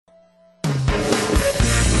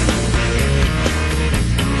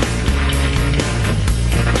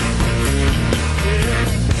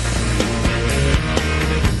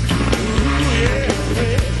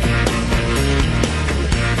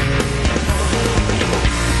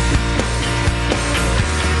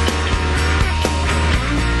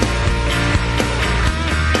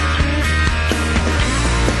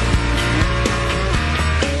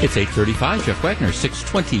It's 8:35. Jeff Wagner,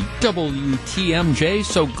 620 WTMJ.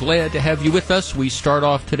 So glad to have you with us. We start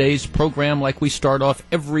off today's program like we start off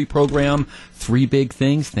every program. Three big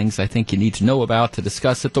things I think you need to know about to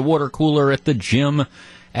discuss at the water cooler, at the gym,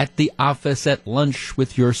 at the office, at lunch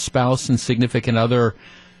with your spouse and significant other.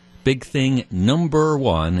 Big thing number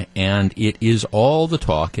one, and it is all the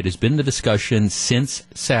talk. It has been the discussion since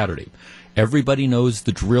Saturday. Everybody knows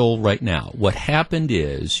the drill right now. What happened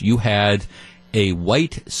is you had a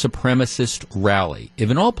white supremacist rally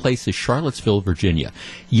in all places, Charlottesville, Virginia.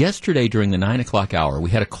 Yesterday during the 9 o'clock hour,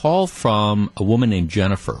 we had a call from a woman named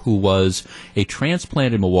Jennifer, who was a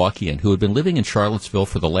transplanted Milwaukeean who had been living in Charlottesville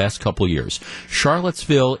for the last couple of years.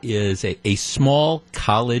 Charlottesville is a small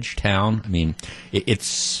college town. I mean,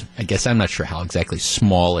 I guess I'm not sure how exactly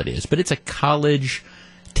small it is, but it's a college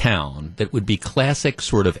town that would be classic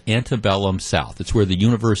sort of antebellum South. It's where the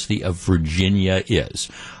University of Virginia is.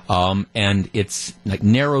 And it's like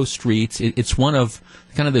narrow streets. It's one of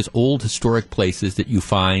kind of those old historic places that you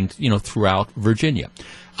find, throughout Virginia.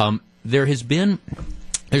 There's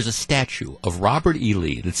a statue of Robert E.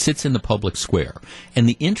 Lee that sits in the public square. And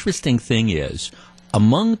the interesting thing is,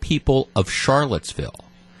 among people of Charlottesville,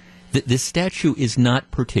 this statue is not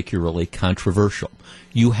particularly controversial.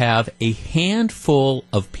 You have a handful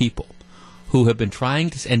of people who have been trying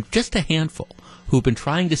to, and just a handful, who have been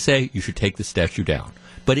trying to say you should take the statue down.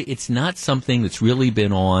 But it's not something that's really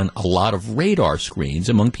been on a lot of radar screens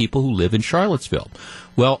among people who live in Charlottesville.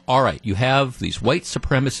 Well, all right, you have these white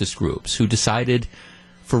supremacist groups who decided,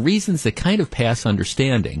 for reasons that kind of pass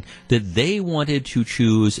understanding, that they wanted to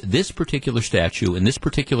choose this particular statue in this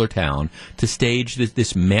particular town to stage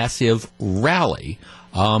this massive rally,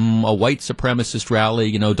 a white supremacist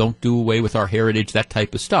rally, don't do away with our heritage, that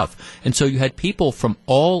type of stuff. And so you had people from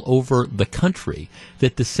all over the country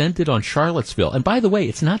that descended on Charlottesville. And by the way,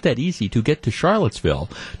 it's not that easy to get to Charlottesville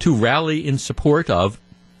to rally in support of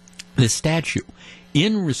this statue.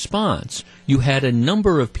 In response, you had a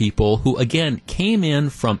number of people who, again, came in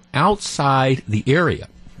from outside the area.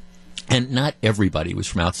 And not everybody was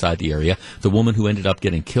from outside the area. The woman who ended up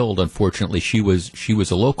getting killed, unfortunately, she was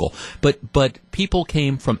a local. But people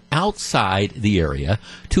came from outside the area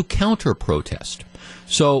to counter-protest.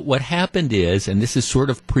 So what happened is, and this is sort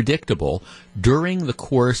of predictable, during the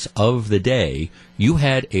course of the day, you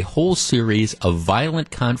had a whole series of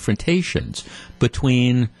violent confrontations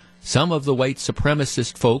between some of the white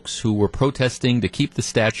supremacist folks who were protesting to keep the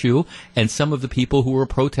statue and some of the people who were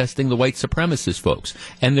protesting the white supremacist folks.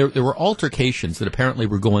 And there were altercations that apparently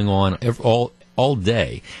were going on all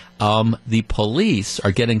day. The police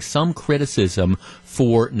are getting some criticism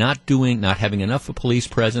for not having enough of police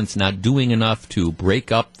presence, not doing enough to break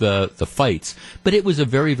up the fights. But it was a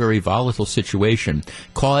very, very volatile situation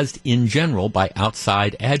caused in general by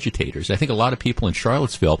outside agitators. I think a lot of people in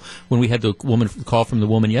Charlottesville, when we had the call from the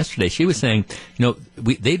woman yesterday, she was saying,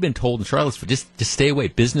 they'd been told in Charlottesville, just stay away.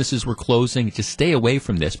 Businesses were closing. Just stay away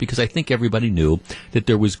from this, because I think everybody knew that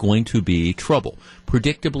there was going to be trouble.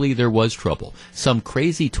 Predictably, there was trouble. Some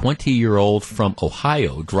crazy 20-year-old from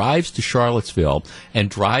Ohio drives to Charlottesville and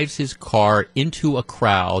drives his car into a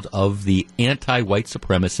crowd of the anti-white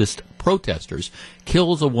supremacist protesters,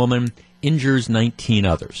 kills a woman, injures 19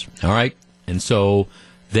 others. All right? And so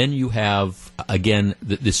then you have, again,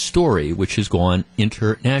 this story which has gone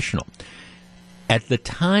international. At the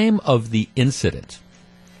time of the incident,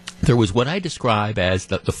 there was what I describe as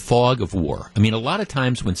the fog of war. I mean, a lot of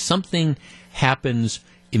times when something happens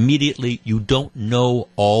immediately, you don't know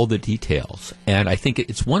all the details. And I think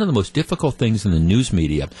it's one of the most difficult things in the news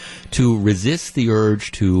media to resist the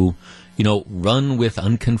urge to, run with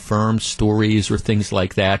unconfirmed stories or things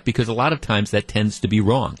like that, because a lot of times that tends to be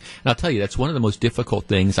wrong. And I'll tell you, that's one of the most difficult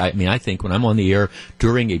things. I think when I'm on the air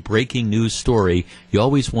during a breaking news story, you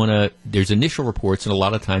always there's initial reports, and a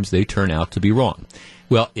lot of times they turn out to be wrong.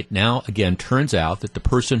 Well, it now, again, turns out that the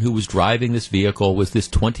person who was driving this vehicle was this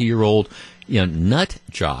 20-year-old nut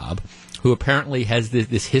job who apparently has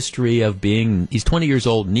this history of he's 20 years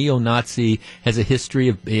old, neo-Nazi, has a history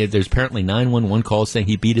of, there's apparently 911 calls saying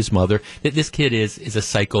he beat his mother. This kid is a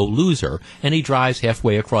psycho loser, and he drives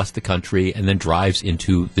halfway across the country and then drives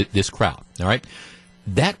into this crowd. All right?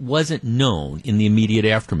 That wasn't known in the immediate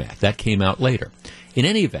aftermath. That came out later. In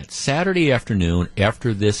any event, Saturday afternoon,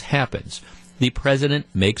 after this happens, the president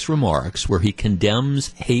makes remarks where he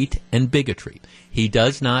condemns hate and bigotry. He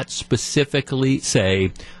does not specifically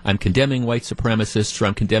say, I'm condemning white supremacists or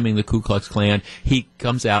I'm condemning the Ku Klux Klan. He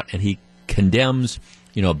comes out and he condemns,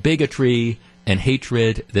 bigotry and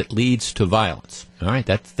hatred that leads to violence. All right,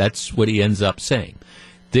 that's what he ends up saying.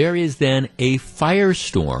 There is then a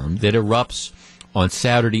firestorm that erupts on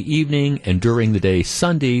Saturday evening and during the day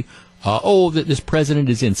Sunday, that this president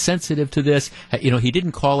is insensitive to this. He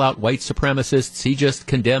didn't call out white supremacists. He just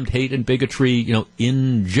condemned hate and bigotry,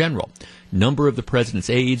 in general. Number of the president's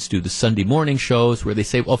aides do the Sunday morning shows where they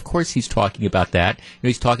say, well, of course he's talking about that.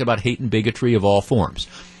 He's talking about hate and bigotry of all forms.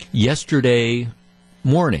 Yesterday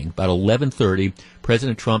morning, about 11:30,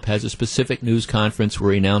 President Trump has a specific news conference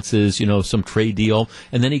where he announces, some trade deal,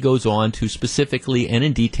 and then he goes on to specifically and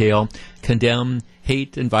in detail condemn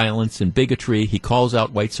hate and violence and bigotry. He calls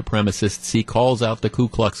out white supremacists. He calls out the Ku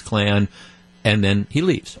Klux Klan, and then he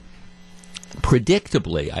leaves.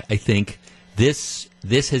 Predictably, I think this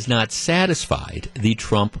has not satisfied the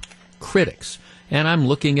Trump critics. And I'm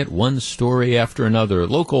looking at one story after another.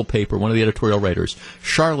 Local paper, one of the editorial writers,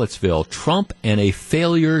 Charlottesville, Trump and a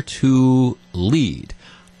failure to lead.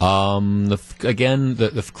 The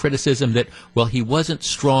criticism that, he wasn't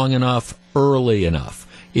strong enough early enough.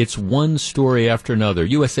 It's one story after another.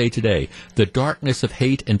 USA Today, the darkness of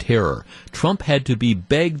hate and terror. Trump had to be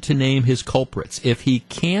begged to name his culprits. If he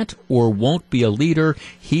can't or won't be a leader,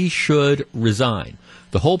 he should resign.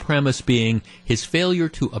 The whole premise being his failure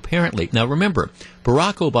to apparently... Now remember,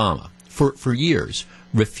 Barack Obama, for years,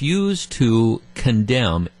 refused to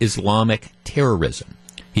condemn Islamic terrorism.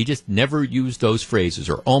 He just never used those phrases,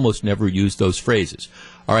 or almost never used those phrases.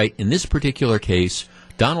 All right, in this particular case,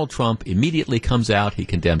 Donald Trump immediately comes out. He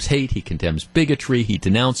condemns hate. He condemns bigotry. He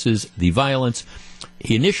denounces the violence.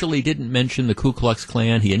 He initially didn't mention the Ku Klux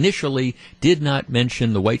Klan. He initially did not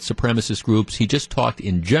mention the white supremacist groups. He just talked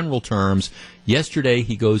in general terms. Yesterday,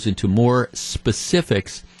 he goes into more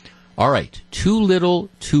specifics. All right, too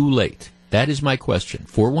little, too late. That is my question.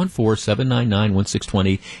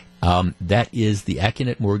 414-799-1620. That is the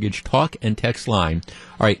Accunet Mortgage talk and text line.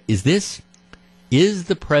 All right, is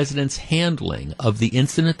the president's handling of the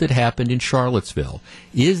incident that happened in Charlottesville,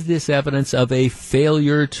 is this evidence of a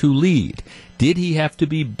failure to lead? Did he have to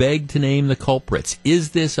be begged to name the culprits?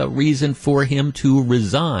 Is this a reason for him to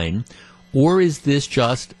resign? Or is this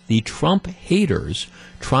just the Trump haters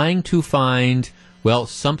trying to find,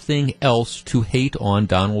 something else to hate on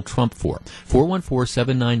Donald Trump for?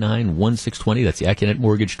 414-799-1620. That's the Accunet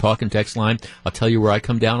Mortgage talk and text line. I'll tell you where I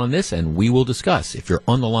come down on this, and we will discuss. If you're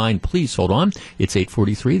on the line, please hold on. It's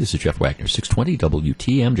 8:43. This is Jeff Wagner, 620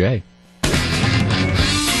 WTMJ.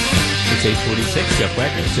 It's 8:46. Jeff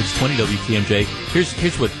Wagner, 620 WTMJ.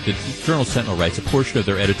 Here's what the Journal Sentinel writes, a portion of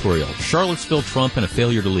their editorial. Charlottesville, Trump, and a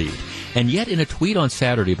failure to lead. And yet in a tweet on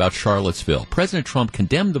Saturday about Charlottesville, President Trump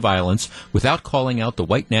condemned the violence without calling out the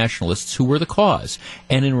white nationalists who were the cause.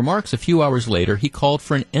 And in remarks a few hours later, he called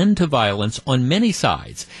for an end to violence on many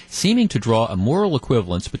sides, seeming to draw a moral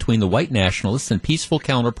equivalence between the white nationalists and peaceful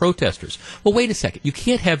counter-protesters. Well, wait a second. You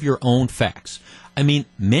can't have your own facts. I mean,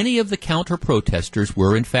 many of the counter-protesters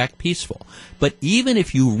were, in fact, peaceful. But even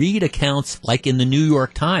if you read accounts like in the New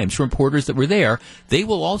York Times from reporters that were there, they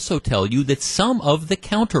will also tell you that some of the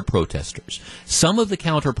counter-protesters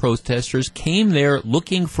came there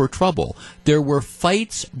looking for trouble. There were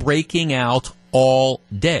fights breaking out all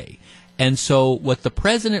day. And so what the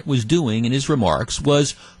president was doing in his remarks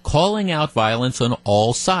was calling out violence on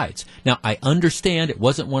all sides. Now, I understand it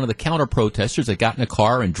wasn't one of the counter-protesters that got in a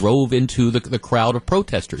car and drove into the crowd of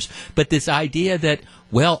protesters. But this idea that,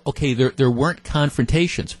 there weren't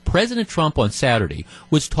confrontations. President Trump on Saturday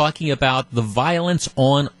was talking about the violence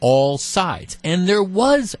on all sides. And there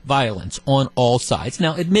was violence on all sides.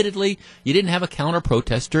 Now, admittedly, you didn't have a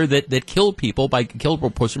counter-protester that killed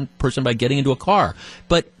a person by getting into a car.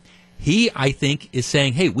 But he, I think, is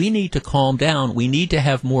saying, hey, we need to calm down. We need to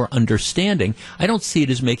have more understanding. I don't see it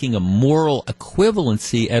as making a moral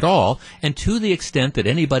equivalency at all. And to the extent that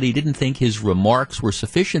anybody didn't think his remarks were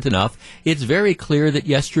sufficient enough, it's very clear that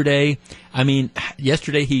yesterday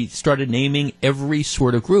he started naming every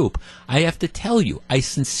sort of group. I have to tell you, I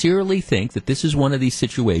sincerely think that this is one of these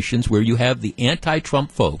situations where you have the anti-Trump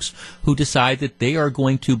folks who decide that they are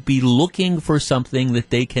going to be looking for something that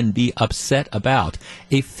they can be upset about.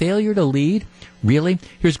 A failure to lead? Really?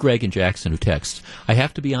 Here's Greg in Jackson who texts, I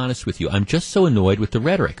have to be honest with you. I'm just so annoyed with the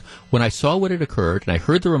rhetoric. When I saw what had occurred and I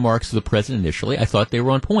heard the remarks of the president initially, I thought they were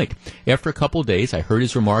on point. After a couple of days, I heard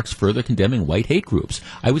his remarks further condemning white hate groups.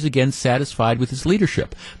 I was again satisfied with his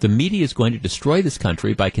leadership. The media is going to destroy this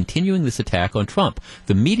country by continuing this attack on Trump.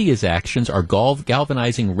 The media's actions are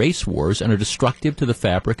galvanizing race wars and are destructive to the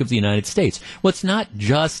fabric of the United States. Well, it's not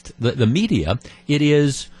just the media. It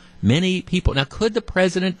is many people. Now, could the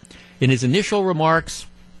president, in his initial remarks,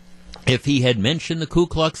 if he had mentioned the Ku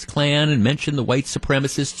Klux Klan and mentioned the white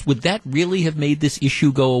supremacists, would that really have made this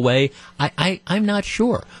issue go away? I'm not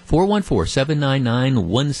sure.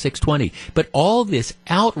 414-799-1620. But all this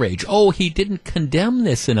outrage, he didn't condemn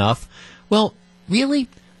this enough. Well, really?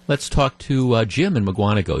 Let's talk to Jim in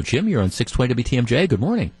McGuanago. Jim, you're on 620 WTMJ. Good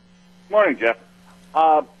morning. Morning, Jeff.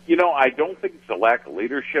 I don't think it's a lack of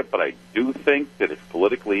leadership, but I do think that it's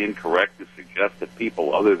politically incorrect to suggest that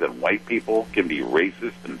people other than white people can be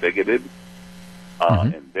racist and bigoted.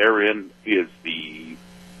 And therein is the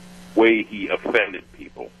way he offended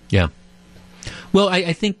people. Yeah. Well,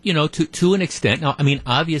 I think, to an extent. Now, I mean,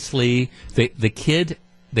 obviously,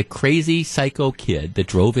 the crazy psycho kid that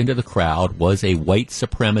drove into the crowd was a white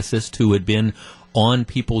supremacist who had been on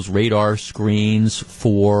people's radar screens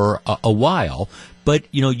for a while. But,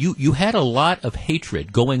 you had a lot of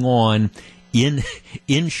hatred going on in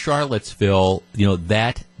Charlottesville,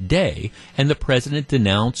 that day, and the president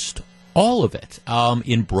denounced all of it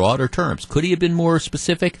in broader terms. Could he have been more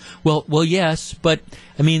specific? Well, yes, but,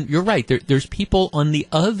 I mean, you're right. There's people on the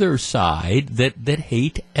other side that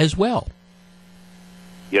hate as well.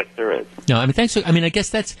 Yes, there is. No, I mean, thanks. I mean, I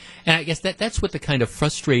guess that's what the kind of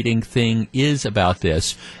frustrating thing is about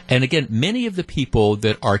this. And again, many of the people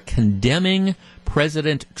that are condemning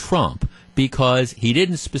President Trump because he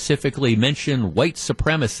didn't specifically mention white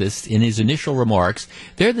supremacists in his initial remarks,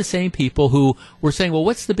 they're the same people who were saying, well,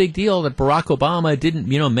 what's the big deal that Barack Obama didn't,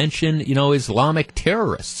 mention, Islamic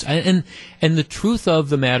terrorists? And the truth of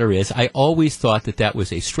the matter is, I always thought that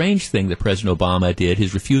was a strange thing that President Obama did,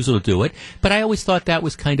 his refusal to do it, but I always thought that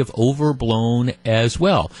was kind of overblown as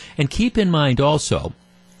well. And keep in mind also,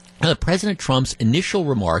 President Trump's initial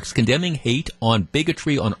remarks condemning hate on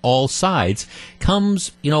bigotry on all sides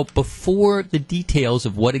comes, before the details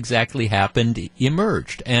of what exactly happened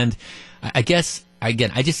emerged. And I guess,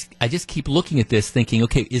 again, I just keep looking at this thinking,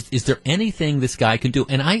 okay, is there anything this guy can do?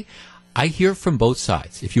 And I hear from both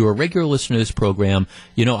sides. If you're a regular listener to this program,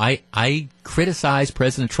 I criticize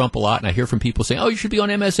President Trump a lot, and I hear from people saying, you should be on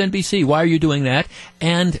MSNBC. Why are you doing that?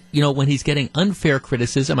 And, when he's getting unfair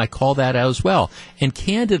criticism, I call that out as well. And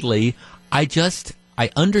candidly, I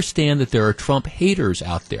understand that there are Trump haters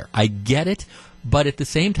out there. I get it. But at the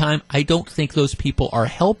same time, I don't think those people are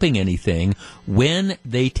helping anything when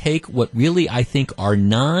they take what really I think are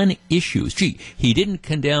non-issues. Gee, he didn't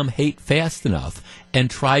condemn hate fast enough and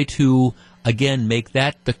try to, again, make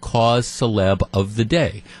that the cause celeb of the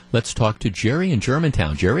day. Let's talk to Jerry in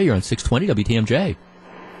Germantown. Jerry, you're on 620 WTMJ.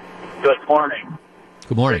 Good morning.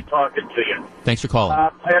 Good morning. Good talking to you. Thanks for calling. I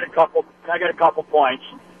got a couple points.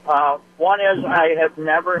 One is I have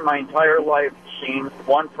never in my entire life seen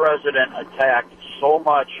one president attacked so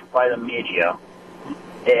much by the media.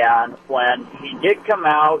 And when he did come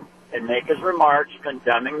out and make his remarks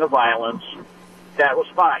condemning the violence, that was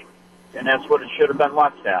fine. And that's what it should have been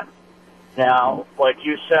left at. Now, like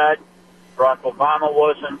you said, Barack Obama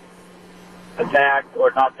wasn't attacked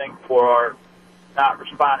or nothing for not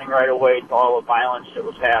responding right away to all the violence that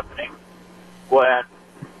was happening. When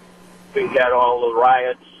we had all the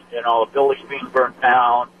riots and all the buildings being burnt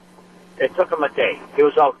down, it took him a day. He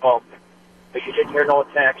was out cold, but you didn't hear no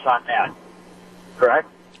attacks on that. Correct?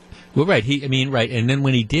 Well, right. Right. And then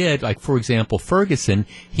when he did, like, for example, Ferguson,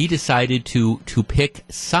 he decided to pick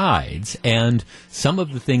sides, and some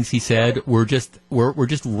of the things he said were just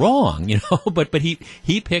wrong, but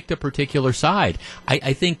he picked a particular side.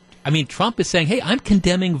 I think, Trump is saying, hey, I'm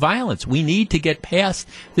condemning violence. We need to get past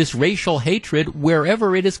this racial hatred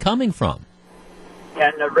wherever it is coming from.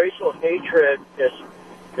 And the racial hatred is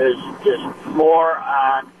more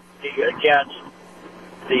on against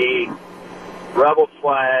the rebel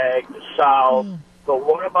flag, the South. But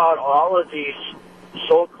what about all of these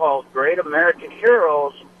so-called great American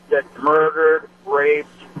heroes that murdered, raped,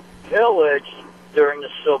 pillaged during the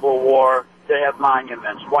Civil War that have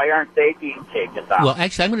monuments? Why aren't they being taken down? Well,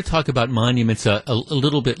 actually, I'm going to talk about monuments a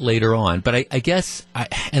little bit later on. But I guess,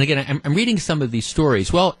 and again, I'm reading some of these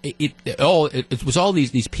stories. Well, it was all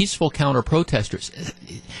these peaceful counter-protesters.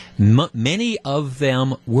 Many of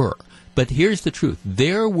them were. But here's the truth.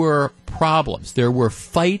 There were problems. There were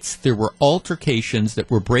fights. There were altercations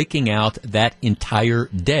that were breaking out that entire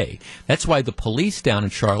day. That's why the police down in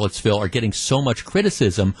Charlottesville are getting so much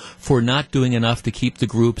criticism for not doing enough to keep the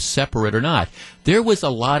groups separate or not. There was a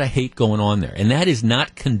lot of hate going on there. And that is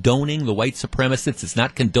not condoning the white supremacists. It's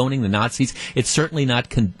not condoning the Nazis. It's certainly not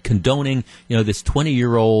condoning, this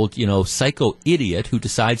 20-year-old, psycho idiot who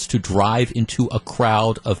decides to drive into a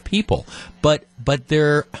crowd of people. But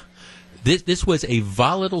there... This was a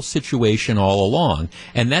volatile situation all along,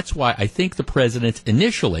 and that's why I think the president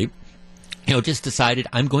initially, just decided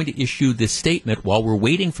I'm going to issue this statement while we're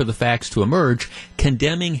waiting for the facts to emerge,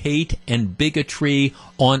 condemning hate and bigotry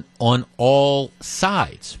on all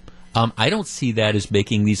sides. I don't see that as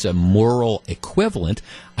making these a moral equivalent.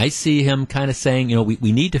 I see him kind of saying,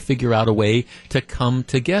 we need to figure out a way to come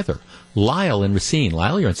together. Lyle in Racine.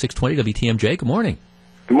 Lyle, you're on 620 WTMJ. Good morning.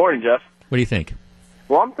 Good morning, Jeff. What do you think?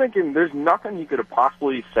 Well, I'm thinking there's nothing he could have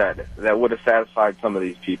possibly said that would have satisfied some of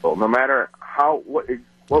these people. No matter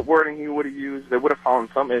what wording he would have used, they would have found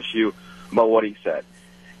some issue about what he said.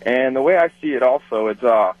 And the way I see it also, it's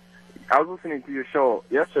I was listening to your show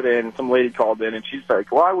yesterday, and some lady called in, and she's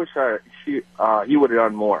like, well, I wish he would have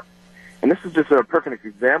done more. And this is just a perfect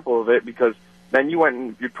example of it, because then you went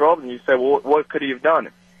and you probed and you said, well, what could he have done?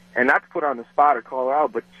 And not to put her on the spot or call her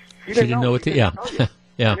out, but she didn't know what to, yeah.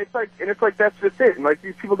 Yeah. And it's like that's just it. And like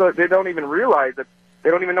these people, they don't even realize that they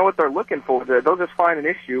don't even know what they're looking for. They'll just find an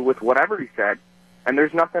issue with whatever he said, and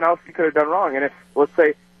there's nothing else he could have done wrong. And if, let's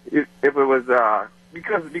say, if it was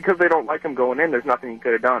because they don't like him going in, there's nothing he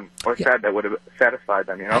could have duld or said that would have satisfied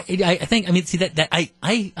them. I think. I mean, see that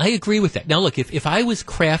I agree with that. Now, look, if I was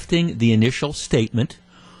crafting the initial statement,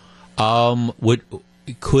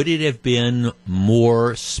 could it have been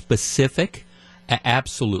more specific?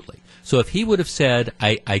 Absolutely. So if he would have said,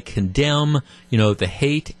 I condemn, the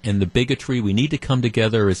hate and the bigotry, we need to come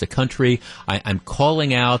together as a country. I'm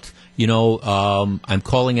calling out, I'm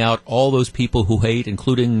calling out all those people who hate,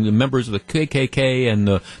 including the members of the KKK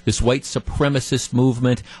and this white supremacist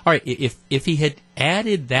movement. All right, if he had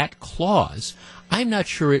added that clause, I'm not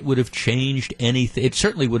sure it would have changed anything. It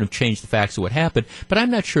certainly would have changed the facts of what happened, but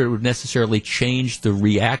I'm not sure it would necessarily change the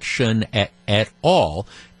reaction at all,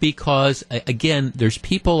 because, again, there's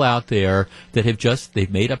people out there that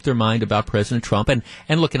they've made up their mind about President Trump. And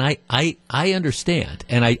look, and I understand,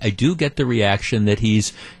 and I do get the reaction that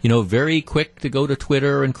he's, very quick to go to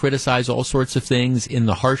Twitter and criticize all sorts of things in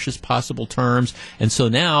the harshest possible terms. And so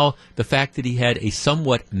now the fact that he had a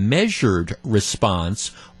somewhat measured response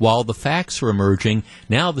while the facts are emerging,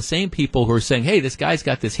 now the same people who are saying, hey, this guy's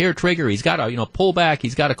got this hair trigger, he's got to, pull back,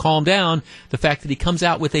 he's got to calm down, the fact that he comes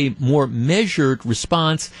out with a more measured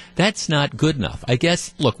response, that's not good enough. I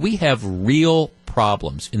guess, look, we have real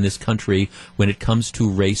problems in this country when it comes to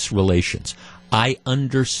race relations. I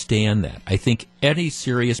understand that. I think any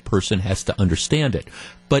serious person has to understand it.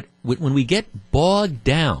 But when we get bogged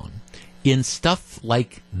down in stuff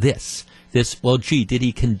like this, well, gee, did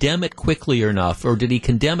he condemn it quickly enough, or did he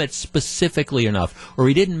condemn it specifically enough, or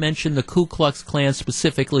he didn't mention the Ku Klux Klan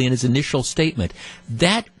specifically in his initial statement,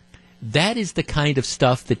 that is the kind of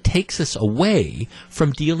stuff that takes us away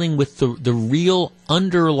from dealing with the real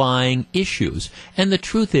underlying issues. And the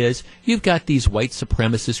truth is, you've got these white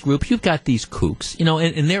supremacist groups, you've got these kooks,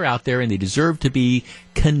 and they're out there and they deserve to be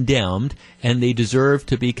condemned and they deserve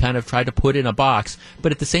to be kind of tried to put in a box.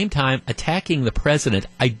 But at the same time, attacking the president,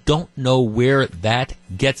 I don't know where that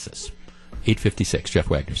gets us. 8:56, Jeff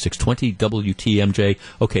Wagner, 620 WTMJ.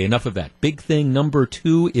 Okay, enough of that. Big thing number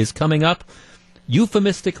 2 is coming up.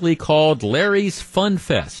 Euphemistically called Larry's Fun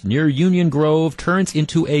Fest near Union Grove turns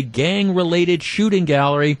into a gang-related shooting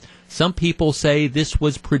gallery. Some people say this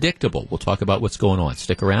was predictable. We'll talk about what's going on.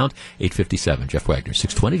 Stick around. 8:57, Jeff Wagner,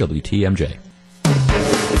 620 WTMJ.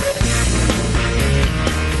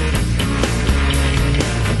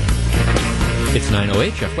 It's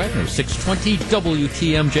 9:08, Jeff Wagner, 620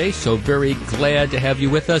 WTMJ. So very glad to have you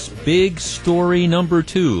with us. Big story number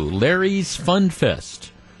 2, Larry's Fun Fest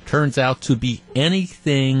turns out to be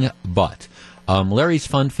anything but. Larry's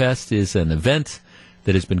Fun Fest is an event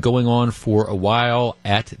that has been going on for a while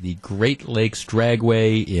at the Great Lakes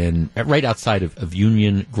Dragway right outside of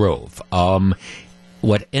Union Grove.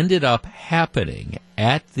 What ended up happening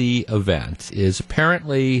at the event is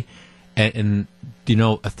apparently, and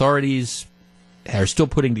authorities are still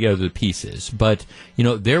putting together the pieces, but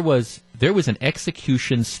there was an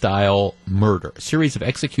execution-style murder, a series of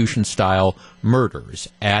execution-style murders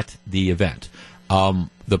at the event.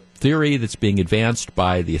 The theory that's being advanced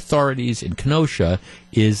by the authorities in Kenosha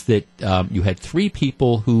is that you had 3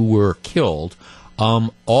 people who were killed,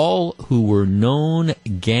 all who were known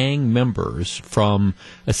gang members from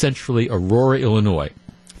essentially Aurora, Illinois.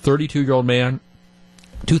 32-year-old man,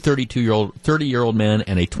 30-year-old men,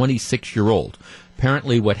 and a 26-year-old.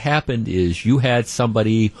 Apparently what happened is you had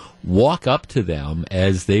somebody walk up to them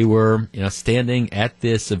as they were standing at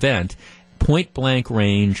this event, point-blank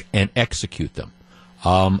range, and execute them.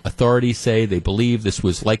 Authorities say they believe this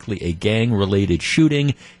was likely a gang-related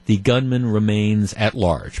shooting. The gunman remains at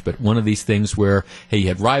large. But one of these things where, hey, you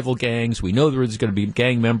had rival gangs, we know there's going to be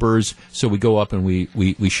gang members, so we go up and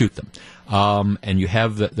we shoot them. And you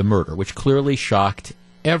have the murder, which clearly shocked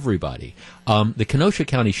everybody. The Kenosha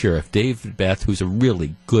County Sheriff, Dave Beth, who's a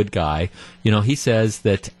really good guy, he says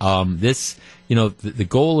that the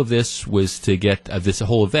goal of this was to get this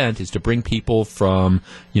whole event is to bring people from,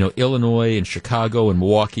 Illinois and Chicago and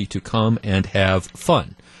Milwaukee to come and have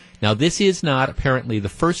fun. Now, this is not apparently the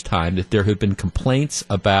first time that there have been complaints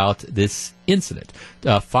about this incident.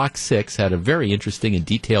 Fox 6 had a very interesting and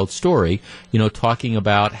detailed story, talking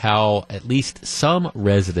about how at least some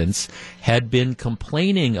residents had been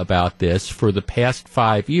complaining about this for the past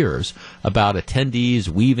 5 years, about attendees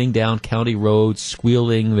weaving down county roads,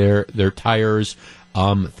 squealing their tires,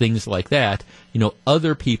 things like that.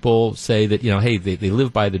 Other people say that, hey, they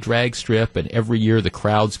live by the drag strip, and every year the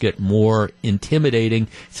crowds get more intimidating. It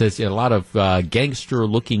says a lot of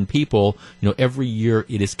gangster-looking people, every year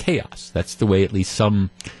it is chaos. That's the way at least some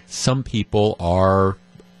people are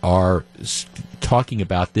talking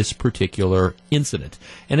about this particular incident.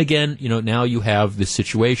 And again, now you have this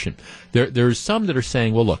situation. There's some that are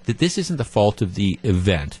saying, well, look, that this isn't the fault of the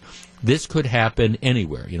event. This could happen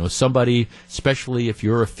anywhere. Somebody, especially if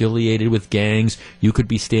you're affiliated with gangs, you could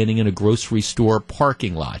be standing in a grocery store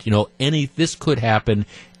parking lot. This could happen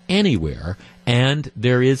anywhere, and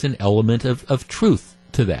there is an element of truth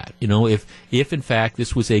to that. If in fact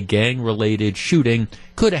this was a gang-related shooting,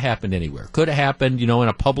 could have happened anywhere. Could have happened, in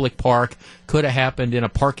a public park. Could have happened in a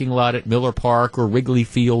parking lot at Miller Park or Wrigley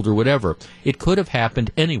Field or whatever. It could have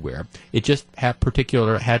happened anywhere. It just had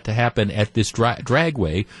to happen at this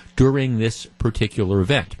dragway during this particular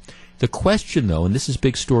event. The question, though, and this is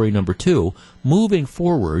big story number 2, moving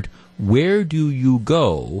forward, where do you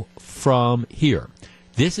go from here?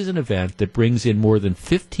 This is an event that brings in more than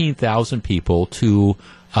 15,000 people to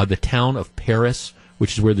the town of Paris,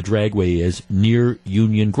 which is where the dragway is, near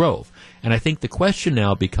Union Grove. And I think the question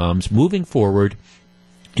now becomes, moving forward,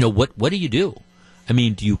 what do you do? I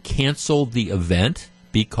mean, do you cancel the event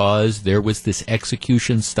because there was this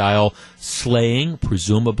execution-style slaying,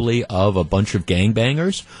 presumably of a bunch of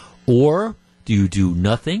gangbangers? Or do you do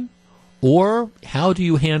nothing? Or how do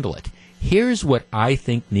you handle it? Here's what I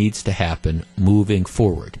think needs to happen moving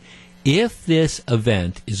forward. If this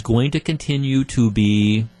event is going to continue to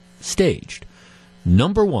be staged,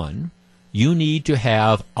 number one, you need to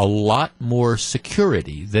have a lot more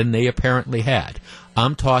security than they apparently had.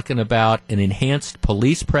 I'm talking about an enhanced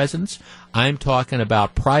police presence. I'm talking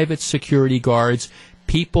about private security guards.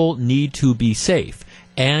 People need to be safe.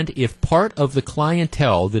 And if part of the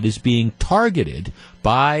clientele that is being targeted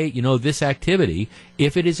by, this activity,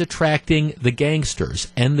 if it is attracting the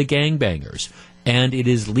gangsters and the gangbangers, and it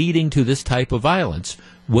is leading to this type of violence,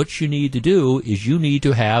 what you need to do is you need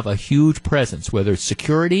to have a huge presence, whether it's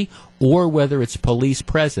security or whether it's police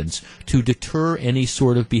presence, to deter any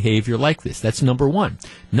sort of behavior like this. That's number one.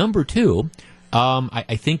 Number two,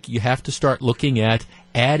 I think you have to start looking at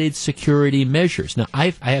added security measures. Now,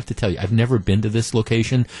 I have to tell you, I've never been to this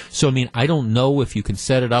location, so I don't know if you can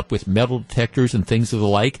set it up with metal detectors and things of the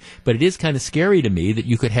like, but it is kind of scary to me that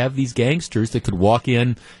you could have these gangsters that could walk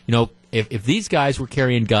in, if these guys were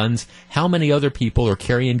carrying guns, how many other people are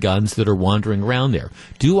carrying guns that are wandering around there?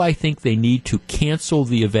 Do I think they need to cancel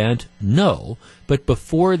the event? No, but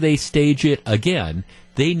before they stage it again,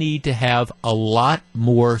 they need to have a lot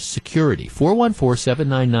more security.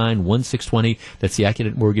 414-799-1620. That's the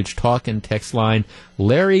Accident Mortgage talk and text line.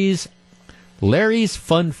 Larry's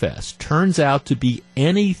Fun Fest turns out to be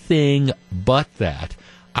anything but that.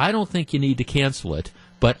 I don't think you need to cancel it,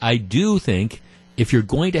 but I do think if you're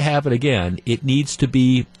going to have it again, there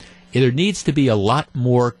needs to be a lot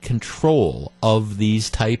more control of these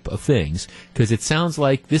type of things, because it sounds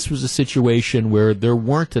like this was a situation where there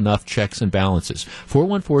weren't enough checks and balances.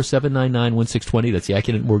 414-799-1620, that's the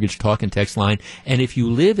Accident Mortgage talk and text line. And if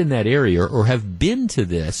you live in that area or have been to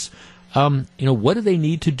this, what do they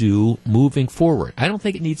need to do moving forward? I don't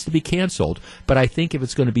think it needs to be canceled, but I think if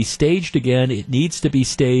it's going to be staged again, it needs to be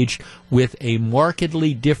staged with a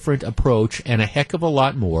markedly different approach and a heck of a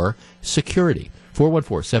lot more security.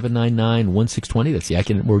 414-799-1620. That's the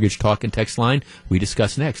Accident Mortgage talk and text line. We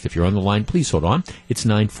discuss next. If you're on the line, please hold on. It's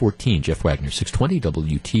 9:14. Jeff Wagner,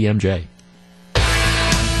 620 WTMJ.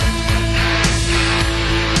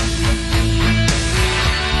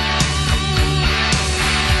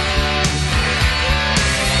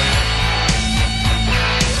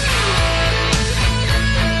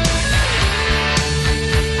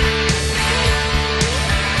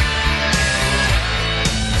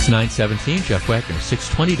 9:17, Jeff Wagner,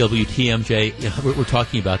 620 WTMJ. We're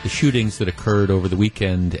talking about the shootings that occurred over the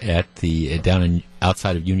weekend at the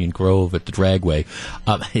outside of Union Grove at the Dragway.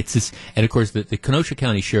 It's this, and of course, the Kenosha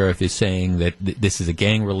County Sheriff is saying that this is a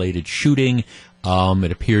gang-related shooting.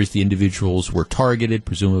 It appears the individuals were targeted,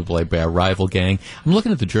 presumably by a rival gang. I'm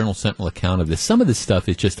looking at the Journal-Sentinel account of this. Some of this stuff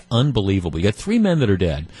is just unbelievable. You got 3 men that are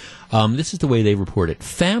dead. This is the way they report it.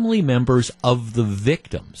 Family members of the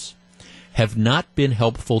victims have not been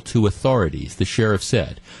helpful to authorities, the sheriff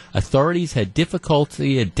said. Authorities had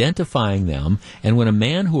difficulty identifying them, and when a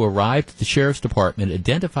man who arrived at the sheriff's department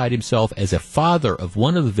identified himself as a father of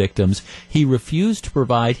one of the victims, he refused to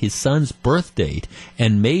provide his son's birth date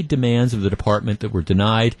and made demands of the department that were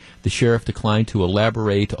denied. The sheriff declined to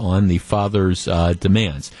elaborate on the father's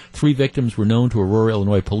demands. 3 victims were known to Aurora,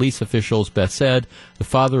 Illinois police officials. Beth said the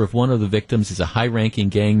father of one of the victims is a high-ranking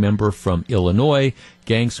gang member from Illinois.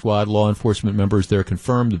 Gang squad law enforcement members there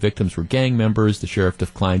confirmed the victims were gang members. The sheriff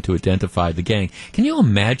declined to identify the gang. Can you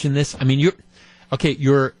imagine this? I mean,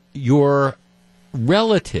 your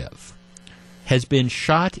relative has been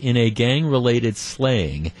shot in a gang-related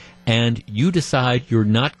slaying, and you decide you're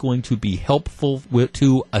not going to be helpful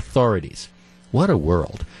to authorities. What a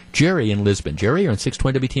world. Jerry in Lisbon. Jerry, you're on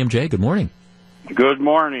 620 WTMJ. Good morning. Good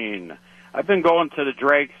morning. I've been going to the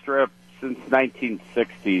drag strip since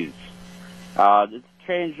 1960s. It's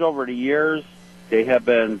changed over the years. They have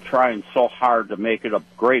been trying so hard to make it a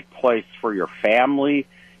great place for your family.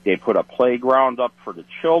 They put a playground up for the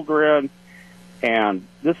children, and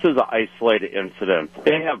this is an isolated incident.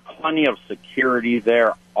 They have plenty of security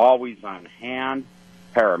there, always on hand,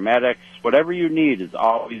 paramedics, whatever you need is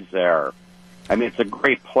always there. I mean, it's a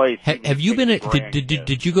great place. Have you been?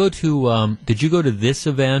 Did you go to this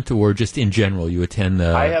event, or just in general you attend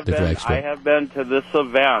the drag strip? I have been to this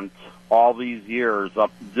event all these years.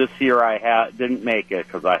 Up this year, I didn't make it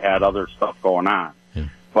because I had other stuff going on. Yeah.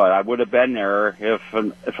 But I would have been there if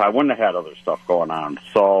I wouldn't have had other stuff going on.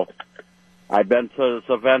 So I've been to this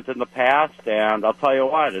event in the past, and I'll tell you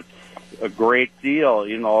what, it's a great deal.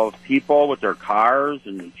 You know, people with their cars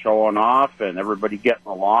and showing off, and everybody getting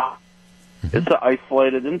along. Mm-hmm. It's an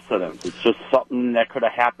isolated incident. It's just something that could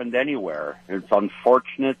have happened anywhere. It's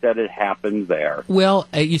unfortunate that it happened there. Well,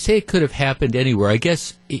 you say it could have happened anywhere. I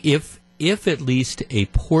guess if at least a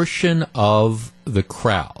portion of the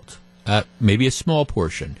crowd, maybe a small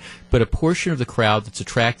portion, but a portion of the crowd that's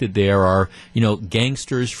attracted there are,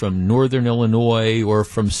 gangsters from northern Illinois or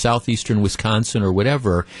from southeastern Wisconsin or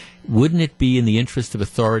whatever, wouldn't it be in the interest of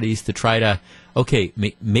authorities to try to,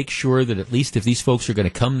 make sure that at least if these folks are going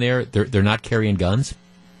to come there, they're not carrying guns?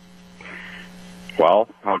 Well,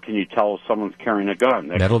 how can you tell if someone's carrying a gun?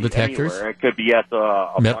 Metal detectors? Anywhere. It could be at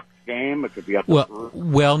a Bucks game. It could be at the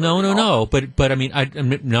no. But I mean,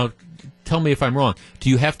 now tell me if I'm wrong. Do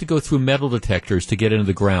you have to go through metal detectors to get into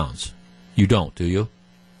the grounds? You don't, do you?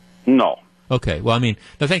 No. Okay. Well, I mean,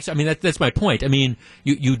 no, thanks. I mean, that's my point. I mean,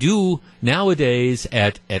 you do nowadays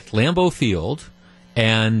at Lambeau Field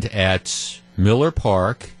and at Miller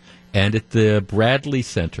Park and at the Bradley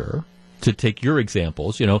Center, to take your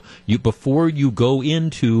examples, you before you go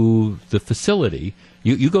into the facility,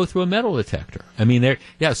 you go through a metal detector. I mean,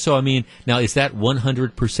 So I mean, now is that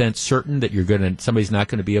 100% certain that somebody's not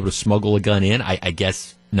going to be able to smuggle a gun in? I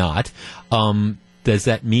guess not. Does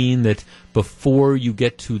that mean that before you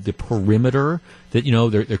get to the perimeter that,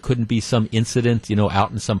 there couldn't be some incident,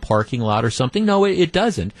 out in some parking lot or something? No, it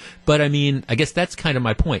doesn't. But I mean, I guess that's kind of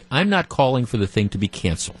my point. I'm not calling for the thing to be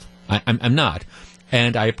canceled. I'm not.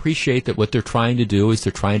 And I appreciate that what they're trying to do is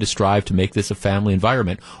they're trying to strive to make this a family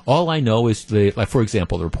environment. All I know is, for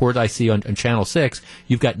example, the report I see on Channel 6,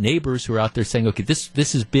 you've got neighbors who are out there saying, okay,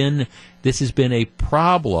 this has been a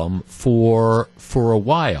problem for a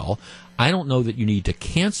while. I don't know that you need to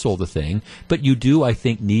cancel the thing, but you do, I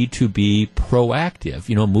think, need to be proactive,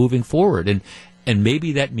 moving forward. And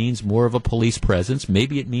maybe that means more of a police presence.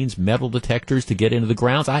 Maybe it means metal detectors to get into the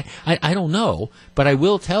grounds. I don't know, but I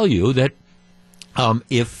will tell you that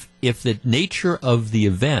if the nature of the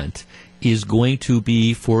event is going to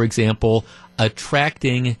be, for example,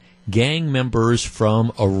 attracting gang members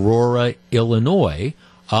from Aurora, Illinois,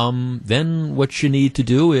 then what you need to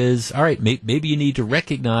do is, all right, maybe you need to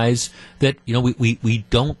recognize that, we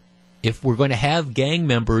don't, if we're going to have gang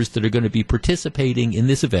members that are going to be participating in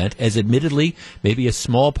this event, as admittedly maybe a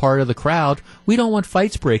small part of the crowd, we don't want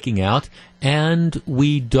fights breaking out, and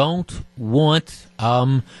we don't want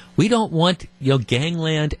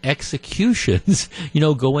gangland executions,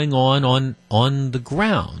 going on the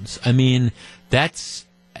grounds. I mean, that's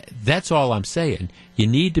that's all I'm saying. You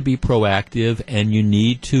need to be proactive, and you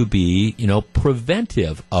need to be,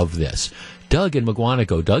 preventive of this. Doug in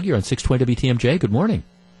McGuanago. Doug, you're on 620 WTMJ. Good morning.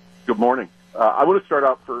 Good morning. I want to start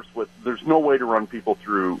out first with there's no way to run people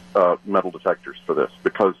through metal detectors for this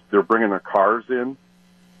because they're bringing their cars in.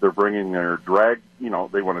 They're bringing their drag, they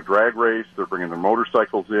want a drag race. They're bringing their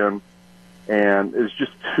motorcycles in. And it's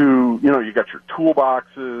just too, you got your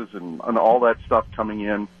toolboxes and all that stuff coming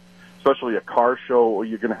in, especially a car show.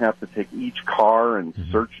 You're going to have to take each car and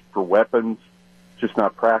search for weapons. It's just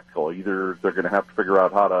not practical. Either they're going to have to figure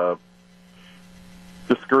out how to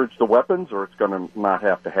discourage the weapons or it's going to not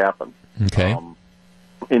have to happen. Okay.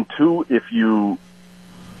 And two, if you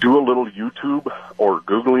do a little YouTube or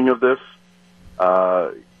Googling of this,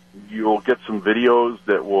 you'll get some videos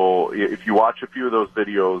that will, if you watch a few of those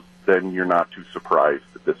videos, then you're not too surprised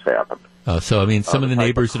that this happened. So, some of the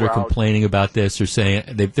neighbors that are complaining about this are saying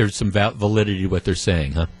there's some validity to what they're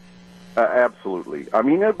saying, huh? Absolutely.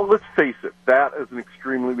 But let's face it, that is an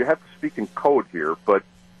extremely, we have to speak in code here, but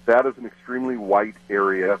that is an extremely white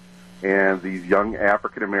area, and these young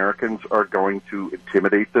African Americans are going to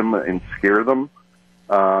intimidate them and scare them.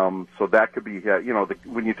 So that could be,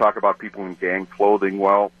 when you talk about people in gang clothing,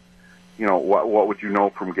 well, what would you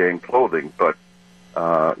know from gang clothing? But,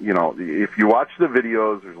 if you watch the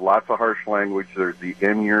videos, there's lots of harsh language. There's the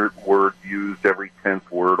N word used every 10th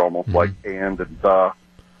word, almost like and the.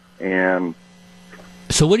 And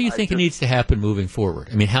so what do you think needs to happen moving forward?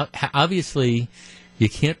 How obviously you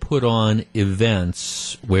can't put on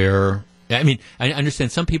events where, I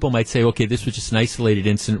understand some people might say, okay, this was just an isolated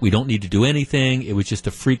incident. We don't need to do anything. It was just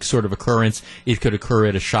a freak sort of occurrence. It could occur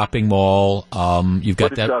at a shopping mall. You've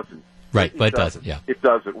got that. Doesn't. Right, but it doesn't. Yeah, it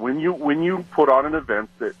doesn't. When you put on an event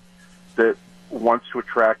that wants to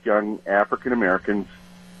attract young African Americans,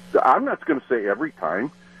 I'm not going to say every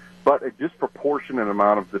time, but a disproportionate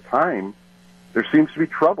amount of the time, there seems to be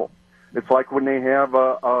trouble. It's like when they have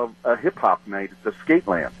a hip hop night at the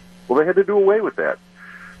Skateland. Well, they had to do away with that.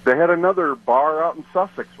 They had another bar out in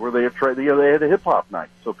Sussex where they had a hip hop night,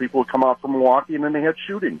 so people would come out from Milwaukee, and then they had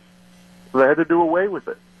shootings. So they had to do away with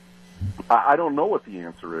it. I don't know what the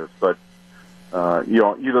answer is, but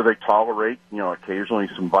either they tolerate occasionally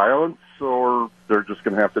some violence, or they're just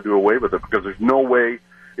going to have to do away with it because there's no way.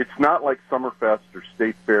 It's not like Summerfest or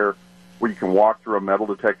State Fair where you can walk through a metal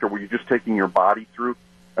detector where you're just taking your body through.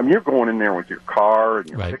 You're going in there with your car and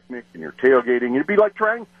your picnic and your tailgating. It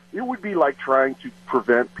would be like trying to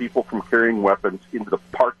prevent people from carrying weapons into the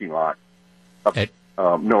parking lot of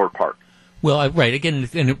Miller Park. Well, right. Again,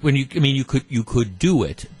 and when you could do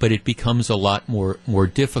it, but it becomes a lot more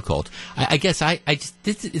difficult. I guess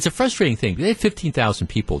it's a frustrating thing. They had 15,000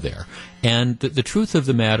 people there, and the truth of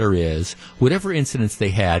the matter is, whatever incidents they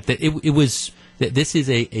had, that this is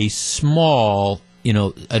a small,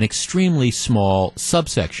 an extremely small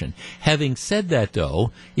subsection. Having said that,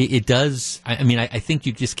 though, it does. I think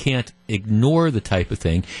you just can't ignore the type of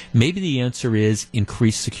thing. Maybe the answer is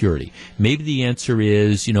increased security. Maybe the answer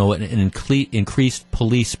is, an increased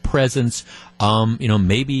police presence.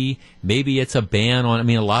 Maybe it's a ban on,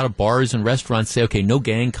 a lot of bars and restaurants say, okay, no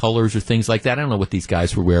gang colors or things like that. I don't know what these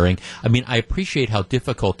guys were wearing. I appreciate how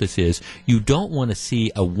difficult this is. You don't want to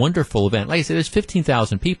see a wonderful event. Like I said, there's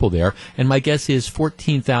 15,000 people there, and my guess is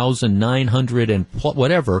 14,900 and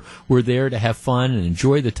whatever were there to have fun and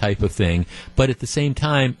enjoy the type of thing. But at the same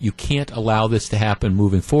time, you can't allow this to happen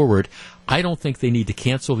moving forward. I don't think they need to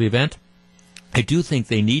cancel the event. I do think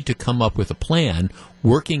they need to come up with a plan,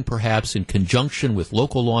 working perhaps in conjunction with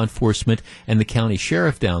local law enforcement and the county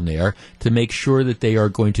sheriff down there to make sure that they are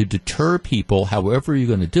going to deter people, however you're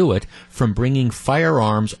going to do it, from bringing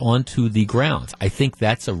firearms onto the grounds. I think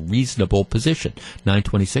that's a reasonable position.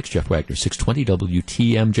 926, Jeff Wagner, 620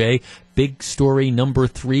 WTMJ. Big story number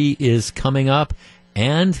 3 is coming up,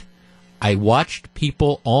 and I watched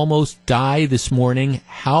people almost die this morning.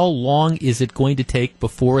 How long is it going to take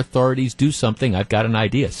before authorities do something? I've got an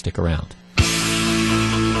idea. Stick around.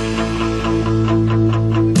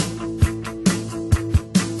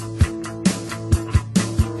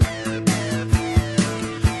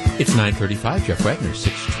 It's 9:35. Jeff Wagner,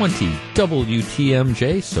 620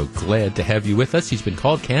 WTMJ. So glad to have you with us. He's been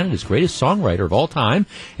called Canada's greatest songwriter of all time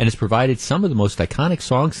and has provided some of the most iconic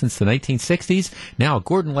songs since the 1960s. Now,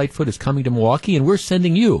 Gordon Lightfoot is coming to Milwaukee, and we're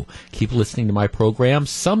sending you. Keep listening to my program.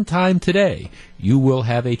 Sometime today, you will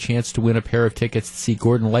have a chance to win a pair of tickets to see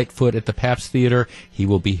Gordon Lightfoot at the Pabst Theater. He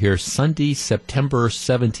will be here Sunday, September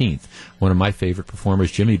 17th. One of my favorite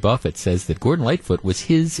performers, Jimmy Buffett, says that Gordon Lightfoot was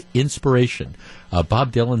his inspiration.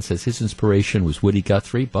 Bob Dylan says his inspiration was Woody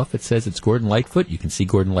Guthrie. Buffett says it's Gordon Lightfoot. You can see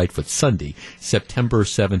Gordon Lightfoot Sunday, September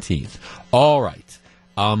 17th. All right.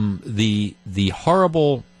 The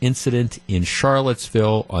horrible incident in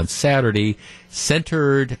Charlottesville on Saturday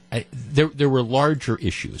centered. There were larger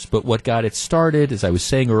issues, but what got it started, as I was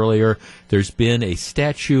saying earlier, there's been a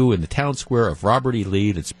statue in the town square of Robert E.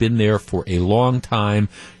 Lee that's been there for a long time.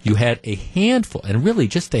 You had a handful, and really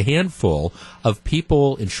just a handful, of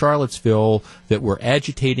people in Charlottesville that were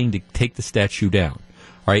agitating to take the statue down.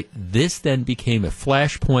 All right, this then became a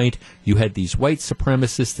flashpoint. You had these white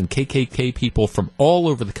supremacists and KKK people from all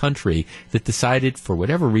over the country that decided, for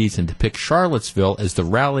whatever reason, to pick Charlottesville as the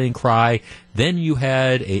rallying cry. Then you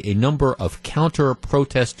had a number of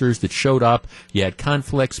counter-protesters that showed up. You had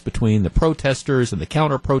conflicts between the protesters and the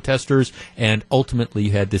counter-protesters, and ultimately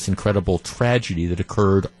you had this incredible tragedy that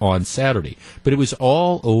occurred on Saturday. But it was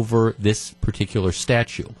all over this particular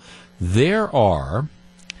statue. There are,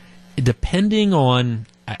 depending on,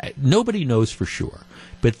 nobody knows for sure,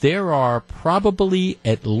 but there are probably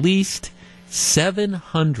at least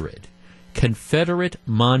 700 Confederate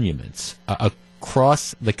monuments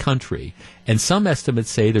across the country, and some estimates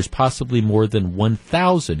say there's possibly more than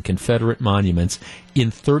 1,000 Confederate monuments in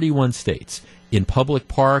 31 states, in public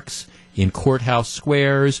parks, in courthouse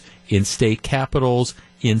squares, in state capitals,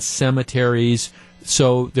 in cemeteries.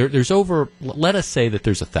 So there's over, let us say that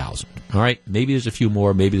there's 1,000, all right? Maybe there's a few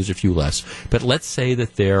more, maybe there's a few less, but let's say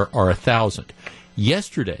that there are 1,000.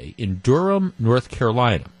 Yesterday in Durham, North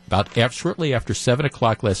Carolina, shortly after 7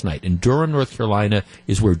 o'clock last night, in Durham, North Carolina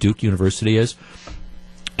is where Duke University is.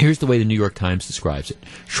 Here's the way the New York Times describes it.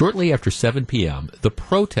 Shortly after 7 p.m., the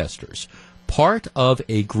protesters, part of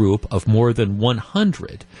a group of more than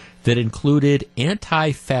 100 that included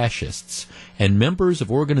anti-fascists and members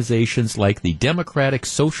of organizations like the Democratic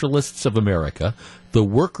Socialists of America, the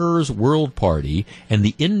Workers' World Party, and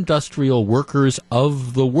the Industrial Workers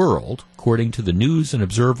of the World, according to the News and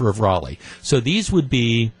Observer of Raleigh. So these would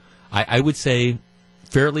be, I would say,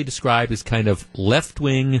 fairly described as kind of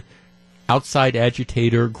left-wing, outside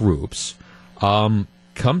agitator groups, come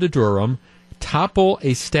to Durham, topple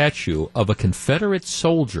a statue of a Confederate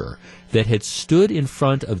soldier that had stood in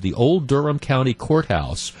front of the old Durham County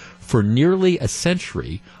Courthouse for nearly a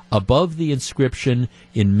century above the inscription,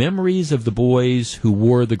 "In memories of the boys who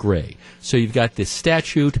wore the gray." So you've got this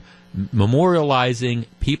statue memorializing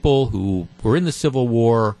people who were in the Civil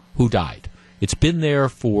War who died. It's been there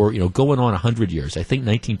for, going on 100 years. I think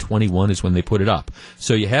 1921 is when they put it up.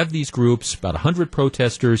 So you have these groups, about 100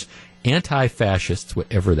 protesters, anti-fascists,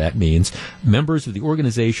 whatever that means, members of the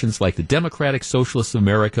organizations like the Democratic Socialists of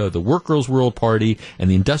America, the Workers' World Party,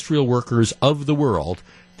 and the Industrial Workers of the World.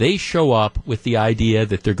 They show up with the idea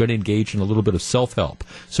that they're going to engage in a little bit of self-help.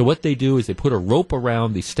 So what they do is they put a rope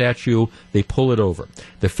around the statue, they pull it over.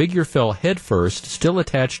 The figure fell headfirst, still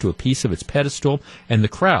attached to a piece of its pedestal, and the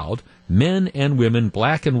crowd, men and women,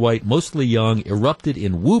 black and white, mostly young, erupted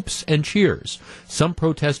in whoops and cheers. Some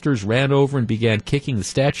protesters ran over and began kicking the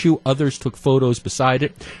statue. Others took photos beside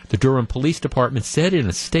it. The Durham Police Department said in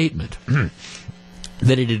a statement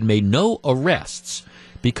that it had made no arrests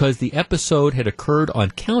because the episode had occurred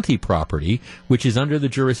on county property, which is under the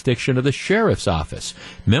jurisdiction of the sheriff's office.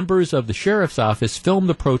 Members of the sheriff's office filmed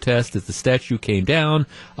the protest as the statue came down,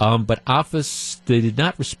 but they did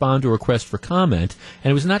not respond to a request for comment,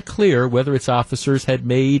 and it was not clear whether its officers had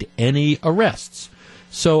made any arrests.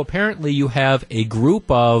 So apparently you have a group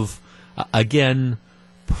of,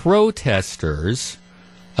 protesters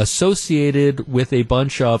associated with a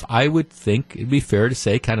bunch of, I would think it'd be fair to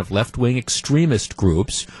say, kind of left-wing extremist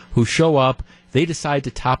groups who show up. They decide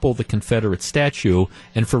to topple the Confederate statue,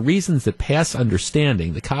 and for reasons that pass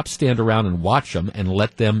understanding, the cops stand around and watch them and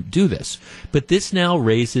let them do this. But this now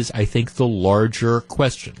raises, I think, the larger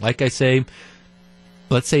question. Like I say,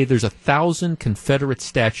 let's say there's 1,000 Confederate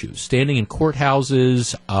statues standing in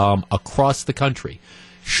courthouses across the country.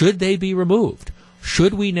 Should they be removed?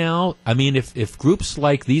 Should we now, if groups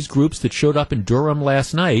like these groups that showed up in Durham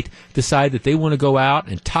last night decide that they want to go out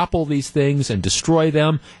and topple these things and destroy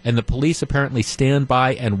them, and the police apparently stand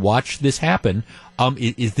by and watch this happen,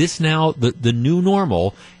 is this now the new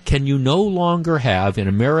normal? Can you no longer have, in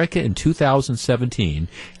America in 2017,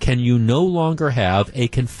 can you no longer have a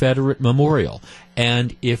Confederate memorial?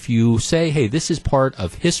 And if you say, hey, this is part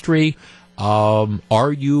of history,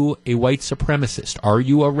 are you a white supremacist? Are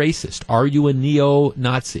you a racist? Are you a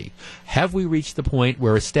neo-Nazi? Have we reached the point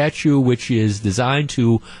where a statue which is designed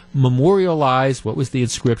to memorialize, what was the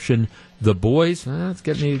inscription? The boys, let's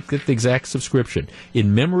get the exact subscription.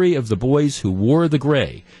 In memory of the boys who wore the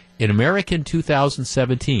gray. In America in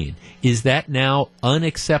 2017, is that now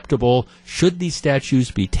unacceptable? Should these statues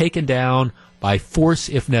be taken down, by force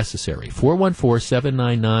if necessary.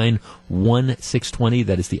 414-799-1620.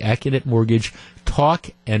 That is the Accunet Mortgage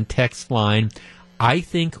talk and text line. I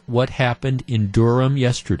think what happened in Durham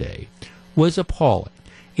yesterday was appalling.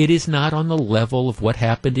 It is not on the level of what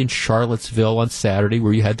happened in Charlottesville on Saturday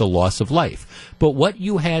where you had the loss of life. But what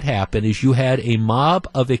you had happen is you had a mob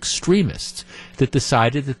of extremists that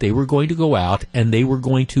decided that they were going to go out and they were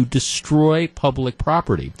going to destroy public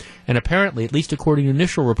property. And apparently, at least according to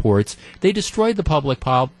initial reports, they destroyed the public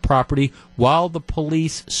property while the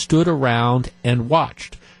police stood around and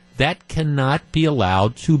watched. That cannot be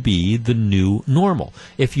allowed to be the new normal.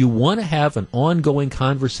 If you want to have an ongoing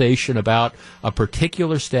conversation about a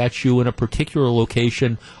particular statue in a particular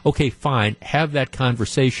location, okay, fine, have that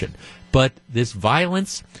conversation. But this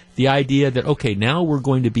violence, the idea that, okay, now we're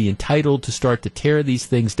going to be entitled to start to tear these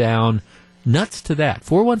things down, nuts to that.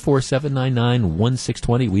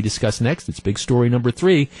 414-799-1620. We discuss next. It's big story number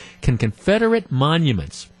 3. Can Confederate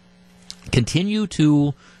monuments continue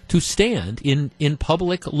to stand in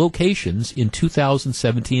public locations in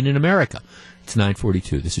 2017 in America? It's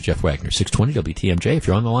 9:42. This is Jeff Wagner, 620 WTMJ. If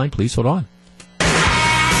you're on the line, please hold on.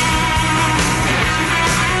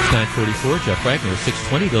 9:44, Jeff Wagner,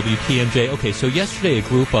 620 WTMJ. Okay, so yesterday a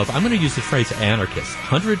group of, I'm going to use the phrase anarchists,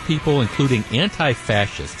 100 people, including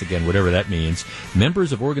anti-fascists, again, whatever that means,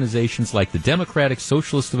 members of organizations like the Democratic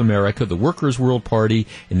Socialists of America, the Workers' World Party,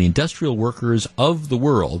 and the Industrial Workers of the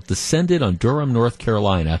World, descended on Durham, North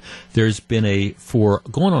Carolina. There's been for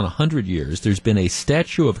going on 100 years, there's been a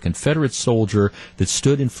statue of a Confederate soldier that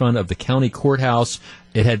stood in front of the county courthouse.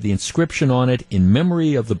 It had the inscription on it, "In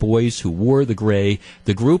memory of the boys who wore the gray."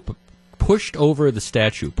 The group pushed over the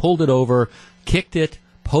statue, pulled it over, kicked it,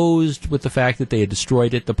 posed with the fact that they had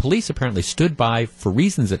destroyed it. The police apparently stood by for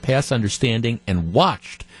reasons that pass understanding and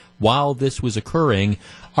watched while this was occurring.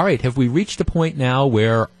 All right, have we reached a point now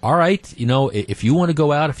where, all right, if you want to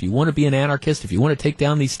go out, if you want to be an anarchist, if you want to take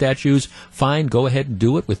down these statues, fine, go ahead and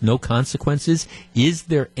do it with no consequences? Is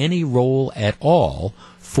there any role at all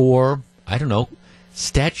for, I don't know,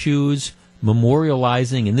 statues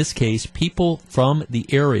memorializing, in this case, people from the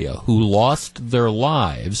area who lost their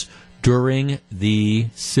lives during the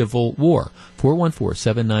Civil War?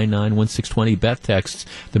 414-799-1620. Beth texts,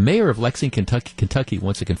 the mayor of Lexington, Kentucky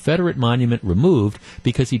wants a Confederate monument removed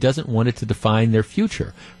because he doesn't want it to define their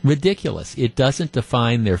future. Ridiculous. It doesn't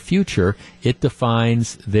define their future. It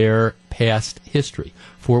defines their past history.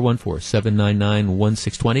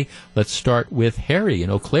 414-799-1620. Let's start with Harry in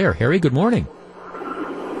Eau Claire. Harry, good morning.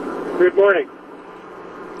 Good morning.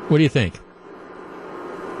 What do you think?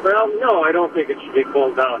 Well, no, I don't think it should be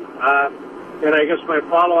pulled down. And I guess my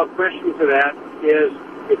follow-up question to that is,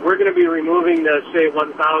 if we're going to be removing the, say,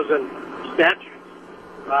 1,000 statues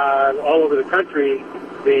all over the country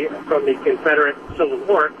from the Confederate Civil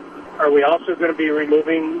War, are we also going to be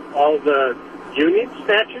removing all the Union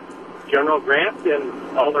statues, General Grant, and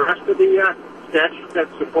all the rest of the statues that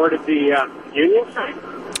supported the Union side?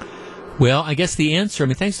 Well, I guess the answer,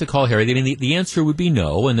 thanks for the call, Harry. The answer would be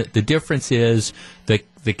no, and the difference is the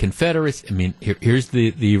Confederates, here's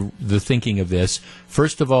the thinking of this.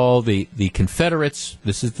 First of all, the Confederates,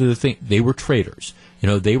 this is the thing, they were traitors.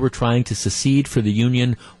 They were trying to secede for the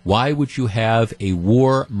Union. Why would you have a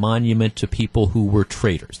war monument to people who were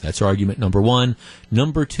traitors? That's argument number one.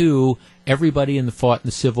 Number two, everybody in the fought in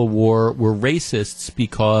the Civil War were racists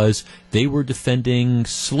because they were defending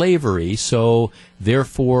slavery. So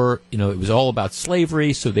therefore, it was all about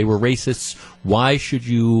slavery. So they were racists. Why should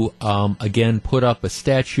you, again, put up a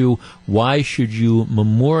statue? Why should you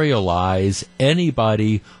memorialize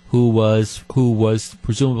anybody who was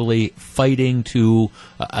presumably fighting to,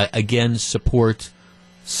 again, support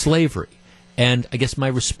slavery? And I guess my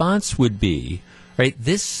response would be, right,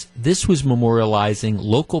 this was memorializing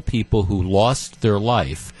local people who lost their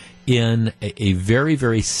life in a very,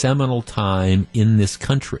 very seminal time in this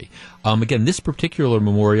country. Again, this particular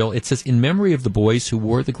memorial, it says, "In memory of the boys who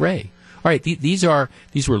wore the gray." All right, these were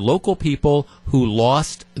local people who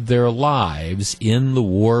lost their lives in the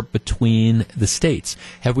war between the states.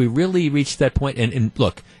 Have we really reached that point? And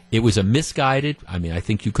look, it was a misguided, I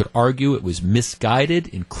think you could argue it was misguided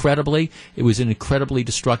incredibly. It was an incredibly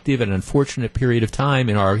destructive and unfortunate period of time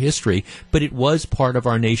in our history, but it was part of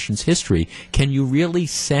our nation's history. Can you really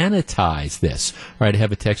sanitize this? All right, I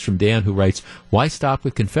have a text from Dan who writes, why stop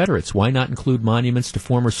with Confederates? Why not include monuments to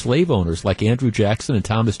former slave owners like Andrew Jackson and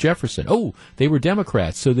Thomas Jefferson? Oh, they were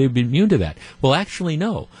Democrats, so they'd be immune to that. Well, actually,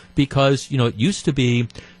 no, because, it used to be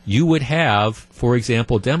you would have, for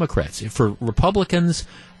example, Democrats. For Republicans,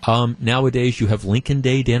 nowadays you have Lincoln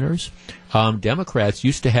Day dinners. Democrats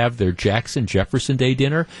used to have their Jackson Jefferson Day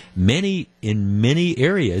dinner. In many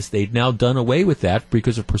areas, they've now done away with that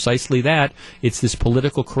because of precisely that. It's this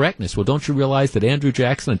political correctness. Well, don't you realize that Andrew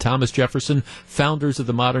Jackson and Thomas Jefferson, founders of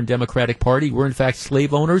the modern Democratic Party, were in fact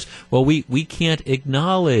slave owners? Well, we can't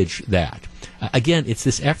acknowledge that. Again, it's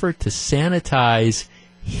this effort to sanitize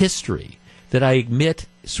history that I admit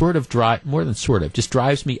just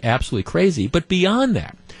drives me absolutely crazy. But beyond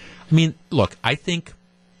that, I mean, look, I think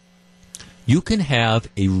you can have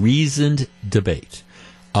a reasoned debate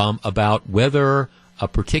about whether a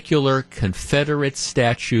particular Confederate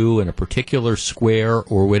statue in a particular square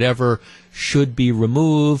or whatever should be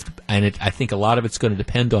removed, and I think a lot of it's going to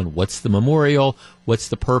depend on what's the memorial, what's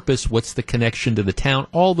the purpose, what's the connection to the town,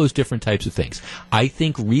 all those different types of things. I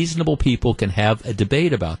think reasonable people can have a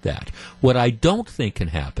debate about that. What I don't think can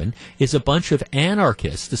happen is a bunch of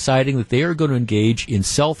anarchists deciding that they are going to engage in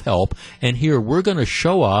self-help, and here we're going to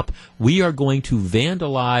show up, we are going to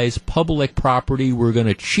vandalize public property, we're going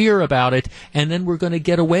to cheer about it, and then we're going to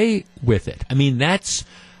get away with it. I mean,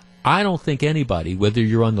 I don't think anybody, whether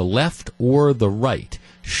you're on the left or the right,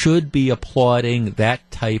 should be applauding that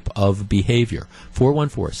type of behavior.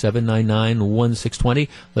 414-799-1620.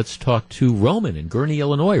 Let's talk to Roman in Gurnee,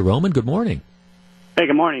 Illinois. Roman, good morning. Hey,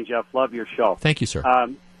 good morning, Jeff. Love your show. Thank you, sir.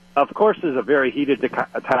 Of course, it's a very heated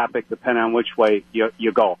topic, depending on which way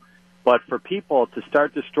you go. But for people to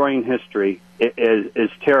start destroying history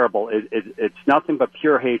is terrible. It's nothing but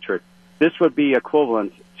pure hatred. This would be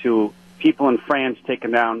equivalent to people in France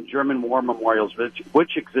taking down German war memorials,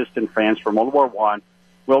 which exist in France from World War I,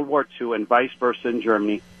 World War II, and vice versa in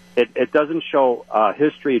Germany. It doesn't show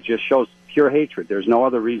history. It just shows pure hatred. There's no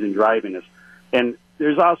other reason driving this. And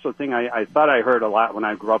there's also a thing I thought I heard a lot when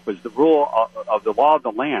I grew up was the rule of the law of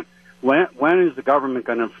the land. When is the government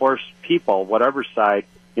going to enforce people, whatever side,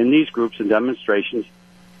 in these groups and demonstrations,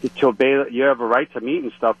 to obey? You have a right to meet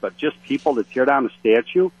and stuff, but just people to tear down a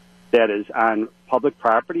statue that is on public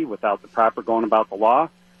property without the proper going about the law.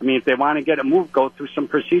 I mean, if they want to get it moved, go through some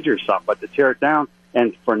procedure or something, but to tear it down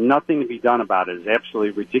and for nothing to be done about it is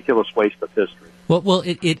absolutely ridiculous waste of history. Well,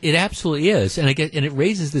 it absolutely is, and it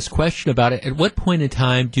raises this question about it. At what point in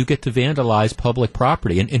time do you get to vandalize public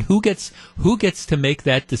property, and who gets to make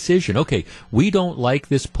that decision? Okay, we don't like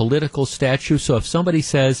this political statue, so if somebody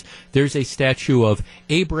says there's a statue of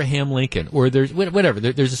Abraham Lincoln, or there's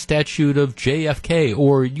a statue of JFK,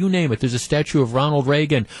 or you name it, there's a statue of Ronald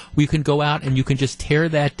Reagan, we can go out and you can just tear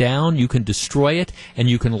that down, you can destroy it, and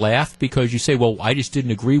you can laugh because you say, well, I just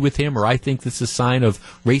didn't agree with him, or I think this is a sign of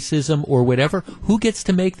racism, or whatever. Who gets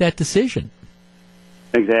to make that decision?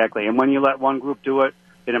 Exactly. And when you let one group do it,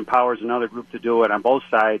 it empowers another group to do it on both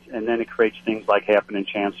sides, and then it creates things like happened in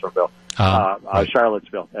Chancellorsville, right.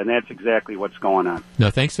 Charlottesville. And that's exactly what's going on.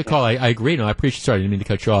 No, thanks for the call. I agree. No, I appreciate. Sorry, I didn't mean to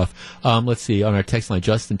cut you off. Let's see. On our text line,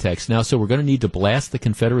 Justin texts now. So we're going to need to blast the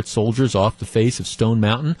Confederate soldiers off the face of Stone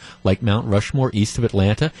Mountain, like Mount Rushmore, east of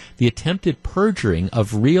Atlanta. The attempted perjuring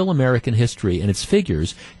of real American history and its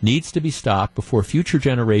figures needs to be stopped before future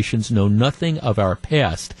generations know nothing of our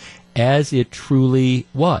past as it truly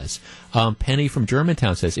was. Penny from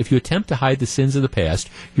Germantown says, if you attempt to hide the sins of the past,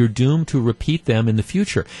 you're doomed to repeat them in the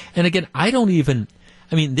future. And again,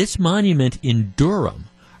 this monument in Durham,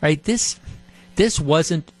 right, this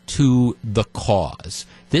wasn't to the cause.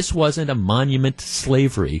 This wasn't a monument to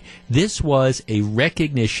slavery. This was a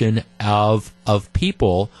recognition of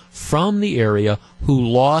people from the area who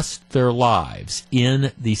lost their lives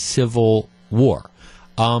in the Civil War.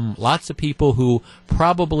 Lots of people who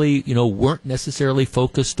probably, weren't necessarily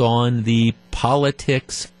focused on the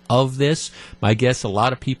politics of this. My guess, a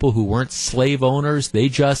lot of people who weren't slave owners, they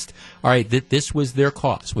just, all right, this was their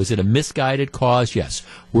cause. Was it a misguided cause? Yes.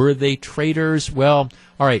 Were they traitors? Well,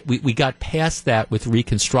 all right, we got past that with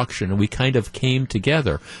Reconstruction, and we kind of came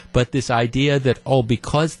together. But this idea that,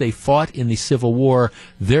 because they fought in the Civil War,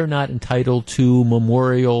 they're not entitled to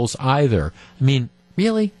memorials either. I mean,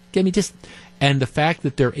 really? And the fact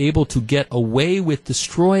that they're able to get away with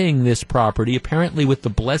destroying this property, apparently with the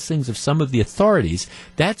blessings of some of the authorities,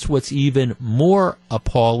 that's what's even more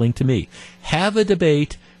appalling to me. Have a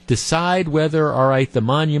debate, decide whether, all right, the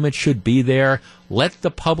monument should be there, let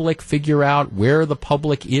the public figure out where the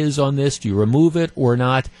public is on this, do you remove it or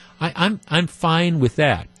not? I'm fine with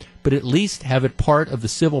that, but at least have it part of the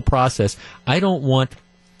civil process. I don't want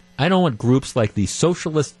groups like the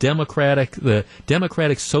the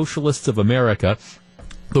Democratic Socialists of America,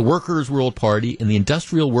 the Workers' World Party, and the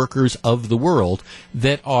Industrial Workers of the World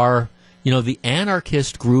that are the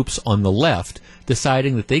anarchist groups on the left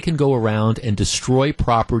deciding that they can go around and destroy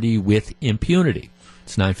property with impunity.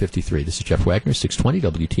 It's 9:53. This is Jeff Wagner,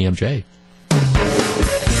 620 WTMJ.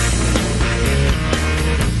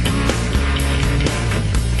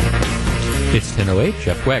 It's 10:08.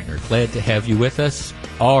 Jeff Wagner. Glad to have you with us.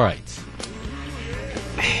 All right.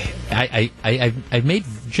 I've made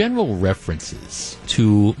general references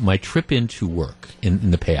to my trip into work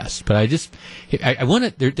in the past, but I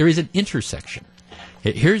want to. There is an intersection.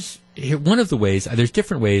 Here's one of the ways. There's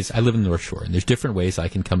different ways. I live in the North Shore, and there's different ways I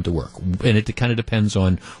can come to work, and it kind of depends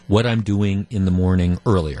on what I'm doing in the morning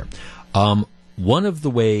earlier. One of the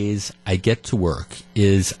ways I get to work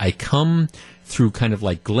is I come through kind of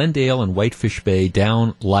like Glendale and Whitefish Bay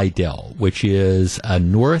down Lydell, which is a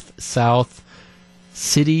north-south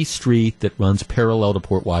city street that runs parallel to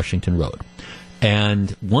Port Washington Road.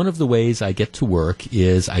 And one of the ways I get to work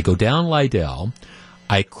is I go down Lydell,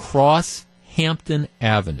 I cross Hampton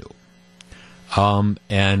Avenue,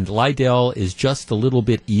 and Lydell is just a little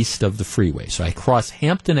bit east of the freeway. So I cross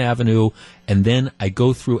Hampton Avenue, and then I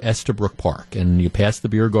go through Estabrook Park. And you pass the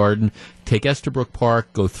beer garden, take Estabrook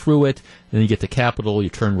Park, go through it, then you get to Capitol, you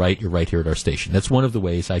turn right, you're right here at our station. That's one of the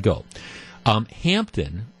ways I go.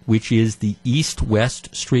 Hampton, which is the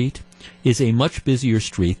east-west street, is a much busier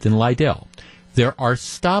street than Lydell. There are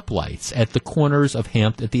stoplights at the corners of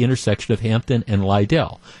Hampton, at the intersection of Hampton and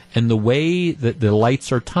Lydell. And the way that the lights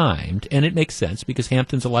are timed, and it makes sense because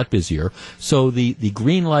Hampton's a lot busier, so the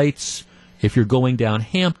green lights, if you're going down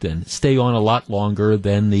Hampton, stay on a lot longer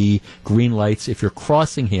than the green lights if you're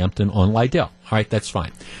crossing Hampton on Lydell. All right, that's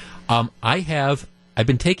fine. I've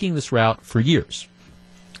been taking this route for years.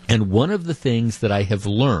 And one of the things that I have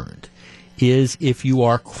learned is if you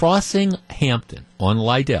are crossing Hampton on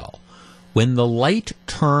Lydell, when the light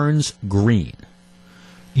turns green,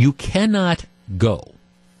 you cannot go.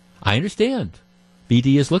 I understand.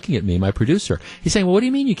 BD is looking at me, my producer. He's saying, well, what do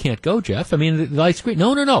you mean you can't go, Jeff? I mean, the light's green.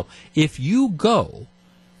 No. If you go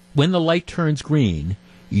when the light turns green,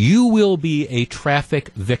 you will be a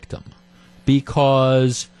traffic victim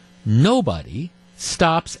because nobody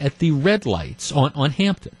stops at the red lights on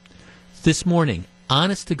Hampton. This morning,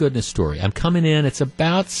 honest to goodness story, I'm coming in, it's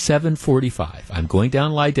about 7:45. I'm going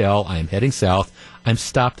down Lydell, I'm heading south, I'm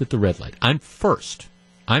stopped at the red light. I'm first.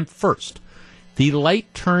 The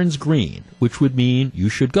light turns green, which would mean you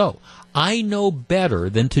should go. I know better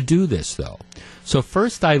than to do this, though. So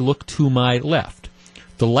first I look to my left.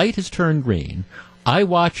 The light has turned green. I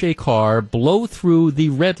watch a car blow through the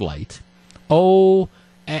red light.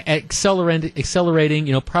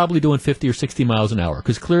 Accelerating, probably doing 50 or 60 miles an hour,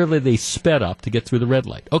 because clearly they sped up to get through the red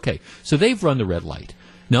light. Okay, so they've run the red light.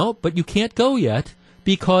 No, but you can't go yet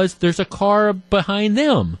because there's a car behind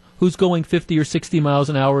them who's going 50 or 60 miles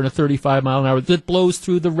an hour and a 35 mile an hour that blows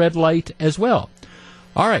through the red light as well.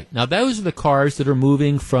 All right, now those are the cars that are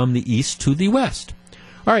moving from the east to the west.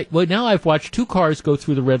 All right, well, now I've watched two cars go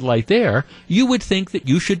through the red light there. You would think that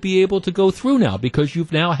you should be able to go through now because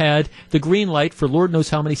you've now had the green light for Lord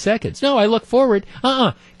knows how many seconds. No, I look forward.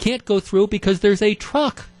 Can't go through because there's a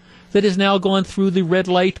truck that has now gone through the red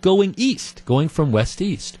light going east, going from west to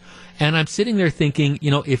east. And I'm sitting there thinking,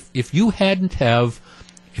 if you hadn't have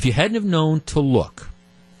known to look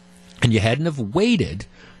and you hadn't have waited,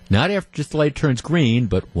 not after just the light turns green,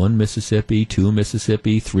 but 1 Mississippi, 2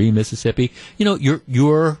 Mississippi, 3 Mississippi.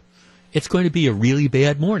 It's going to be a really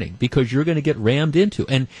bad morning because you're going to get rammed into.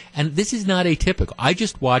 And this is not atypical. I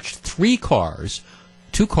just watched two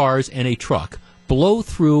cars and a truck blow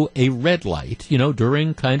through a red light,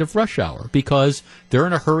 during kind of rush hour because they're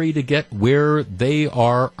in a hurry to get where they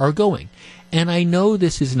are going. And I know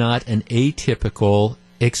this is not an atypical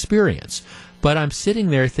experience, but I'm sitting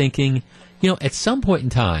there thinking, at some point in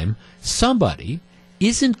time, somebody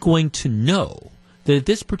isn't going to know that at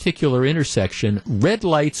this particular intersection, red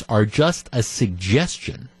lights are just a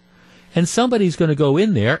suggestion. And somebody's going to go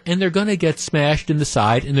in there, and they're going to get smashed in the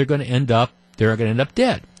side, and they're going to end up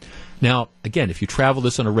dead. Now, again, if you travel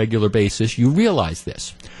this on a regular basis, you realize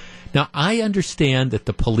this. Now, I understand that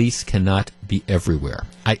the police cannot be everywhere.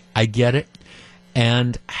 I get it.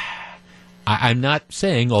 And I'm not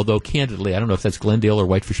saying, although candidly, I don't know if that's Glendale or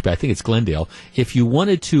Whitefish Bay, I think it's Glendale, if you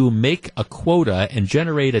wanted to make a quota and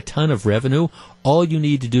generate a ton of revenue, all you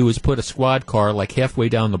need to do is put a squad car like halfway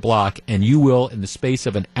down the block, and you will, in the space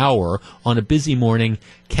of an hour on a busy morning,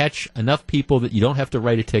 catch enough people that you don't have to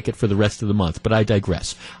write a ticket for the rest of the month. But I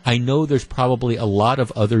digress. I know there's probably a lot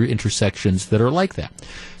of other intersections that are like that.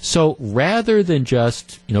 So rather than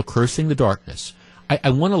just, cursing the darkness,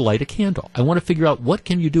 I want to light a candle. I want to figure out what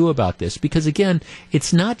can you do about this, because again,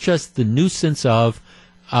 it's not just the nuisance of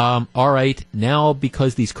all right, now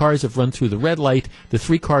because these cars have run through the red light, the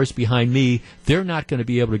 3 cars behind me, they're not going to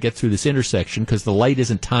be able to get through this intersection because the light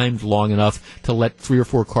isn't timed long enough to let 3 or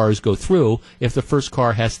 4 cars go through if the first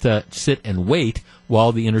car has to sit and wait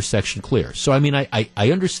while the intersection clears. So, I mean, I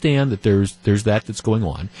understand that there's that's going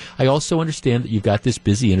on. I also understand that you've got this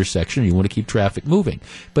busy intersection and you want to keep traffic moving.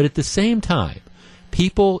 But at the same time,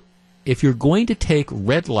 people, if you're going to take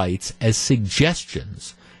red lights as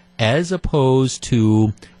suggestions as opposed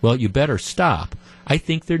to, well, you better stop, I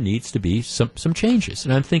think there needs to be some changes.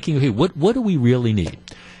 And I'm thinking, okay, what do we really need?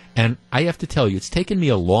 And I have to tell you, it's taken me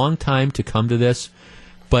a long time to come to this,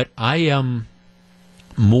 but I am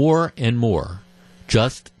more and more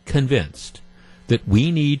just convinced that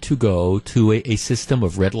we need to go to a system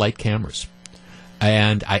of red light cameras.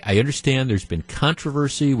 And I understand there's been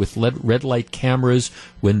controversy with red light cameras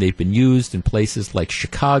when they've been used in places like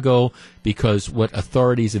Chicago, because what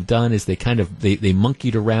authorities have done is they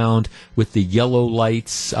monkeyed around with the yellow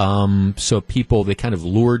lights, so they kind of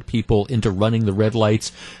lured people into running the red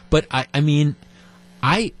lights. But I mean,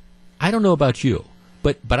 I don't know about you,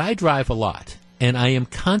 but I drive a lot. And I am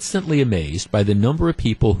constantly amazed by the number of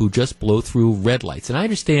people who just blow through red lights. And I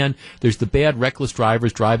understand there's the bad, reckless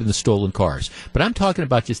drivers driving the stolen cars. But I'm talking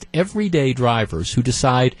about just everyday drivers who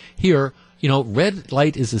decide, here, red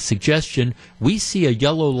light is a suggestion. We see a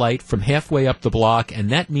yellow light from halfway up the block, and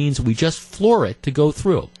that means we just floor it to go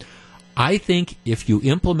through. I think if you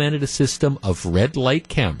implemented a system of red light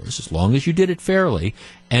cameras, as long as you did it fairly,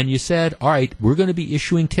 and you said, all right, we're going to be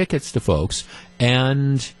issuing tickets to folks,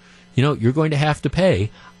 and you're going to have to pay,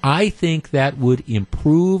 I think that would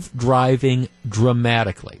improve driving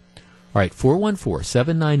dramatically. All right,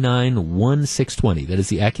 414-799-1620. That is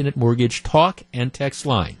the Accunet Mortgage talk and text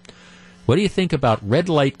line. What do you think about red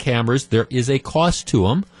light cameras? There is a cost to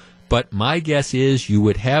them, but my guess is you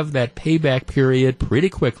would have that payback period pretty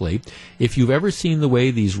quickly. If you've ever seen the way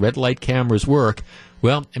these red light cameras work,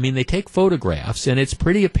 well, I mean, they take photographs, and it's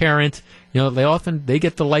pretty apparent. They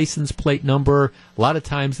get the license plate number. A lot of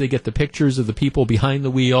times they get the pictures of the people behind the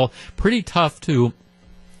wheel. Pretty tough to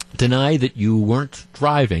deny that you weren't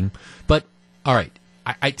driving. But, all right,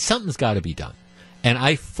 something's got to be done. And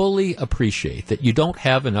I fully appreciate that you don't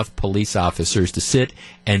have enough police officers to sit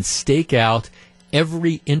and stake out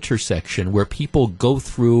every intersection where people go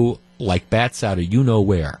through like bats out of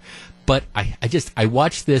you-know-where. But I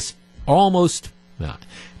watch this almost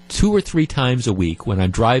 2 or 3 times a week when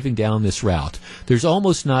I'm driving down this route. There's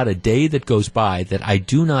almost not a day that goes by that I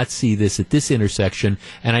do not see this at this intersection.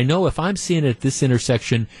 And I know if I'm seeing it at this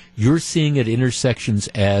intersection, you're seeing it at intersections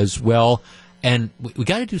as well. And we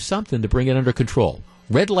got to do something to bring it under control.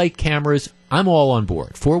 Red light cameras, I'm all on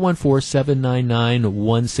board.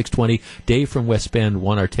 414-799-1620. Dave from West Bend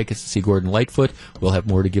won our tickets to see Gordon Lightfoot. We'll have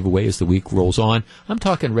more to give away as the week rolls on. I'm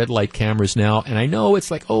talking red light cameras now, and I know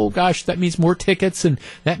it's like, oh gosh, that means more tickets, and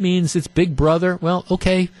that means it's Big Brother. Well,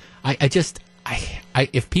 okay.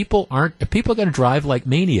 If people are going to drive like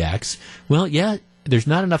maniacs, well, yeah, there's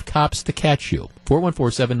not enough cops to catch you.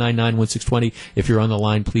 414-799-1620. If you're on the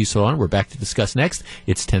line, please hold on. We're back to discuss next.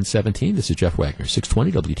 It's 10:17. This is Jeff Wagner,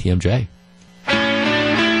 620 WTMJ.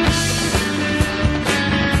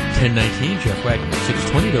 10:19, Jeff Wagner,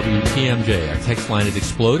 620 WTMJ. Our text line has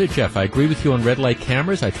exploded. Jeff, I agree with you on red light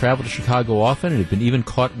cameras. I travel to Chicago often and have been even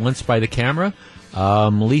caught once by the camera.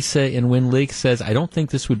 Lisa in Wind Lake says, I don't think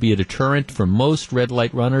this would be a deterrent for most red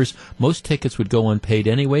light runners. Most tickets would go unpaid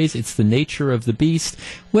anyways. It's the nature of the beast.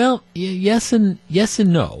 Well, yes and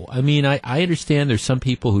no. I mean, I understand there's some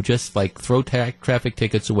people who just throw traffic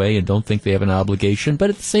tickets away and don't think they have an obligation. But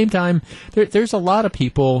at the same time, there's a lot of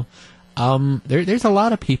people. There's a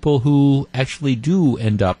lot of people who actually do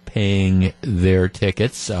end up paying their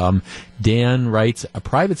tickets. Dan writes, a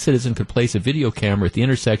private citizen could place a video camera at the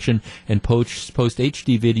intersection and post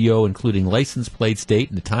HD video, including license plates, date,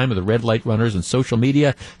 and the time of the red light runners on social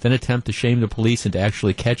media, then attempt to shame the police into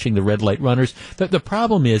actually catching the red light runners. The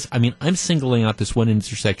problem is, I mean, I'm singling out this one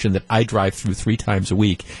intersection that I drive through 3 times a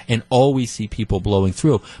week and always see people blowing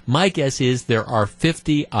through. My guess is there are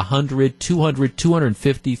 50, 100, 200,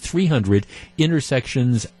 250, 300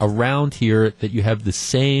 intersections around here that you have the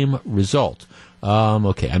same result.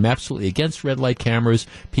 Okay, I'm absolutely against red light cameras.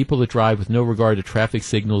 People that drive with no regard to traffic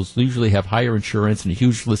signals usually have higher insurance and a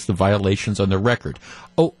huge list of violations on their record.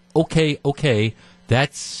 Oh, okay,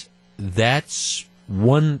 that's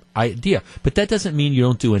one idea. But that doesn't mean you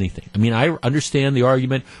don't do anything. I mean, I understand the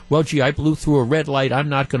argument, well, gee, I blew through a red light, I'm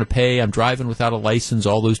not going to pay, I'm driving without a license,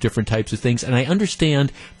 all those different types of things. And I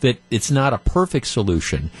understand that it's not a perfect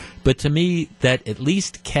solution. But to me, that at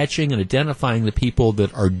least catching and identifying the people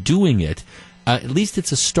that are doing it, At least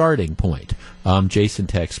it's a starting point. Jason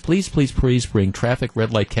texts, please bring traffic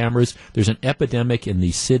red light cameras. There's an epidemic in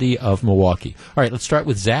the city of Milwaukee. All right, let's start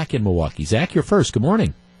with Zach in Milwaukee. Zach, you're first. Good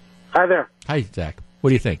morning. Hi there. Hi, Zach.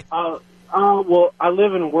 What do you think? Well, I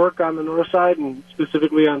live and work on the north side, and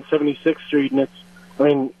specifically on 76th Street, and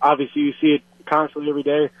obviously you see it constantly every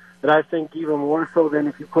day, but I think even more so than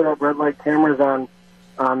if you put up red light cameras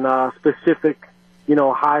on specific,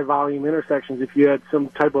 high-volume intersections, if you had some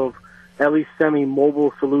type of at least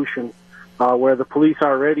semi-mobile solution where the police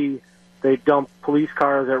they dump police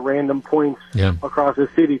cars at random points across the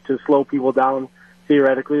city to slow people down,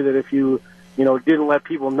 theoretically, that if you, didn't let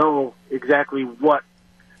people know exactly what,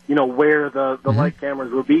 where the light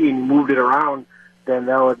cameras would be and you moved it around, then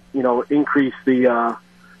that would, increase the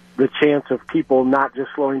chance of people not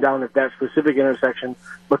just slowing down at that specific intersection,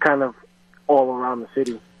 but kind of all around the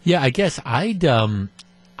city. Yeah, I guess I'd, I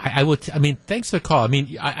would, thanks for the call.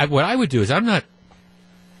 What I would do is I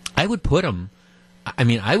would put them,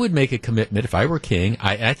 I would make a commitment if I were king.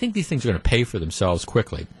 I think these things are going to pay for themselves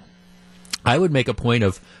quickly. I would make a point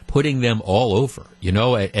of putting them all over,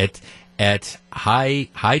 at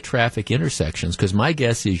high traffic intersections, because my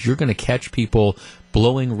guess is you're going to catch people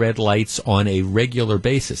blowing red lights on a regular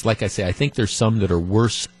basis. Like I say, I think there's some that are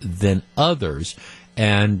worse than others.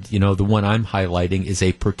 And, the one I'm highlighting is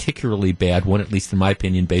a particularly bad one, at least in my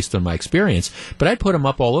opinion, based on my experience. But I'd put them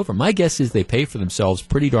up all over. My guess is they pay for themselves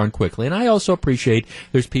pretty darn quickly. And I also appreciate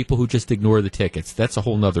there's people who just ignore the tickets. That's a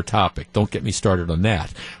whole nother topic. Don't get me started on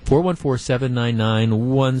that.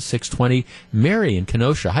 414-799-1620. Mary in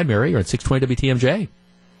Kenosha. Hi, Mary. You're on 620 WTMJ.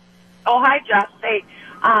 Oh, hi, Jeff. Hey,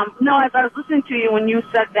 no, as I was listening to you when you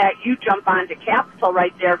said that you jump onto Capitol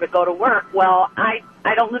right there to go to work, well, I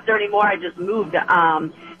don't live there anymore. I just moved.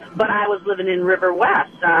 But I was living in River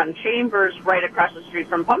West on Chambers, right across the street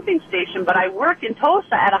from Pumping Station. But I work in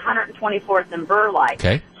Tosa at 124th and Burleigh.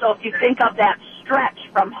 Okay. So if you think of that stretch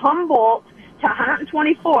from Humboldt to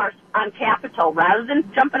 124th on Capitol, rather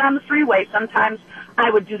than jumping on the freeway, sometimes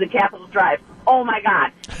I would do the Capitol Drive. Oh, my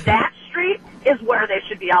God. That street is where they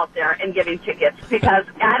should be out there and giving tickets, because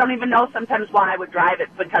I don't even know sometimes why I would drive it,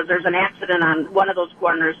 because there's an accident on one of those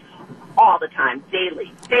corners all the time,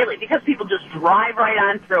 daily, because people just drive right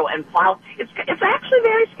on through and plow. It's actually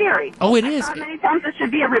very scary. Oh, it is. Many times there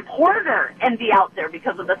should be a reporter and be out there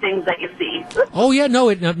because of the things that you see. Oh yeah,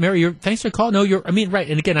 no, Mary, thanks for the call. No, right.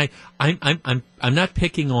 And again, I'm not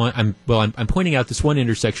picking on. I'm pointing out this one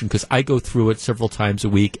intersection because I go through it several times a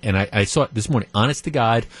week, and I saw it this morning. Honest to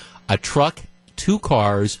God, a truck, 2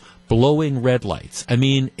 cars blowing red lights.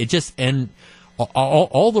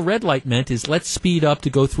 All the red light meant is let's speed up to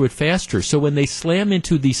go through it faster. So when they slam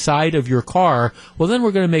into the side of your car, well, then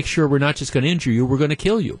we're going to make sure we're not just going to injure you, we're going to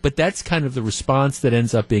kill you. But that's kind of the response that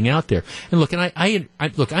ends up being out there. And look,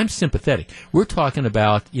 I'm sympathetic. We're talking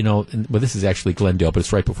about, this is actually Glendale, but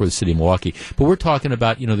it's right before the city of Milwaukee. But we're talking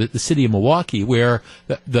about, the city of Milwaukee, where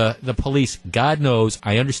the police, God knows,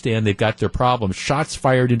 I understand they've got their problems. Shots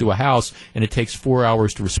fired into a house, and it takes 4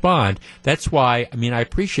 hours to respond. That's why, I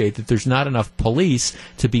appreciate that there's not enough police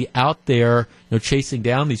to be out there, chasing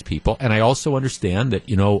down these people. And I also understand that,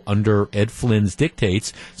 under Ed Flynn's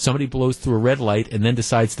dictates, somebody blows through a red light and then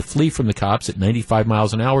decides to flee from the cops at 95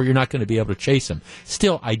 miles an hour. You're not going to be able to chase him.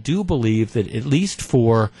 Still, I do believe that at least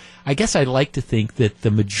I guess I'd like to think that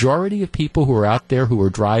the majority of people who are out there who are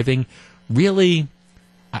driving really,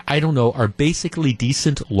 I don't know, are basically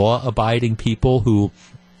decent, law-abiding people who,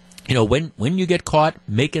 when you get caught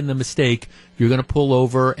making the mistake, you're going to pull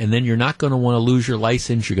over, and then you're not going to want to lose your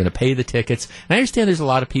license. You're going to pay the tickets. And I understand there's a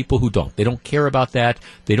lot of people who don't. They don't care about that.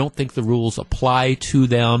 They don't think the rules apply to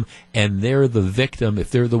them, and they're the victim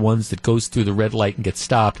if they're the ones that goes through the red light and gets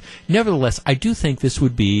stopped. Nevertheless, I do think this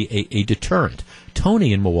would be a deterrent.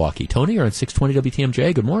 Tony in Milwaukee. Tony, you're on 620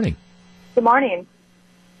 WTMJ. Good morning. Good morning.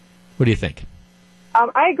 What do you think?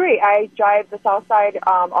 I agree. I drive the south side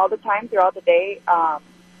all the time throughout the day.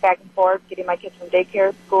 Back and forth, getting my kids from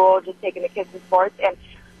daycare, school, just taking the kids to sports, and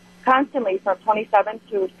constantly from 27th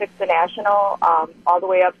to 6th and National, all the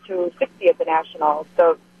way up to 60th and National.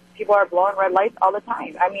 So people are blowing red lights all the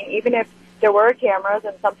time. Even if there were cameras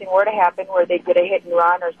and something were to happen where they did a hit and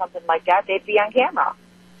run or something like that, they'd be on camera.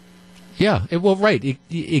 Yeah, right,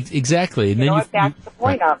 exactly. And it backs the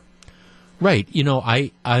point up. Right.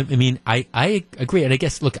 I agree. And I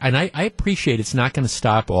guess, look, and I appreciate it's not going to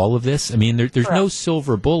stop all of this. There's no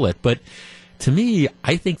silver bullet, but to me,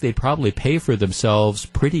 I think they'd probably pay for themselves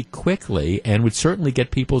pretty quickly and would certainly get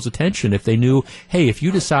people's attention if they knew, hey, if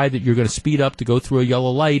you decide that you're going to speed up to go through a yellow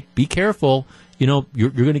light, be careful. You're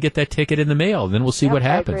going to get that ticket in the mail, and then we'll see what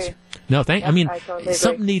happens. No, I mean, totally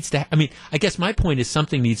something needs to. I mean, I guess my point is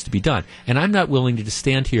something needs to be done, and I'm not willing to just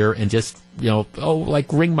stand here and just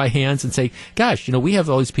wring my hands and say, "Gosh, we have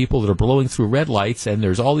all these people that are blowing through red lights, and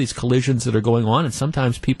there's all these collisions that are going on, and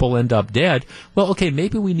sometimes people end up dead." Well, okay,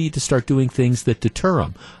 maybe we need to start doing things that deter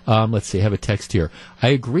them. Let's see, I have a text here. I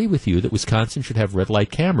agree with you that Wisconsin should have red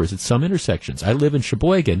light cameras at some intersections. I live in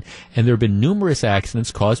Sheboygan, and there have been numerous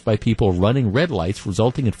accidents caused by people running red lights,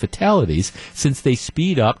 resulting in fatalities since they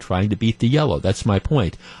speed up trying to beat the yellow. That's my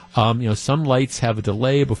point. Some lights have a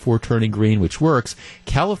delay before turning green, which works.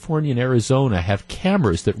 California and Arizona have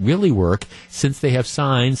cameras that really work since they have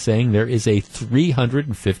signs saying there is a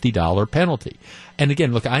 $350 penalty. And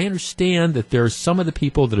again, look, I understand that there are some of the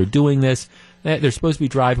people that are doing this. They're supposed to be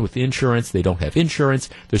driving with insurance. They don't have insurance.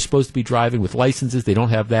 They're supposed to be driving with licenses. They don't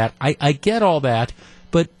have that. I get all that.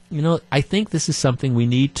 But, I think this is something we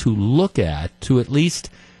need to look at to at least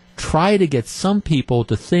try to get some people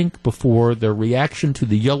to think before their reaction to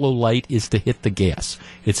the yellow light is to hit the gas.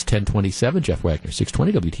 It's 10:27. Jeff Wagner,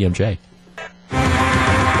 620 WTMJ.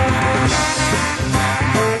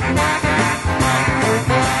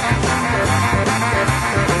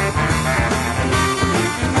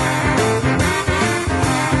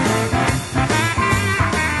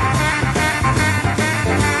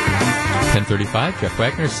 10:35. Jeff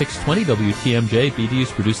Wagner, 620 WTMJ.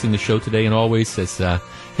 BDU's producing the show today and always says,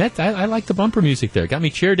 I like the bumper music there. Got me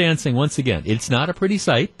chair dancing once again. It's not a pretty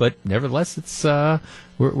sight, but nevertheless, it's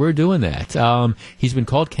we're doing that. He's been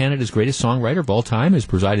called Canada's greatest songwriter of all time. Has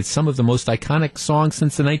provided some of the most iconic songs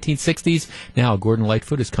since the 1960s. Now, Gordon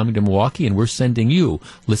Lightfoot is coming to Milwaukee, and we're sending you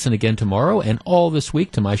Listen Again tomorrow and all this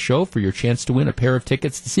week to my show for your chance to win a pair of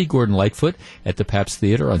tickets to see Gordon Lightfoot at the Pabst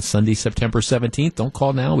Theater on Sunday, September 17th. Don't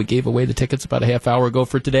call now. We gave away the tickets about a half hour ago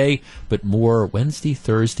for today, but more Wednesday,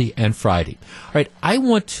 Thursday, and Friday. All right, I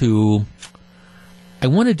want to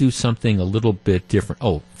do something a little bit different.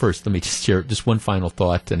 Oh, first, let me just share just one final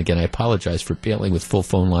thought. And again, I apologize for bailing with full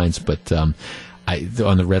phone lines, but on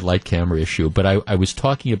the red light camera issue. But I was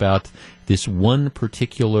talking about this one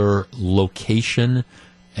particular location,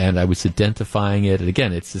 and I was identifying it. And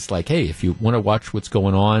again, it's just like, hey, if you want to watch what's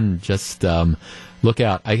going on, just look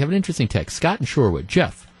out. I have an interesting text. Scott in Shorewood.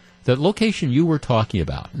 Jeff, the location you were talking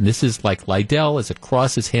about, and this is like Lydell as it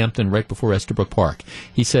crosses Hampton right before Estabrook Park.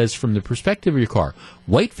 He says, from the perspective of your car,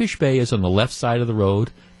 Whitefish Bay is on the left side of the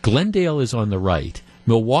road, Glendale is on the right,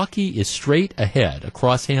 Milwaukee is straight ahead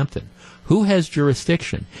across Hampton. Who has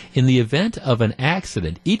jurisdiction? In the event of an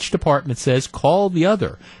accident, each department says call the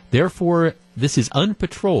other. Therefore, this is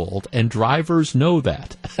unpatrolled, and drivers know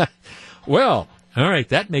that. Well, all right,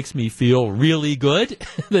 that makes me feel really good.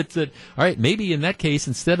 All right, maybe in that case,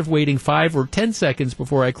 instead of waiting 5 or 10 seconds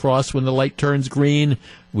before I cross when the light turns green,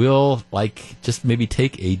 we'll just maybe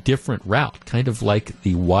take a different route, kind of like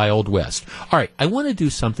the Wild West. All right, I want to do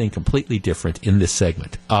something completely different in this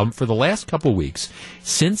segment. For the last couple weeks,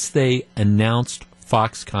 since they announced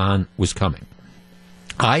Foxconn was coming,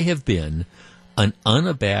 I have been an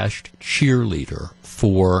unabashed cheerleader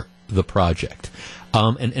for the project.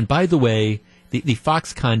 And by the way, the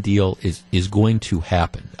Foxconn deal is going to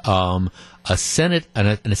happen. An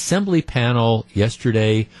assembly panel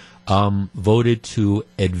yesterday voted to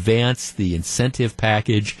advance the incentive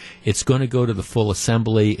package. It's going to go to the full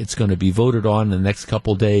assembly. It's going to be voted on in the next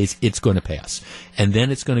couple days. It's going to pass. And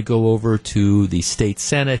then it's going to go over to the state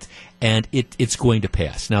senate, and it's going to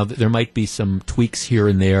pass. Now, there might be some tweaks here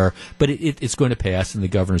and there, but it's going to pass, and the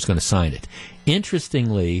governor's going to sign it.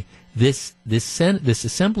 Interestingly, this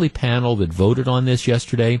assembly panel that voted on this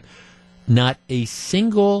yesterday, not a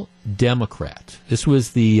single Democrat. This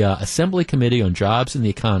was the Assembly Committee on Jobs and the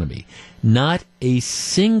Economy. Not a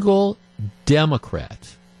single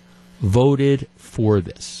Democrat voted for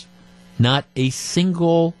this. Not a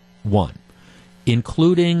single one,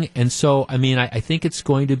 including, and so, I think it's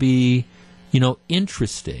going to be,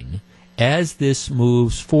 interesting as this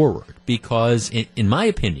moves forward, because in my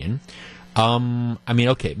opinion,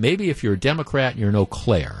 okay, maybe if you're a Democrat and you're in Eau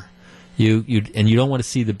Claire, you don't want to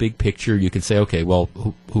see the big picture, you can say, okay, well,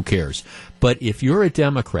 who cares? But if you're a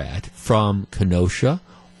Democrat from Kenosha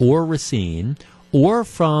or Racine or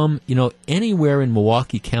from, anywhere in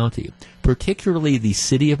Milwaukee County, particularly the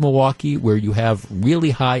city of Milwaukee where you have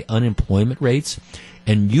really high unemployment rates,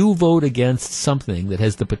 and you vote against something that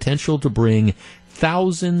has the potential to bring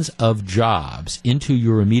thousands of jobs into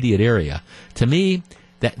your immediate area, to me,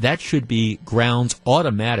 that should be grounds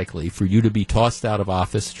automatically for you to be tossed out of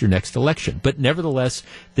office at your next election. But nevertheless,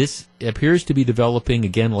 this appears to be developing,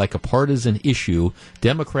 again, like a partisan issue.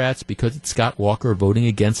 Democrats, because it's Scott Walker, voting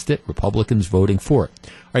against it. Republicans voting for it.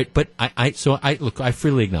 All right, but I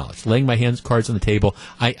freely acknowledge, laying my cards on the table,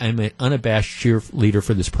 I'm an unabashed cheerleader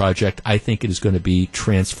for this project. I think it is going to be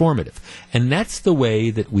transformative. And that's the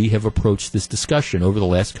way that we have approached this discussion over the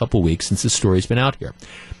last couple weeks since this story's been out here.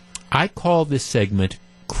 I call this segment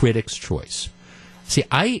Critics' Choice. See,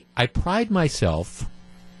 I pride myself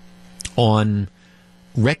on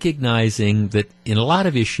recognizing that in a lot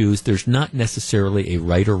of issues, there's not necessarily a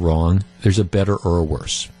right or wrong. There's a better or a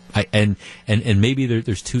worse. And maybe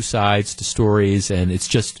there's two sides to stories, and it's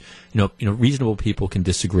just, reasonable people can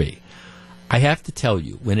disagree. I have to tell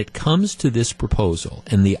you, when it comes to this proposal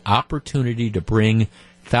and the opportunity to bring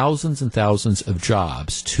thousands and thousands of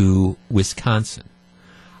jobs to Wisconsin,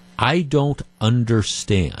 I don't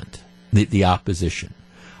understand the opposition.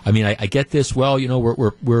 I mean, I get this. Well,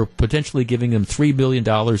 we're potentially giving them $3 billion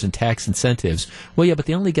in tax incentives. Well, yeah, but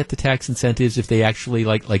they only get the tax incentives if they actually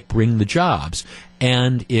like bring the jobs.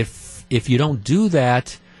 And if you don't do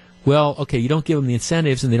that, well, okay, you don't give them the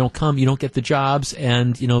incentives and they don't come, you don't get the jobs,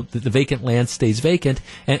 and the vacant land stays vacant,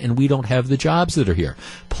 and we don't have the jobs that are here.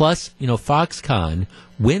 Plus, Foxconn,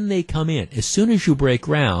 when they come in, as soon as you break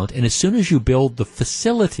ground and as soon as you build the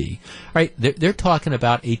facility, right, they're talking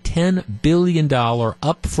about a $10 billion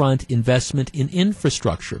upfront investment in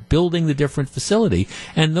infrastructure, building the different facility,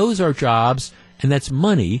 and those are jobs, and that's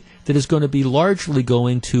money that is going to be largely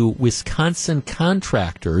going to Wisconsin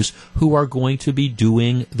contractors who are going to be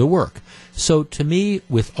doing the work. So to me,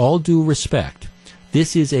 with all due respect,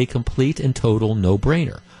 this is a complete and total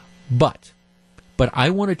no-brainer. But I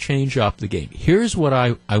want to change up the game. Here's what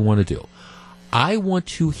I want to do. I want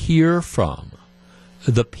to hear from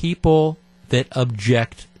the people that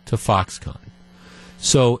object to Foxconn.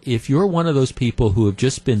 So if you're one of those people who have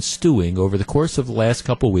just been stewing over the course of the last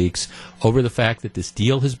couple of weeks over the fact that this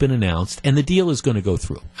deal has been announced, and the deal is going to go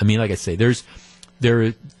through. I mean, like I say,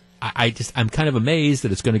 I'm kind of amazed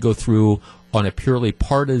that it's going to go through on a purely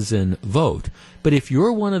partisan vote. But if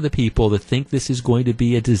you're one of the people that think this is going to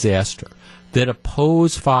be a disaster, that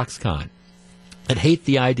oppose Foxconn, that hate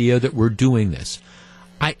the idea that we're doing this,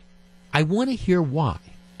 I want to hear why.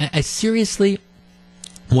 I seriously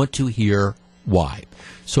want to hear why.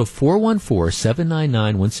 So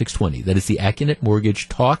 414-799-1620. That is the Accunet Mortgage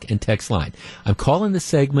talk and text line. I'm calling the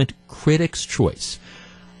segment Critics' Choice.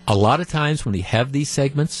 A lot of times when we have these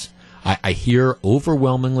segments, I hear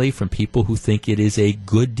overwhelmingly from people who think it is a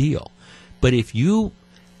good deal. But if you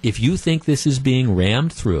think this is being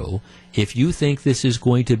rammed through, if you think this is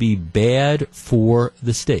going to be bad for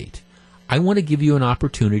the state, I want to give you an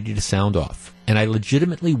opportunity to sound off. And I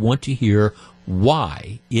legitimately want to hear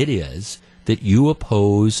why it is that you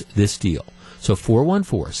oppose this deal. So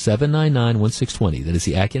 414-799-1620. That is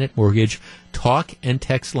the Accunet Mortgage talk and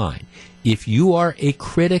text line. If you are a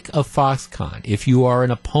critic of Foxconn, if you are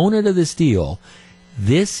an opponent of this deal,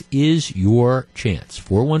 this is your chance.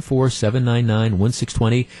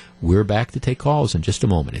 414-799-1620. We're back to take calls in just a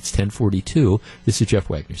moment. It's 1042. This is Jeff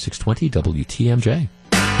Wagner, 620 WTMJ.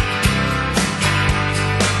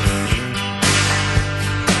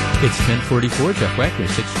 It's 1044, Jeff Wagner,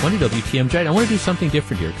 620 WTMJ. I want to do something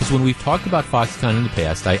different here, because when we've talked about Foxconn in the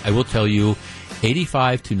past, I will tell you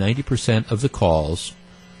 85 to 90% of the calls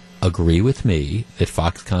agree with me that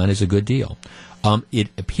Foxconn is a good deal. It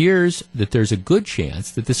appears that there's a good chance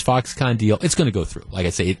that this Foxconn deal, it's going to go through. Like I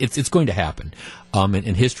say, it's going to happen.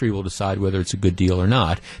 And history will decide whether it's a good deal or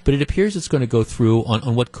not. But it appears it's going to go through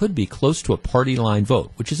on what could be close to a party line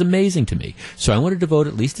vote, which is amazing to me. So I wanted to devote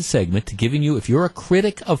at least a segment to giving you, if you're a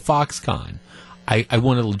critic of Foxconn, I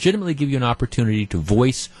want to legitimately give you an opportunity to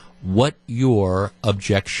voice what your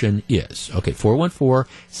objection is. Okay,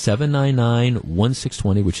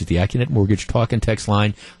 414-799-1620, which is the Accunet Mortgage talk and text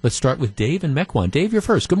line. Let's start with Dave in Mequon. Dave, you're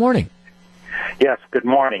first. Good morning. Yes, good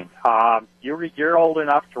morning. You're old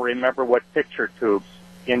enough to remember what picture tubes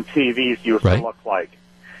in TVs used to look like.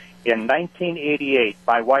 In 1988,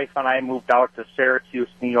 my wife and I moved out to Syracuse,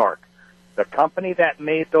 New York. The company that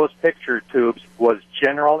made those picture tubes was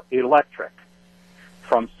General Electric.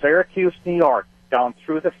 From Syracuse, New York, down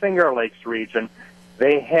through the Finger Lakes region,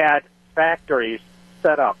 they had factories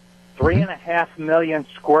set up, 3.5 million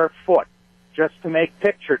square foot, just to make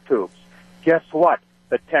picture tubes. Guess what?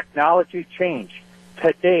 The technology changed.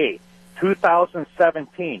 Today,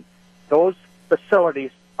 2017, those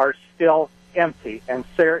facilities are still empty, and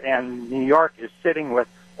New York is sitting with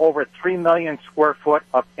over 3 million square foot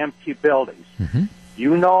of empty buildings.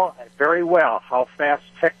 You know very well how fast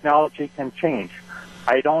technology can change.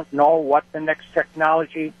 I don't know what the next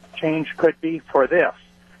technology change could be for this,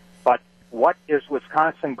 but what is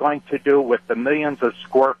Wisconsin going to do with the millions of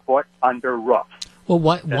square foot under roof? Well,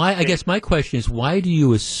 why? I guess my question is, why do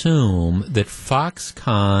you assume that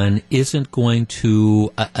Foxconn isn't going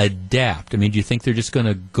to adapt? I mean, do you think they're just going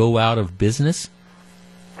to go out of business?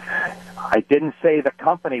 I didn't say the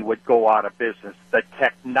company would go out of business. The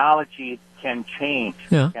technology can change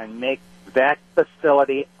and make that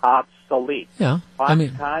facility obsolete. Yeah.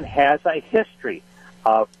 Foxconn has a history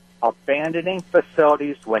of abandoning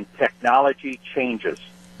facilities when technology changes.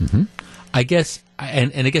 Mm-hmm. I guess,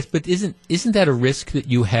 but isn't that a risk that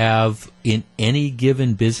you have in any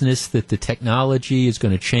given business, that the technology is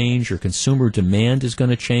going to change or consumer demand is going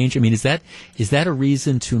to change? I mean, is that a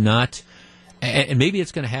reason to not? And maybe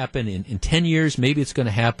it's going to happen in 10 years. Maybe it's going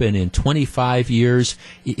to happen in 25 years.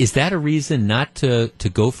 Is that a reason not to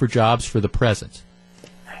go for jobs for the present?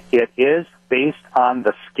 It is based on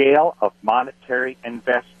the scale of monetary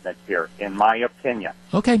investment here, in my opinion.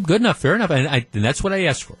 Okay, good enough, fair enough. And that's what I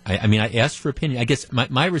asked for. I asked for opinion. I guess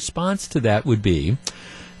my response to that would be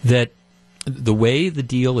that the way the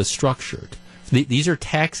deal is structured, these are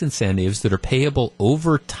tax incentives that are payable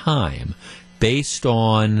over time based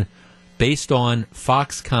on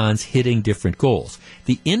Foxconn's hitting different goals.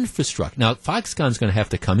 The infrastructure, now Foxconn's going to have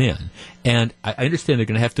to come in, and I understand they're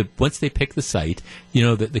going to have to, once they pick the site,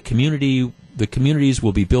 the communities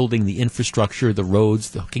will be building the infrastructure, the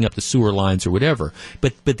roads, the hooking up the sewer lines or whatever.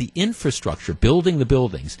 But the infrastructure, building the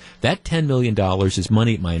buildings, that $10 million is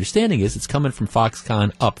money, my understanding is, it's coming from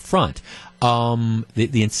Foxconn up front.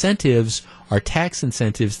 The incentives are tax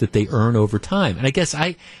incentives that they earn over time. And I guess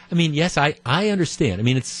I understand. I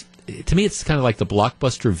mean, to me, it's kind of like the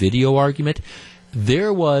Blockbuster Video argument.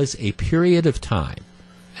 There was a period of time,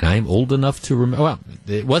 and I'm old enough to remember, well,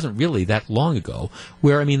 it wasn't really that long ago,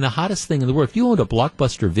 where, the hottest thing in the world, if you owned a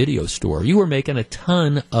Blockbuster Video store, you were making a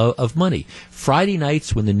ton of money. Friday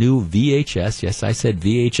nights when the new VHS, yes, I said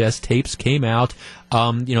VHS tapes came out,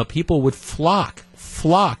 people would flock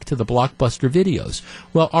to the Blockbuster videos.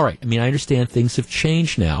 Well, all right. I understand things have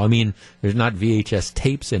changed now. There's not VHS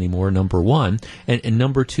tapes anymore, number one. And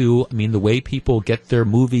number two, the way people get their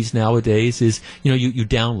movies nowadays is, you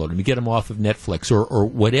download them, you get them off of Netflix or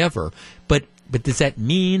whatever. But does that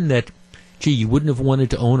mean that, you wouldn't have wanted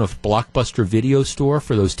to own a Blockbuster video store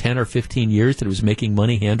for those 10 or 15 years that it was making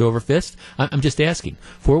money hand over fist? I'm just asking.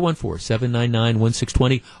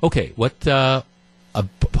 414-799-1620. Okay, what,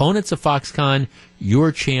 opponents of Foxconn,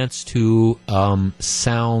 your chance to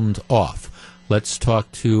sound off. Let's talk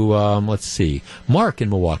to, Mark in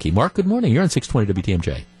Milwaukee. Mark, good morning. You're on 620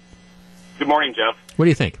 WTMJ. Good morning, Jeff. What do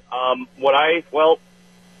you think?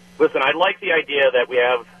 Listen, I like the idea that we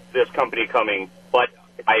have this company coming, but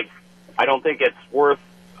I don't think it's worth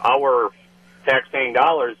our tax-paying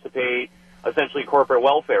dollars to pay essentially corporate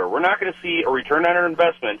welfare. We're not going to see a return on our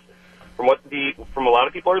investment from a lot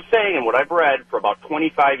of people are saying, and what I've read for about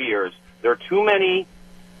 25 years. There are too many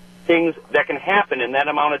things that can happen in that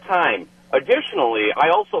amount of time. Additionally, I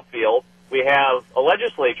also feel we have a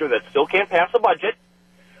legislature that still can't pass a budget.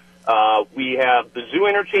 We have the zoo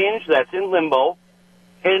interchange that's in limbo.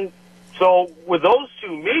 And so with those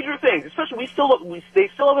two major things, especially they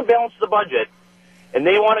still haven't balanced the budget, and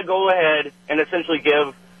they want to go ahead and essentially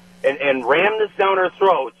give and ram this down our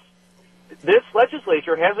throats. This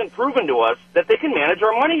legislature hasn't proven to us that they can manage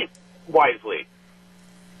our money wisely.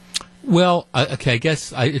 Well, okay, I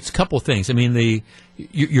guess it's a couple of things.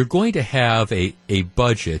 You're going to have a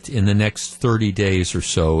budget in the next 30 days or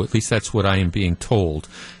so. At least that's what I am being told.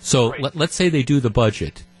 So right. Let's say they do the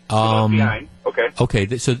budget. Okay.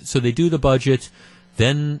 Okay, so they do the budget.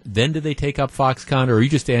 Then do they take up Foxconn, or are you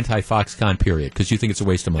just anti-Foxconn, period, because you think it's a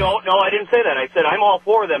waste of money? No, I didn't say that. I said I'm all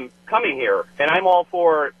for them coming here, and I'm all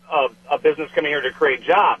for a business coming here to create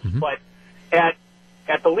jobs. Mm-hmm. But at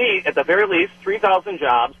the very least, 3,000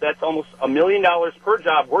 jobs. That's almost $1 million per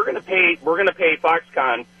job. We're going to pay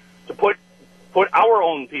Foxconn to put our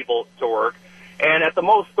own people to work, and at the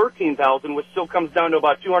most 13,000, which still comes down to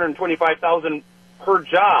about 225,000 per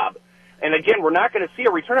job. And again, we're not going to see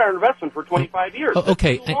a return on our investment for 25 years.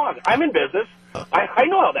 Okay. That's too long. I'm in business. I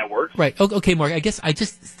know how that works. Right. Okay, Mark. I guess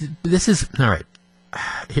this is all right.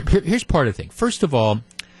 Here's part of the thing. First of all,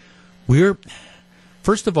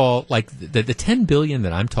 like the $10 billion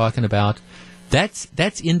that I'm talking about,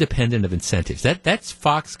 that's independent of incentives. That's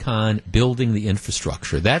Foxconn building the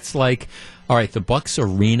infrastructure. That's like, all right, the Bucks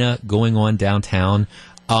Arena going on downtown.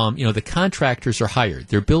 The contractors are hired.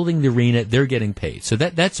 They're building the arena. They're getting paid. So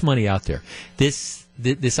that's money out there. This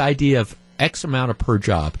idea of X amount of per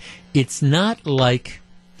job, it's not like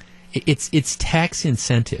it's tax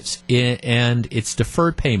incentives and it's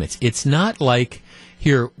deferred payments. It's not like,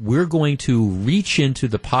 here, we're going to reach into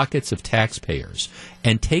the pockets of taxpayers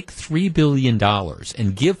and take $3 billion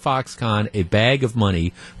and give Foxconn a bag of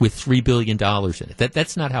money with $3 billion in it.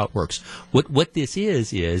 That's not how it works. What this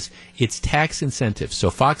is it's tax incentives. So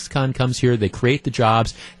Foxconn comes here, they create the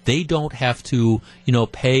jobs. They don't have to,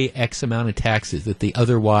 pay X amount of taxes that they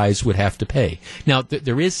otherwise would have to pay. Now,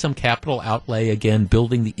 there is some capital outlay, again,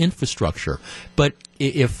 building the infrastructure. But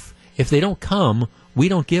if they don't come, we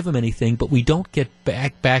don't give them anything, but we don't get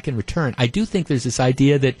back in return. I do think there's this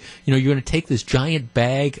idea that, you're going to take this giant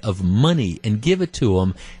bag of money and give it to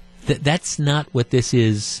them. That's not what this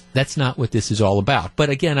is. That's not what this is all about. But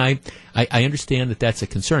again, I understand that that's a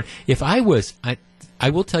concern. If I will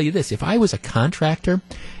tell you this, if I was a contractor,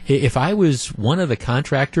 if I was one of the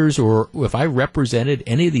contractors or if I represented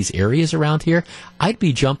any of these areas around here, I'd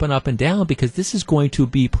be jumping up and down because this is going to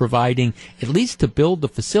be providing, at least to build the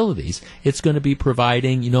facilities, it's going to be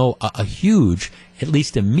providing, a huge, at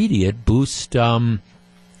least immediate boost, boost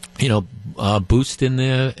in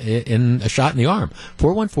a shot in the arm.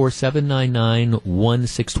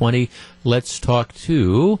 414-799-1620. Let's talk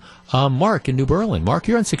to Mark in New Berlin. Mark,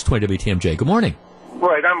 you're on 620 WTMJ. Good morning.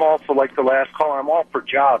 Right, I'm also like the last caller. I'm all for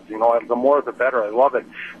jobs. The more the better. I love it.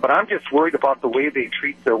 But I'm just worried about the way they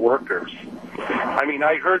treat their workers. I mean,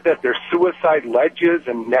 I heard that there's suicide ledges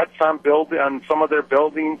and nets on some of their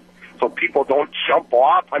buildings so people don't jump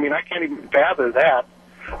off. I mean, I can't even fathom that.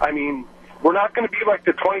 I mean, we're not going to be like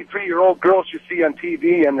the 23-year-old girls you see on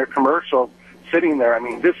TV and their commercials sitting there. I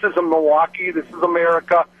mean, this is Milwaukee. This is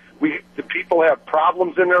America. The people have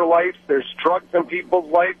problems in their lives. There's drugs in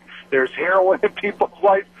people's lives. There's heroin in people's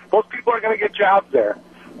lives. Those people are going to get jobs there.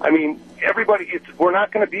 I mean, we're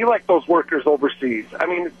not going to be like those workers overseas. I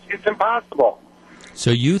mean, it's impossible.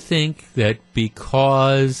 So you think that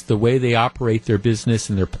because the way they operate their business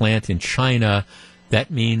and their plant in China, that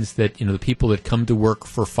means that, the people that come to work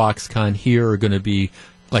for Foxconn here are going to be,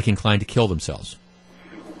 inclined to kill themselves?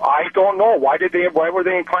 I don't know. Why were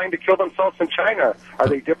they inclined to kill themselves in China? Are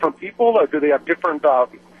they different people? Or do they have different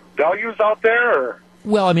values out there? Or?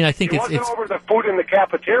 Well, I mean, I think it wasn't over the food in the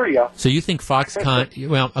cafeteria. So you think Foxconn?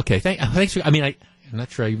 Well, okay. Thanks. I'm not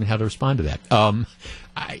sure I even how to respond to that.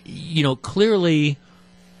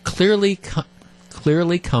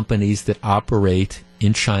 Clearly, companies that operate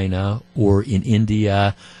in China or in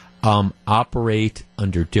India operate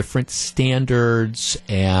under different standards,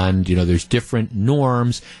 and there's different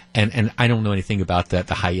norms, and I don't know anything about that,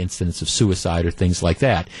 the high incidence of suicide or things like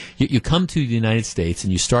that. You come to the United States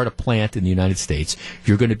and you start a plant in the United States,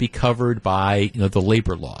 you're going to be covered by the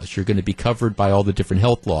labor laws, you're going to be covered by all the different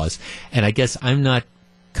health laws, and I guess I'm not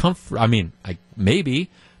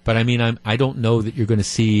but I don't know that you're going to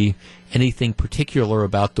see anything particular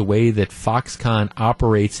about the way that Foxconn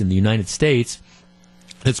operates in the United States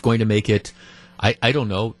that's going to make it, I don't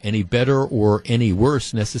know, any better or any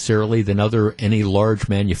worse necessarily than any large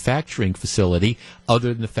manufacturing facility,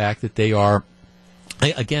 other than the fact that they are,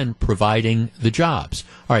 again, providing the jobs.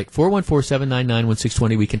 All right,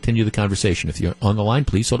 414-799-1620. We continue the conversation. If you're on the line,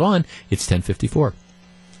 please hold on. It's 10:54.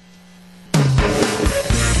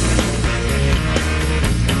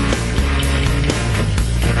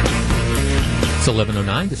 It's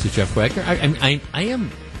 11:09. This is Jeff Wagner. I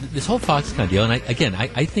am this whole Foxconn deal, and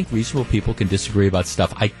I think reasonable people can disagree about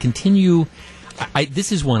stuff.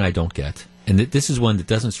 This is one I don't get, and this is one that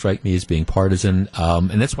doesn't strike me as being partisan,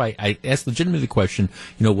 and that's why I asked legitimately the question,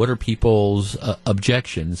 what are people's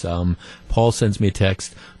objections? Paul sends me a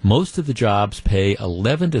text. Most of the jobs pay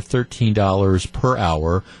 $11 to $13 per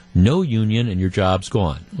hour, no union, and your job's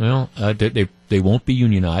gone. Well, they won't be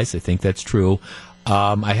unionized. I think that's true.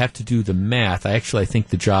 I have to do the math. I think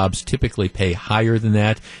the jobs typically pay higher than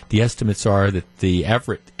that. The estimates are that the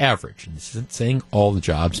average, and this isn't saying all the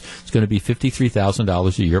jobs, is going to be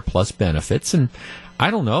 $53,000 a year plus benefits. And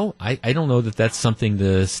I don't know. I don't know that that's something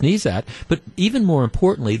to sneeze at. But even more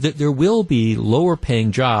importantly, there will be lower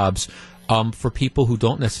paying jobs for people who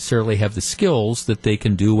don't necessarily have the skills that they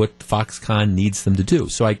can do what Foxconn needs them to do.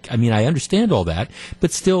 So I understand all that,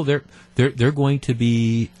 but still they're going to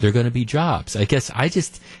be jobs. I guess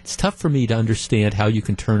it's tough for me to understand how you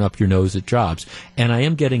can turn up your nose at jobs. And I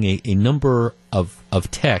am getting a number of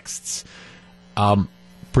texts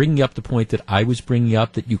bringing up the point that I was bringing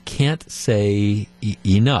up, that you can't say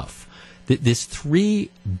enough. This $3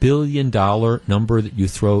 billion number that you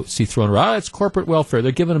see thrown around, it's corporate welfare.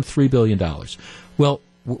 They're giving them $3 billion. Well,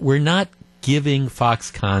 we're not giving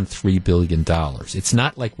Foxconn $3 billion. It's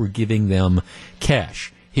not like we're giving them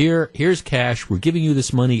cash. Here's cash. We're giving you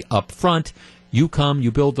this money up front. you come,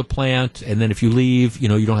 you build the plant, and then if you leave,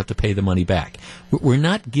 you don't have to pay the money back. We're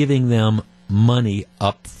not giving them money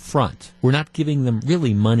up front. We're not giving them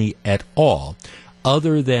really money at all,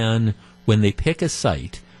 other than when they pick a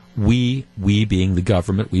site, we being the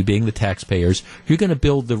government, we being the taxpayers, you're going to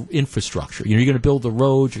build the infrastructure. You're going to build the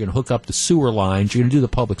roads, you're going to hook up the sewer lines, you're going to do the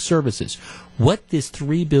public services. What this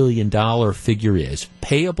 $3 billion figure is,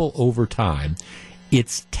 payable over time,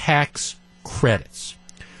 it's tax credits.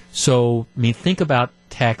 So, think about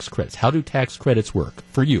tax credits. How do tax credits work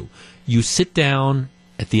for you? You sit down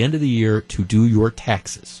at the end of the year to do your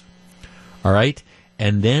taxes. All right?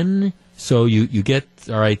 And then, so you get,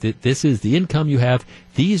 all right, this is the income you have.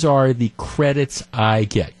 These are the credits I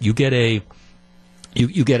get. You get a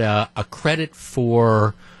credit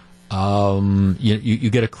for, you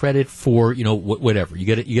get a credit for, whatever. You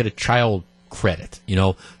get a child credit.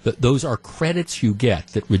 Those are credits you get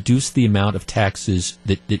that reduce the amount of taxes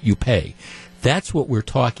that you pay. That's what we're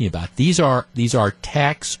talking about. These are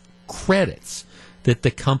tax credits that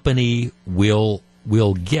the company will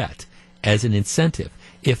get as an incentive.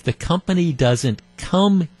 If the company doesn't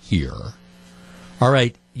come here, all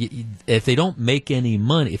right, if they don't make any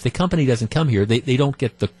money, if the company doesn't come here, they don't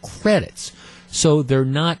get the credits. So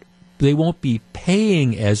they won't be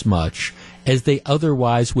paying as much as they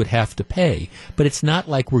otherwise would have to pay. But it's not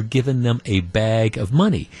like we're giving them a bag of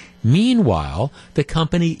money. Meanwhile, the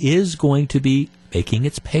company is going to be making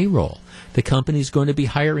its payroll. The company is going to be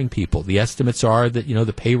hiring people. The estimates are that,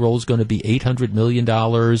 the payroll is going to be $800 million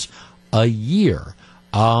a year.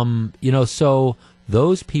 So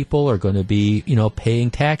those people are going to be, paying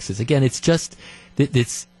taxes. Again, it's just,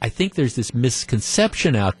 I think there's this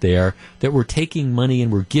misconception out there that we're taking money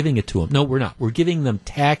and we're giving it to them. No, we're not. We're giving them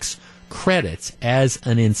tax credits as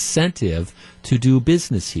an incentive to do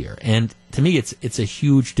business here. And to me, it's a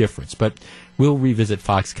huge difference. But we'll revisit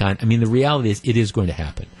Foxconn. The reality is it is going to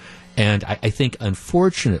happen. And I think,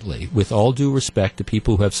 unfortunately, with all due respect to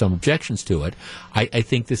people who have some objections to it, I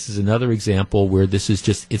think this is another example where this is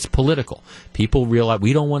just, it's political. People realize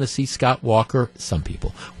we don't want to see Scott Walker, some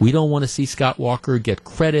people, we don't want to see Scott Walker get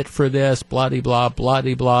credit for this, blah-de-blah,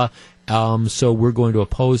 blah-de-blah. So we're going to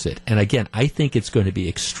oppose it. And again, I think it's going to be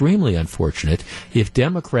extremely unfortunate if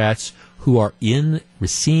Democrats who are in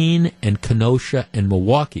Racine and Kenosha and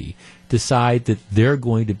Milwaukee decide that they're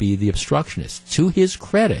going to be the obstructionists. To his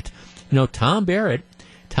credit, Tom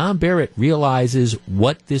Barrett realizes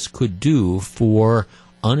what this could do for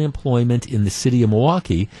unemployment in the city of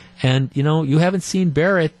Milwaukee. And, you haven't seen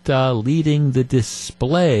Barrett leading the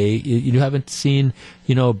display. You haven't seen,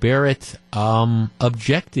 Barrett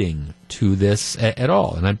objecting to this at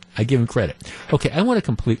all. And I give him credit. Okay, I want to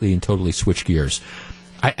completely and totally switch gears.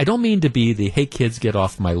 I don't mean to be the, hey, kids, get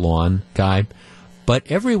off my lawn guy. But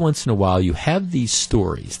every once in a while, you have these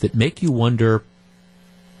stories that make you wonder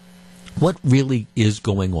what really is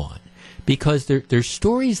going on. Because there's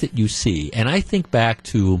stories that you see, and I think back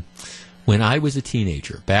to when I was a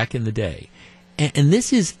teenager, back in the day, and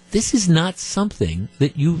this is not something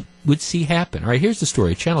that you would see happen. All right, here's the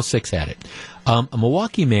story. Channel 6 had it. A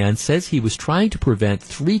Milwaukee man says he was trying to prevent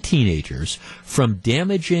 3 teenagers from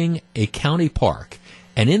damaging a county park,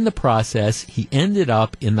 and in the process, he ended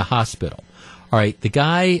up in the hospital. All right, the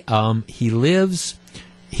guy, he lives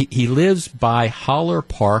by Holler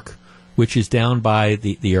Park, which is down by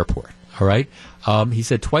the airport. All right, he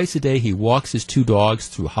said twice a day he walks his 2 dogs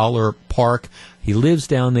through Holler Park. He lives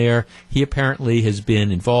down there. He apparently has been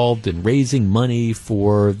involved in raising money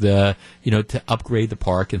for to upgrade the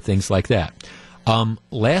park and things like that.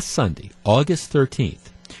 Last Sunday, August 13th,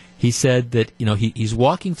 he said that he's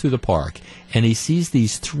walking through the park and he sees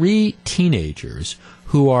these 3 teenagers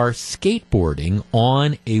who are skateboarding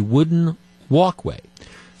on a wooden walkway.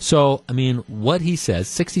 So, what he says,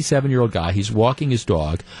 67-year-old guy, he's walking his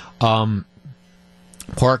dog,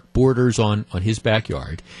 park borders on his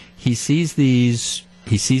backyard. He sees these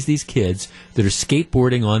kids that are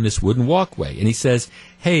skateboarding on this wooden walkway. And he says,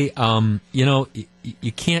 hey, you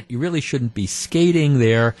really shouldn't be skating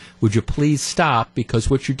there. Would you please stop? Because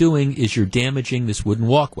what you're doing is you're damaging this wooden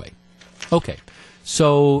walkway. Okay.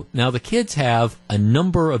 So now the kids have a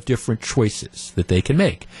number of different choices that they can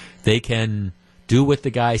make. They can do what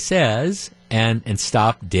the guy says and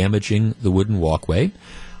stop damaging the wooden walkway.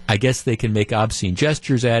 I guess they can make obscene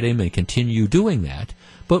gestures at him and continue doing that.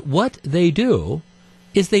 But what they do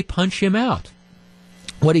is they punch him out.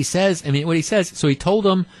 What he says, so he told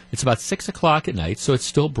them it's about 6 o'clock at night, so it's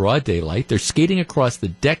still broad daylight. They're skating across the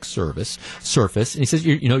deck surface, and he says,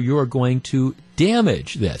 you are going to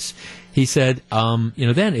damage this. He said, then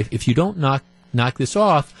if you don't knock this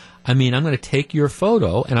off, I'm going to take your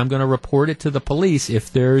photo and I'm going to report it to the police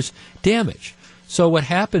if there's damage. So what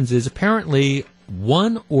happens is apparently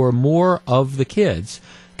one or more of the kids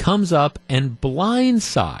comes up and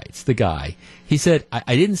blindsides the guy. He said,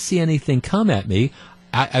 I didn't see anything come at me.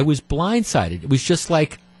 I was blindsided. It was just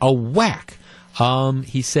like a whack.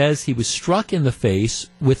 He says he was struck in the face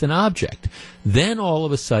with an object. Then all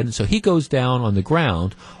of a sudden, so he goes down on the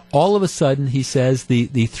ground. All of a sudden, he says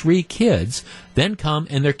the three kids then come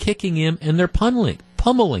and they're kicking him and they're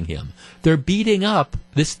pummeling him. They're beating up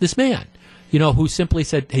this man, who simply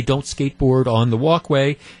said, hey, don't skateboard on the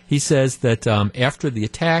walkway. He says that after the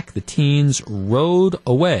attack, the teens rode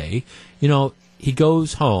away. He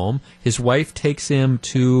goes home. His wife takes him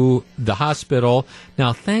to the hospital.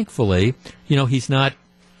 Now, thankfully, he's not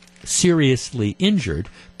seriously injured,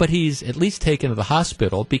 but he's at least taken to the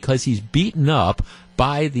hospital because he's beaten up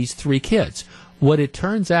by these three kids. What it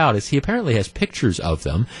turns out is he apparently has pictures of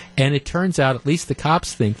them, and it turns out at least the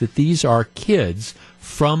cops think that these are kids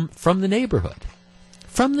from the neighborhood.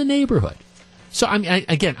 From the neighborhood. So, I'm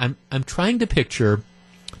trying to picture.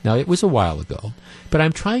 Now, it was a while ago, but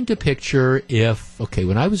I'm trying to picture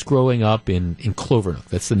when I was growing up in Clovernook,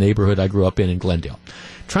 that's the neighborhood I grew up in Glendale,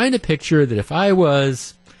 trying to picture that if I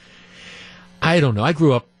was, I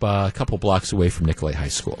grew up a couple blocks away from Nicolay High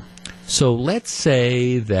School. So let's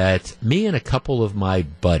say that me and a couple of my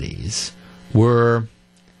buddies were,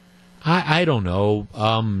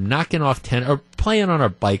 knocking off or playing on our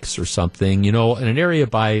bikes or something, in an area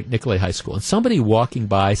by Nicolay High School. And somebody walking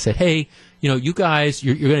by said, hey, you guys,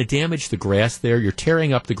 you're going to damage the grass there. You're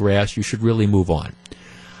tearing up the grass. You should really move on.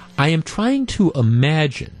 I am trying to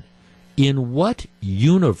imagine in what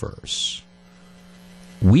universe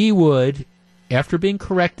we would, after being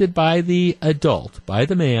corrected by the adult, by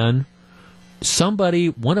the man,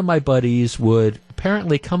 one of my buddies would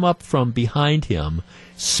apparently come up from behind him,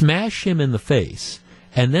 smash him in the face,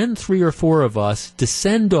 and then 3 or 4 of us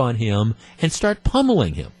descend on him and start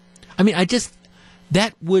pummeling him.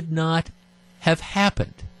 That would not have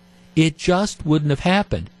happened. It just wouldn't have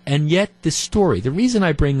happened. And yet this story, the reason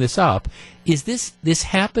I bring this up is this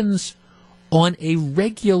happens on a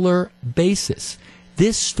regular basis.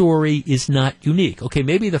 This story is not unique. Okay,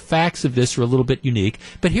 maybe the facts of this are a little bit unique,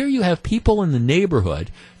 but here you have people in the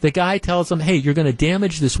neighborhood. The guy tells them, hey, you're going to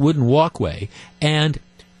damage this wooden walkway, and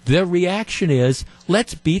the reaction is,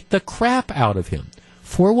 let's beat the crap out of him.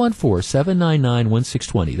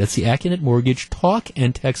 414-799-1620. That's the Acunet Mortgage talk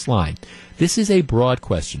and text line. This is a broad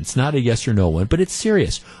question. It's not a yes or no one, but it's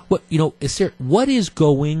serious. What is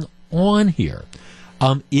going on here?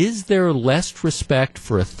 Is there less respect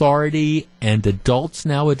for authority and adults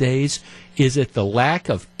nowadays? Is it the lack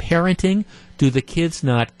of parenting? Do the kids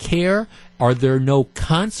not care? Are there no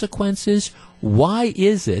consequences? Why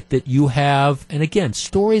is it that you have, and again,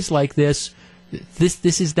 stories like this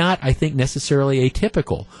is not, I think, necessarily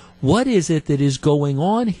atypical. What is it that is going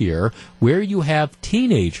on here where you have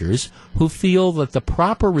teenagers who feel that the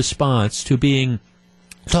proper response to being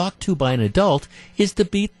talked to by an adult is to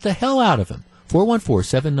beat the hell out of him?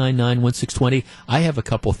 414-799-1620. I have a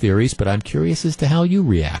couple theories, but I'm curious as to how you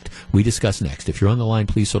react. We discuss next. If you're on the line,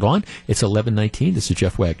 please hold on. It's 11:19. This is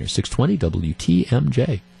Jeff Wagner, 620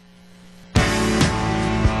 WTMJ.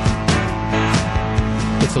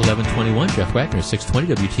 It's 11:21. Jeff Wagner,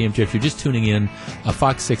 620 WTMJ. If you're just tuning in,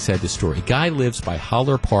 Fox 6 had this story. Guy lives by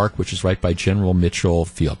Holler Park, which is right by General Mitchell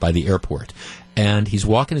Field, by the airport. And he's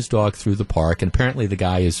walking his dog through the park, and apparently the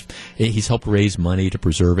guy he's helped raise money to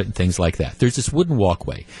preserve it and things like that. There's this wooden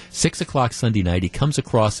walkway. 6 o'clock Sunday night, he comes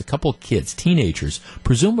across a couple of kids, teenagers,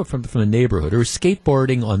 presumably from the neighborhood, who are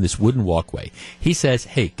skateboarding on this wooden walkway. He says,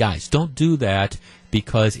 hey, guys, don't do that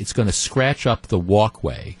because it's going to scratch up the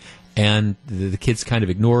walkway. And the kids kind of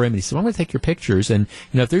ignore him. And he said, well, I'm going to take your pictures. And,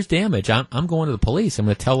 if there's damage, I'm going to the police. I'm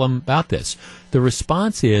going to tell them about this. The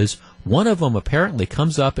response is, one of them apparently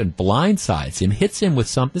comes up and blindsides him, hits him with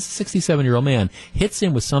something. This is a 67-year-old man, hits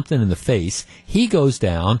him with something in the face. He goes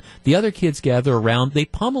down. The other kids gather around. They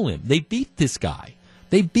pummel him. They beat this guy.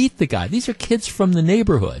 They beat the guy. These are kids from the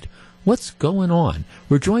neighborhood. What's going on?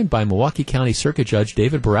 We're joined by Milwaukee County Circuit Judge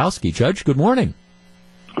David Borowski. Judge, good morning.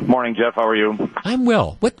 Good morning, Jeff. How are you? I'm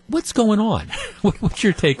well. What's going on? What's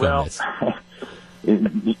your take on this?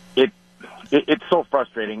 It's so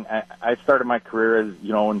frustrating. I started my career as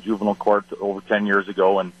in juvenile court over 10 years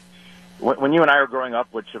ago, and when you and I were growing up,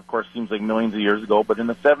 which of course seems like millions of years ago, but in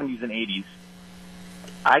the 70s and 80s,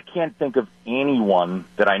 I can't think of anyone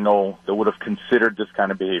that I know that would have considered this kind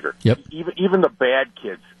of behavior. Yep. Even the bad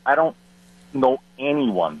kids. I don't know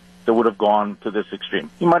anyone that would have gone to this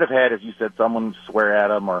extreme. He might have had, as you said, someone swear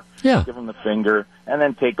at him or give him the finger and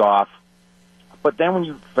then take off. But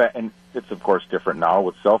then and it's of course different now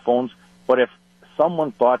with cell phones, but if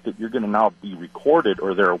someone thought that you're going to now be recorded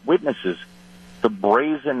or there are witnesses, the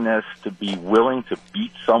brazenness to be willing to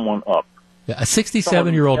beat someone up. Yeah, a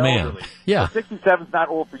 67-year-old man. Yeah. Well, 67 is not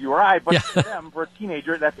old for you or I, but for them, for a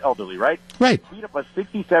teenager, that's elderly, right? Right. Beat up a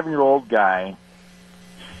 67-year-old guy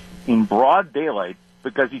in broad daylight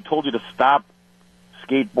because he told you to stop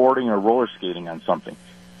skateboarding or roller skating on something.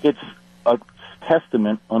 It's a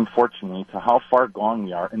testament, unfortunately, to how far gone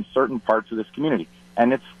we are in certain parts of this community.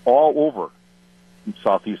 And it's all over in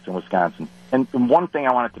southeastern Wisconsin. And one thing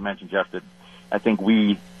I wanted to mention, Jeff, that I think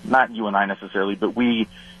we, not you and I necessarily, but we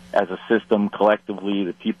as a system, collectively,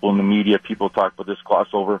 the people in the media, people talk about this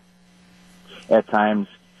crossover at times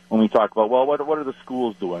when we talk about, well, what are the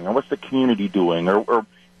schools doing, or what's the community doing, or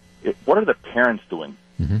what are the parents doing?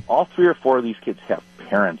 Mm-hmm. All 3 or 4 of these kids have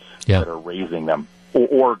parents that are raising them,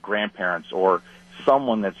 or grandparents, or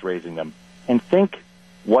someone that's raising them. And think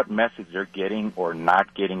what message they're getting or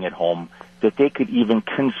not getting at home that they could even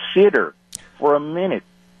consider for a minute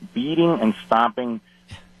beating and stomping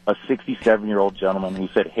a 67-year-old gentleman who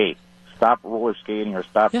said, hey, stop roller skating or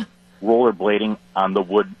stop rollerblading on the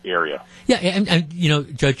wood area. Yeah, and you know,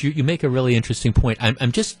 Judge, you make a really interesting point.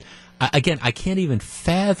 I'm just, again, I can't even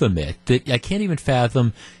fathom it. I can't even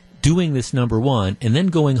fathom doing this, number one, and then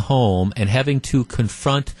going home and having to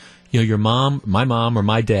confront, you know, your mom, my mom, or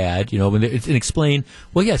my dad, you know, and explain,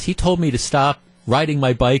 well, yes, he told me to stop riding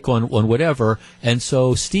my bike on whatever, and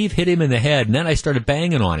so Steve hit him in the head, and then I started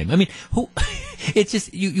banging on him. I mean, it's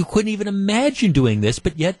just, you couldn't even imagine doing this,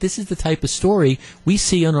 but yet this is the type of story we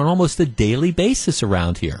see on almost a daily basis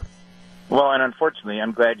around here. Well, and unfortunately,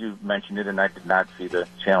 I'm glad you mentioned it, and I did not see the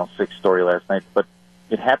Channel 6 story last night, but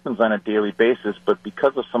it happens on a daily basis, but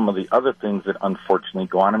because of some of the other things that unfortunately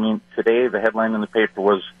go on, I mean, today the headline in the paper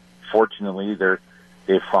was, fortunately,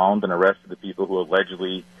 they found and arrested the people who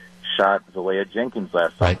allegedly shot Zalea Jenkins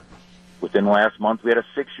last summer. Within the last month, we had a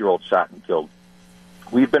 6-year-old shot and killed.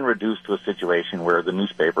 We've been reduced to a situation where the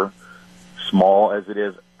newspaper, small as it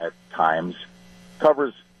is at times,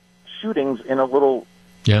 covers shootings in a little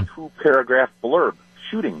 2-paragraph blurb.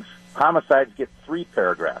 Shootings. Homicides get 3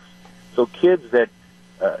 paragraphs. So kids that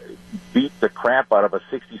beat the crap out of a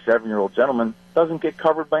 67-year-old gentleman doesn't get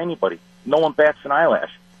covered by anybody. No one bats an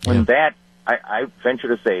eyelash. When that, I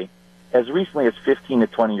venture to say, as recently as 15 to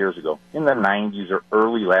 20 years ago, in the 90s or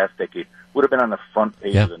early last decade, would have been on the front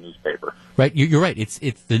page of the newspaper. Right, you're right. It's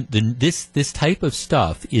this type of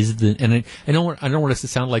stuff is and I don't want us to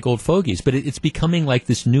sound like old fogies, but it's becoming like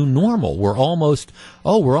this new normal. We're almost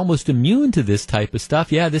immune to this type of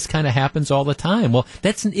stuff. Yeah, this kind of happens all the time. Well,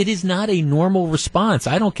 it is not a normal response.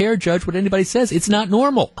 I don't care, Judge, what anybody says. It's not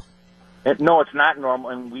normal. No, it's not normal.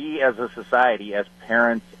 And we as a society, as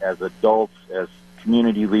parents, as adults, as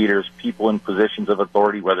community leaders, people in positions of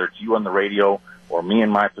authority, whether it's you on the radio or me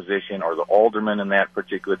in my position or the alderman in that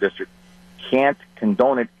particular district, can't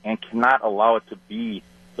condone it and cannot allow it to be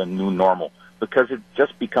the new normal, because it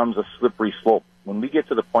just becomes a slippery slope. When we get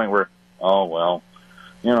to the point where, oh, well,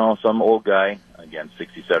 you know, some old guy, again,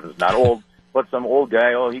 67 is not old, but some old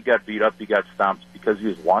guy, he got beat up, he got stomped because he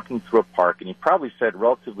was walking through a park, and he probably said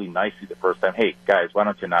relatively nicely the first time, hey, guys, why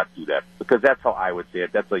don't you not do that? Because that's how I would say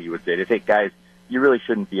it. That's how you would say it. Is, hey, guys, you really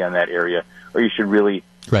shouldn't be on that area, or you should really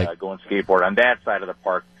go and skateboard on that side of the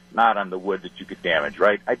park, not on the wood that you could damage,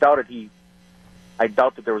 right? I doubt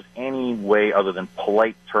that there was any way other than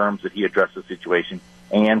polite terms that he addressed the situation,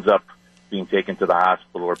 and ends up being taken to the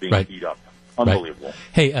hospital or being beat up. Unbelievable.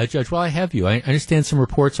 Right. Hey, Judge, while I have you, I understand some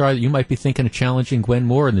reports are that you might be thinking of challenging Gwen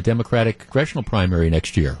Moore in the Democratic congressional primary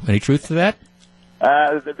next year. Any truth to that?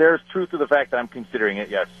 There's truth to the fact that I'm considering it,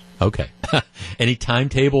 yes. Okay. Any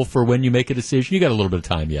timetable for when you make a decision? You got a little bit of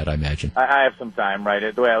time yet, I imagine. I have some time,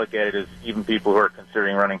 right? The way I look at it is even people who are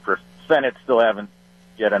considering running for Senate still haven't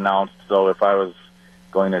yet announced. So if I was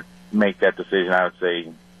going to make that decision, I would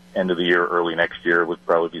say end of the year, early next year would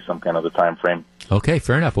probably be some kind of the time frame. Okay,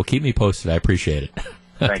 fair enough. Well, keep me posted. I appreciate it.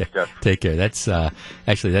 Thanks, Jeff. Take care. That's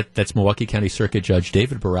that's Milwaukee County Circuit Judge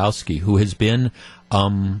David Borowski, who has been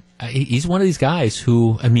he's one of these guys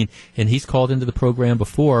who, I mean, and he's called into the program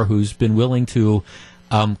before, who's been willing to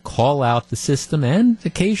call out the system and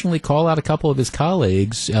occasionally call out a couple of his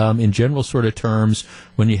colleagues in general sort of terms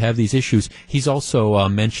when you have these issues. He's also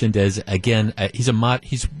mentioned as, again, he's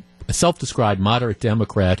a self-described moderate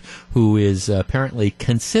Democrat who is apparently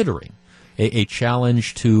considering a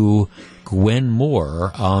challenge to Gwen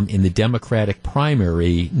Moore in the Democratic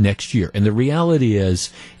primary next year. And the reality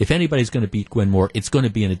is, if anybody's going to beat Gwen Moore, it's going to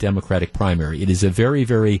be in a Democratic primary. It is a very,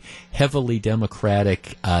 very heavily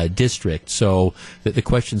Democratic district. So the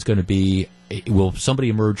question is going to be, will somebody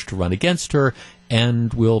emerge to run against her?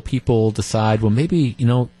 And will people decide, well, maybe, you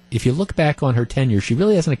know, if you look back on her tenure, she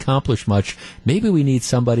really hasn't accomplished much. Maybe we need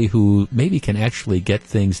somebody who maybe can actually get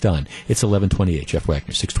things done. It's 11:28. Jeff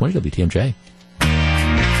Wagner, 620 WTMJ.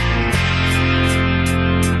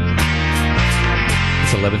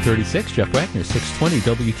 It's 11:36. Jeff Wagner, 620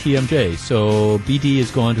 WTMJ. So BD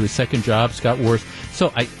has gone to his second job. Scott Worth.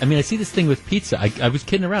 So I see this thing with pizza. I was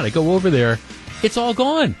kidding around. I go over there. It's all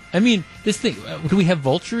gone. I mean, this thing, do we have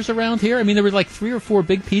vultures around here? I mean, there were like 3 or 4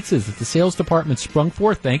 big pizzas that the sales department sprung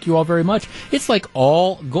forth. Thank you all very much. It's like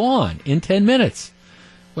all gone in 10 minutes.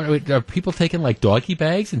 What, are people taking like doggy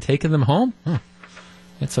bags and taking them home?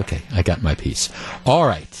 It's okay. I got my piece. All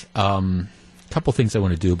right. Couple things I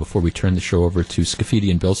want to do before we turn the show over to Scafidi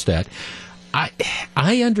and Billstat.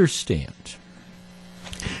 I understand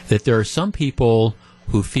that there are some people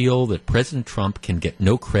who feel that President Trump can get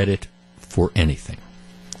no credit for anything.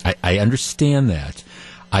 I understand that.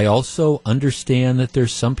 I also understand that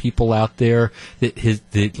there's some people out there that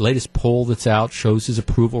the latest poll that's out shows his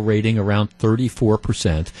approval rating around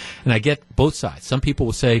 34%. And I get both sides. Some people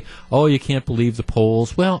will say, "Oh, you can't believe the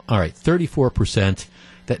polls." Well, all right, 34%.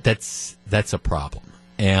 That's a problem.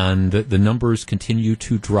 And the numbers continue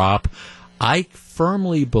to drop. I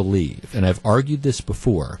firmly believe, and I've argued this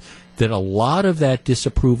before, that a lot of that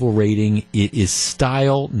disapproval rating is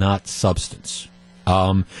style, not substance.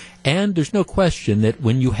 And there's no question that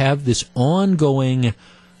when you have this ongoing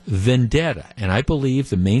vendetta, and I believe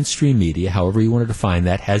the mainstream media, however you want to define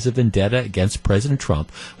that, has a vendetta against President Trump.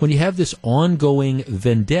 When you have this ongoing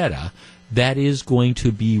vendetta, that is going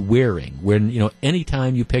to be wearing. When,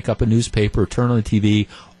 anytime you pick up a newspaper or turn on the TV,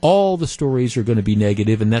 all the stories are going to be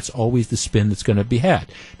negative, and that's always the spin that's going to be had.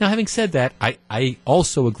 Now, having said that, I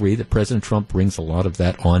also agree that President Trump brings a lot of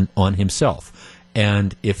that on himself.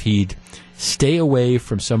 And if he'd stay away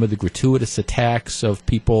from some of the gratuitous attacks of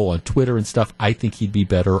people on Twitter and stuff, I think he'd be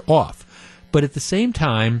better off. But at the same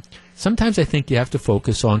time, sometimes I think you have to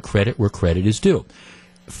focus on credit where credit is due.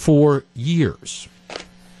 For years,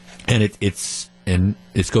 and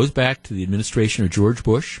it goes back to the administration of George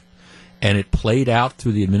Bush, and it played out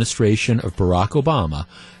through the administration of Barack Obama,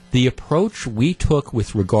 the approach we took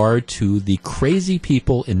with regard to the crazy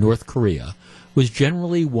people in North Korea was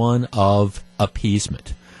generally one of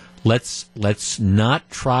appeasement. Let's not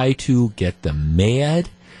try to get them mad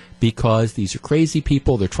because these are crazy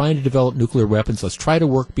people. They're trying to develop nuclear weapons. Let's try to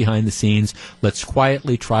work behind the scenes. Let's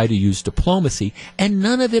quietly try to use diplomacy. And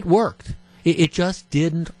none of it worked. It just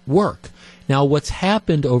didn't work. Now, what's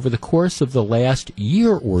happened over the course of the last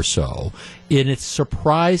year or so, and it's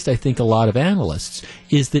surprised, I think, a lot of analysts,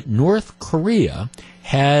 is that North Korea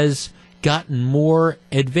has gotten more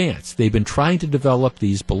advanced. They've been trying to develop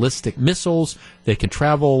these ballistic missiles. They can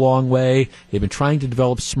travel a long way. They've been trying to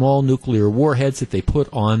develop small nuclear warheads that they put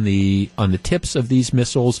on the tips of these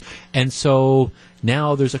missiles. And so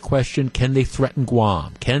now there's a question, can they threaten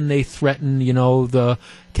Guam? Can they threaten,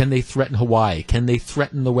 can they threaten Hawaii? Can they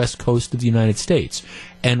threaten the west coast of the United States?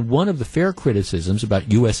 And one of the fair criticisms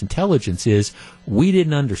about U.S. intelligence is we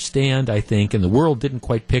didn't understand, I think, and the world didn't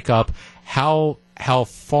quite pick up how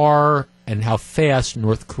far and how fast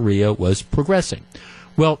North Korea was progressing.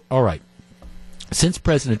 Well, all right. Since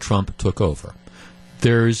President Trump took over,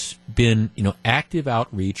 there's been, active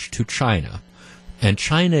outreach to China. And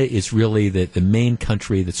China is really the main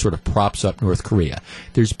country that sort of props up North Korea.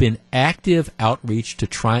 There's been active outreach to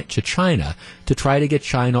China to try to get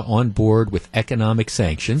China on board with economic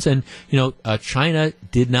sanctions. And, China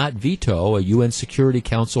did not veto a UN Security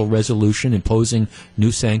Council resolution imposing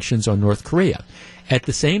new sanctions on North Korea. At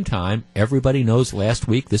the same time, everybody knows last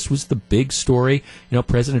week this was the big story.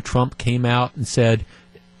 President Trump came out and said,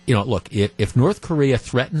 look, if North Korea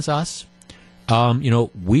threatens us,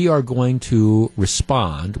 we are going to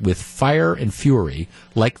respond with fire and fury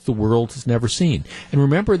like the world has never seen. And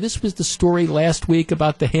remember, this was the story last week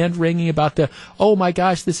about the hand-wringing, about oh my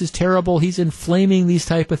gosh, this is terrible, he's inflaming these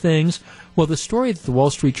type of things. Well, the story that the Wall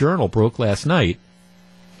Street Journal broke last night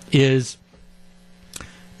is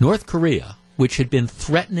North Korea, which had been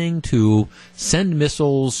threatening to send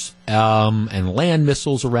missiles and land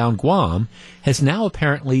missiles around Guam, has now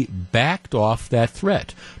apparently backed off that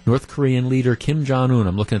threat. North Korean leader Kim Jong-un,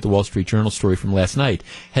 I'm looking at the Wall Street Journal story from last night,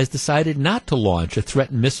 has decided not to launch a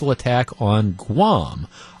threatened missile attack on Guam.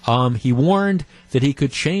 He warned that he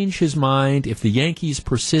could change his mind if the Yankees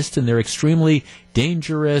persist in their extremely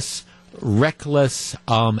dangerous, reckless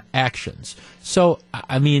actions. So,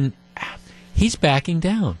 he's backing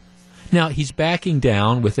down. Now, he's backing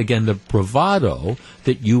down with, again, the bravado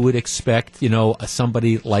that you would expect,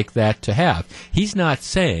 somebody like that to have. He's not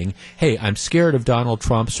saying, hey, I'm scared of Donald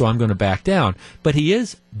Trump, so I'm going to back down. But he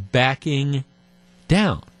is backing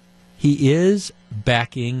down. He is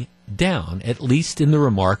backing down, at least in the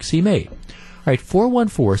remarks he made. All right,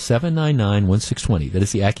 414-799-1620. That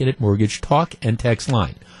is the Accunet Mortgage talk and text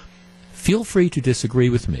line. Feel free to disagree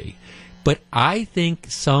with me, but I think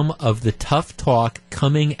some of the tough talk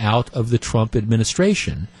coming out of the Trump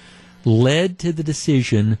administration led to the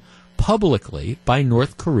decision publicly by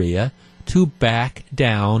North Korea to back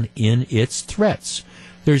down in its threats.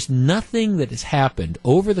 There's nothing that has happened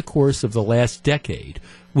over the course of the last decade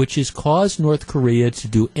which has caused North Korea to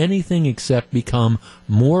do anything except become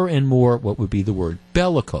more and more, what would be the word,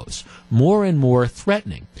 bellicose, more and more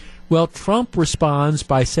threatening. Well, Trump responds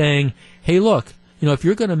by saying, hey, look, if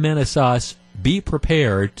you're going to menace us, be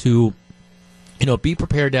prepared to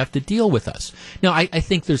have to deal with us. Now, I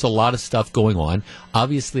think there's a lot of stuff going on.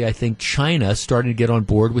 Obviously, I think China starting to get on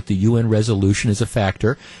board with the UN resolution is a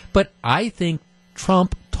factor. But I think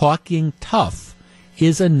Trump talking tough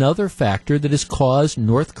is another factor that has caused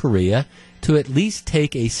North Korea to at least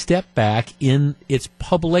take a step back in its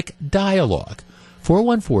public dialogue.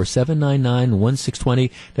 414-799-1620.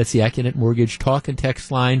 That's the Accunet Mortgage talk and text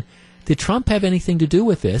line. Did Trump have anything to do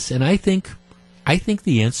with this? And I think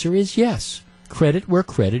the answer is yes. Credit where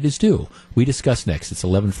credit is due. We discuss next. It's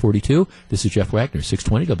 11:42. This is Jeff Wagner,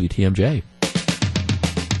 620 WTMJ.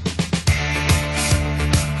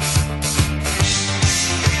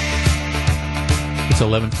 It's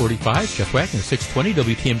 11:45. Jeff Wagner,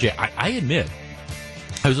 620 WTMJ. I admit,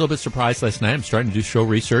 I was a little bit surprised last night. I'm starting to do show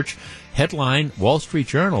research. Headline, Wall Street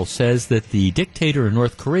Journal says that the dictator in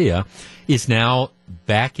North Korea is now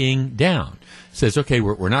backing down. Says, okay,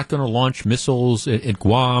 we're not going to launch missiles at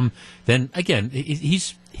Guam. Then again,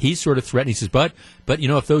 he's sort of threatening. He says, but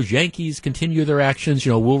if those Yankees continue their actions,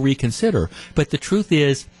 we'll reconsider. But the truth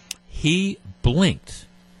is, he blinked.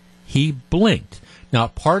 Now,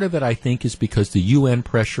 part of it, I think, is because the UN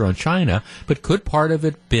pressure on China. But could part of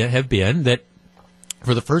it have been that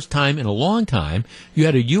for the first time in a long time, you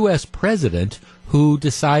had a U.S. president who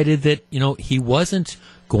decided that he wasn't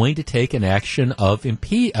going to take an action of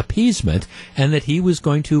appeasement, and that he was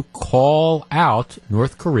going to call out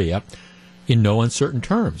North Korea in no uncertain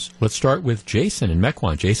terms. Let's start with Jason in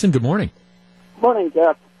Mequon. Jason, good morning. Morning,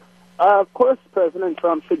 Jeff. Of course, President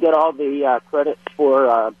Trump should get all the credit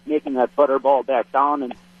for making that butterball back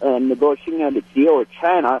down and negotiating a deal with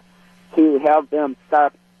China to have them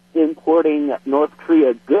stop importing North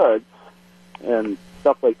Korea goods and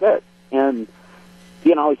stuff like that. And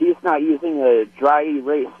he's not using a dry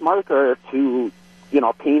erase marker to,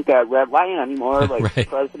 paint that red line anymore like right.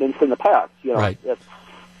 Presidents in the past. Right. It's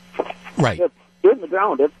in the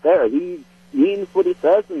ground. It's there. He means what he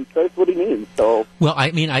says and says what he means. So. Well, I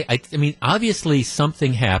mean, obviously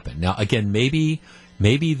something happened. Now, again, maybe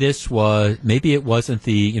it wasn't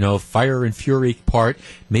the, fire and fury part.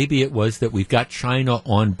 Maybe it was that we've got China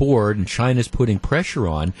on board and China's putting pressure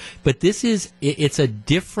on. But it's a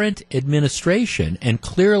different administration. And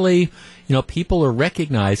clearly, people are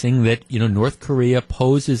recognizing that, North Korea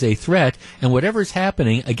poses a threat. And whatever's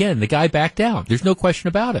happening, again, the guy backed down. There's no question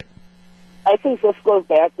about it. I think this goes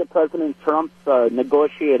back to President Trump's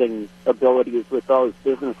negotiating abilities with those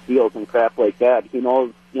business deals and crap like that. He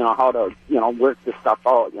knows, how to, work this stuff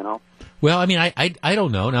out, Well, I mean, I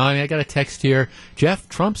don't know. Now, I got a text here. Jeff,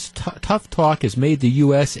 Trump's tough talk has made the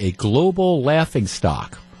U.S. a global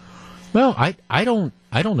laughingstock. Well, I don't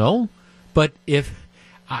know. But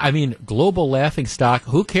global laughingstock,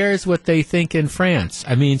 who cares what they think in France?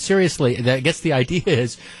 I mean, seriously, I guess the idea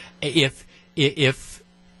is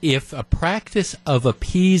if a practice of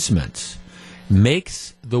appeasement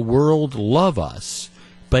makes the world love us,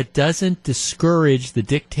 but doesn't discourage the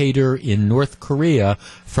dictator in North Korea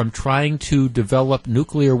from trying to develop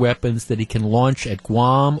nuclear weapons that he can launch at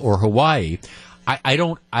Guam or Hawaii, I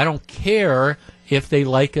don't care if they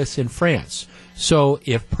like us in France. So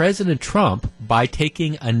if President Trump, by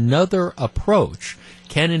taking another approach,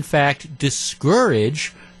 can in fact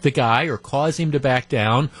discourage the guy or cause him to back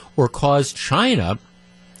down or cause China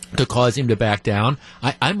to cause him to back down,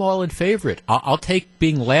 I'm all in favor of it. I'll take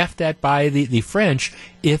being laughed at by the French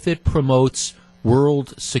if it promotes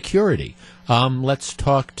world security. Let's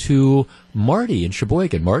talk to Marty in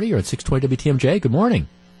Sheboygan. Marty, you're on 620 WTMJ. Good morning.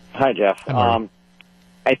 Hi, Jeff. Hi,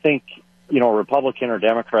 I think, Republican or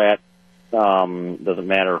Democrat, doesn't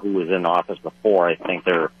matter who was in office before. I think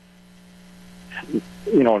North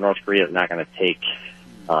Korea is not going to take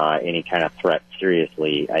any kind of threat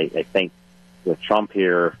seriously. I think with Trump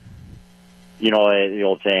here, the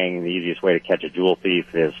old saying, the easiest way to catch a jewel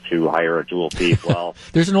thief is to hire a jewel thief. Well,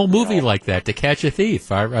 there's an old movie like that, To Catch a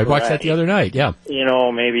Thief. I watched that the other night. Yeah.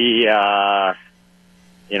 Maybe,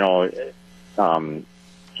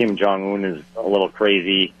 Kim Jong-un is a little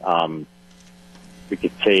crazy. we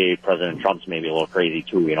could say President Trump's maybe a little crazy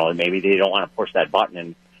too. Maybe they don't want to push that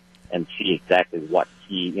button and see exactly what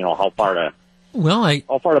he, how far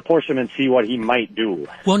to push him and see what he might do.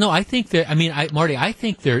 Well, no, I think Marty, I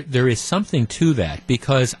think there is something to that,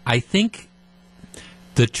 because I think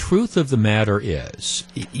the truth of the matter is,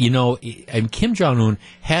 and Kim Jong-un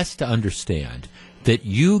has to understand that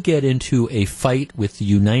you get into a fight with the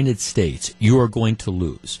United States, you are going to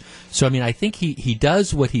lose. So, I think he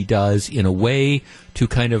does what he does in a way to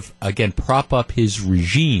kind of, again, prop up his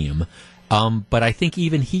regime. But I think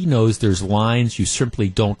even he knows there's lines you simply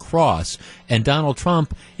don't cross. And Donald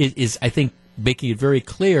Trump is I think, making it very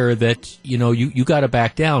clear that, you got to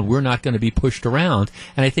back down. We're not going to be pushed around.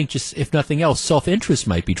 And I think just, if nothing else, self-interest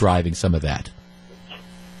might be driving some of that.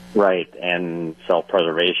 Right, and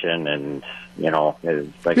self-preservation, and I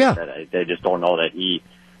said, I just don't know that he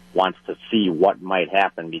wants to see what might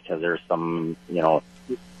happen, because there's some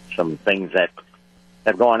things that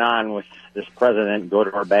have gone on with this president, good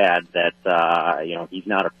or bad, that he's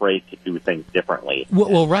not afraid to do things differently.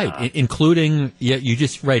 Well, right, including you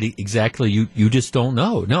just right, exactly. You just don't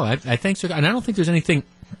know. No, I think so, and I don't think there's anything.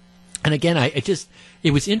 And again,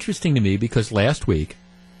 it was interesting to me because last week,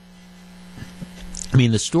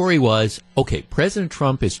 the story was, okay, President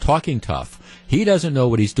Trump is talking tough. He doesn't know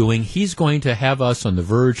what he's doing. He's going to have us on the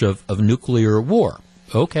verge of nuclear war.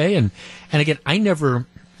 Okay, and again,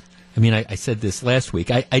 I said this last week.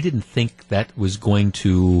 I didn't think that was going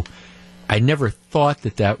to, I never thought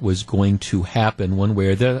that was going to happen one way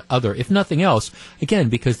or the other. If nothing else, again,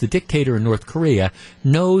 because the dictator in North Korea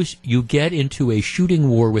knows you get into a shooting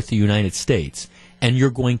war with the United States, and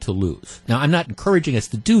you're going to lose. Now, I'm not encouraging us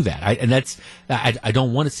to do that, I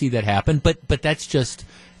don't want to see that happen. But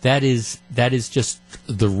that is just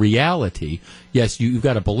the reality. Yes, you've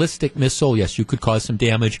got a ballistic missile. Yes, you could cause some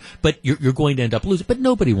damage, but you're going to end up losing. But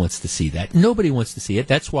nobody wants to see that. Nobody wants to see it.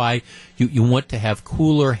 That's why you want to have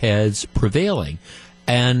cooler heads prevailing.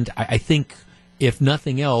 And I think, if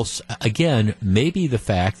nothing else, again, maybe the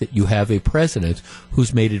fact that you have a president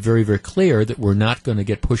who's made it very, very clear that we're not going to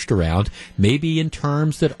get pushed around, maybe in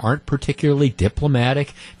terms that aren't particularly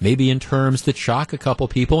diplomatic, maybe in terms that shock a couple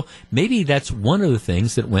people, maybe that's one of the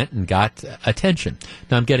things that went and got attention.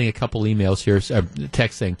 Now, I'm getting a couple emails here,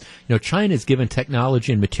 text saying, China has given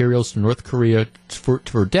technology and materials to North Korea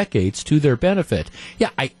for decades to their benefit. Yeah,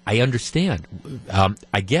 I understand.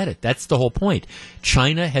 I get it. That's the whole point.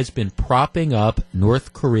 China has been propping up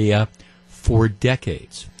North Korea for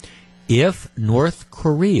decades. If North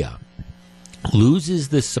Korea loses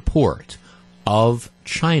the support of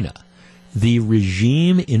China, the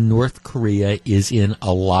regime in North Korea is in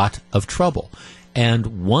a lot of trouble.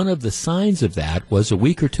 And one of the signs of that was a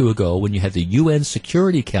week or two ago when you had the UN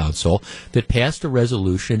Security Council that passed a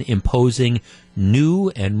resolution imposing new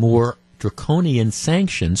and more draconian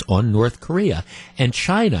sanctions on North Korea. And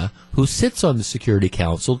China, who sits on the Security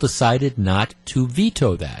Council, decided not to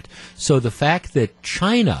veto that. So the fact that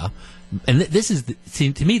China, and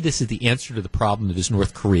to me, this is the answer to the problem that is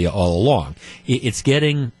North Korea all along. It's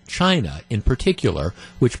getting China, in particular,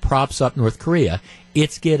 which props up North Korea,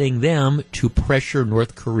 it's getting them to pressure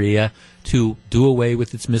North Korea to do away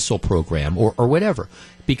with its missile program or whatever.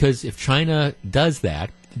 Because if China does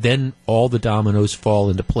that, then all the dominoes fall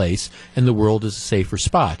into place and the world is a safer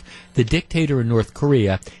spot. The dictator in North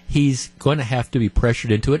Korea, he's going to have to be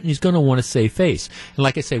pressured into it, and he's going to want to save face. And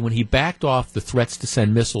like I say, when he backed off the threats to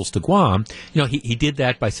send missiles to Guam, he did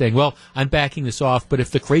that by saying, well, I'm backing this off, but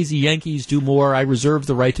if the crazy Yankees do more, I reserve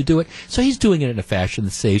the right to do it. So he's doing it in a fashion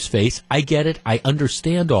that saves face. I get it. I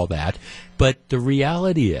understand all that. But the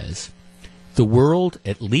reality is, the world,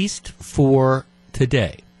 at least for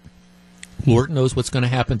today, Lord knows what's going to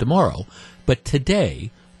happen tomorrow, but today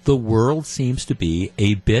the world seems to be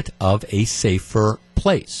a bit of a safer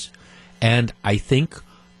place. And I think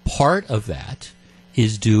part of that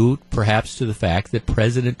is due perhaps to the fact that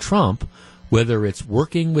President Trump, whether it's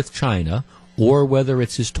working with China or whether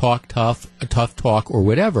it's his tough talk or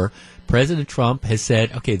whatever, President Trump has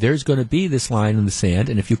said, okay, there's going to be this line in the sand,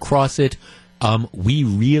 and if you cross it, we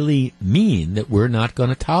really mean that we're not going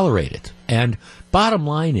to tolerate it. And bottom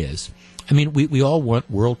line is, we all want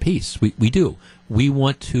world peace. We do. We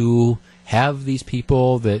want to have these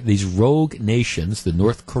people, these rogue nations, the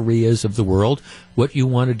North Koreas of the world. What you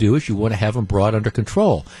want to do is you want to have them brought under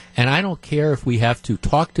control. And I don't care if we have to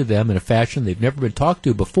talk to them in a fashion they've never been talked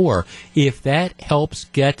to before. If that helps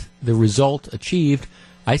get the result achieved,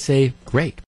 I say, great.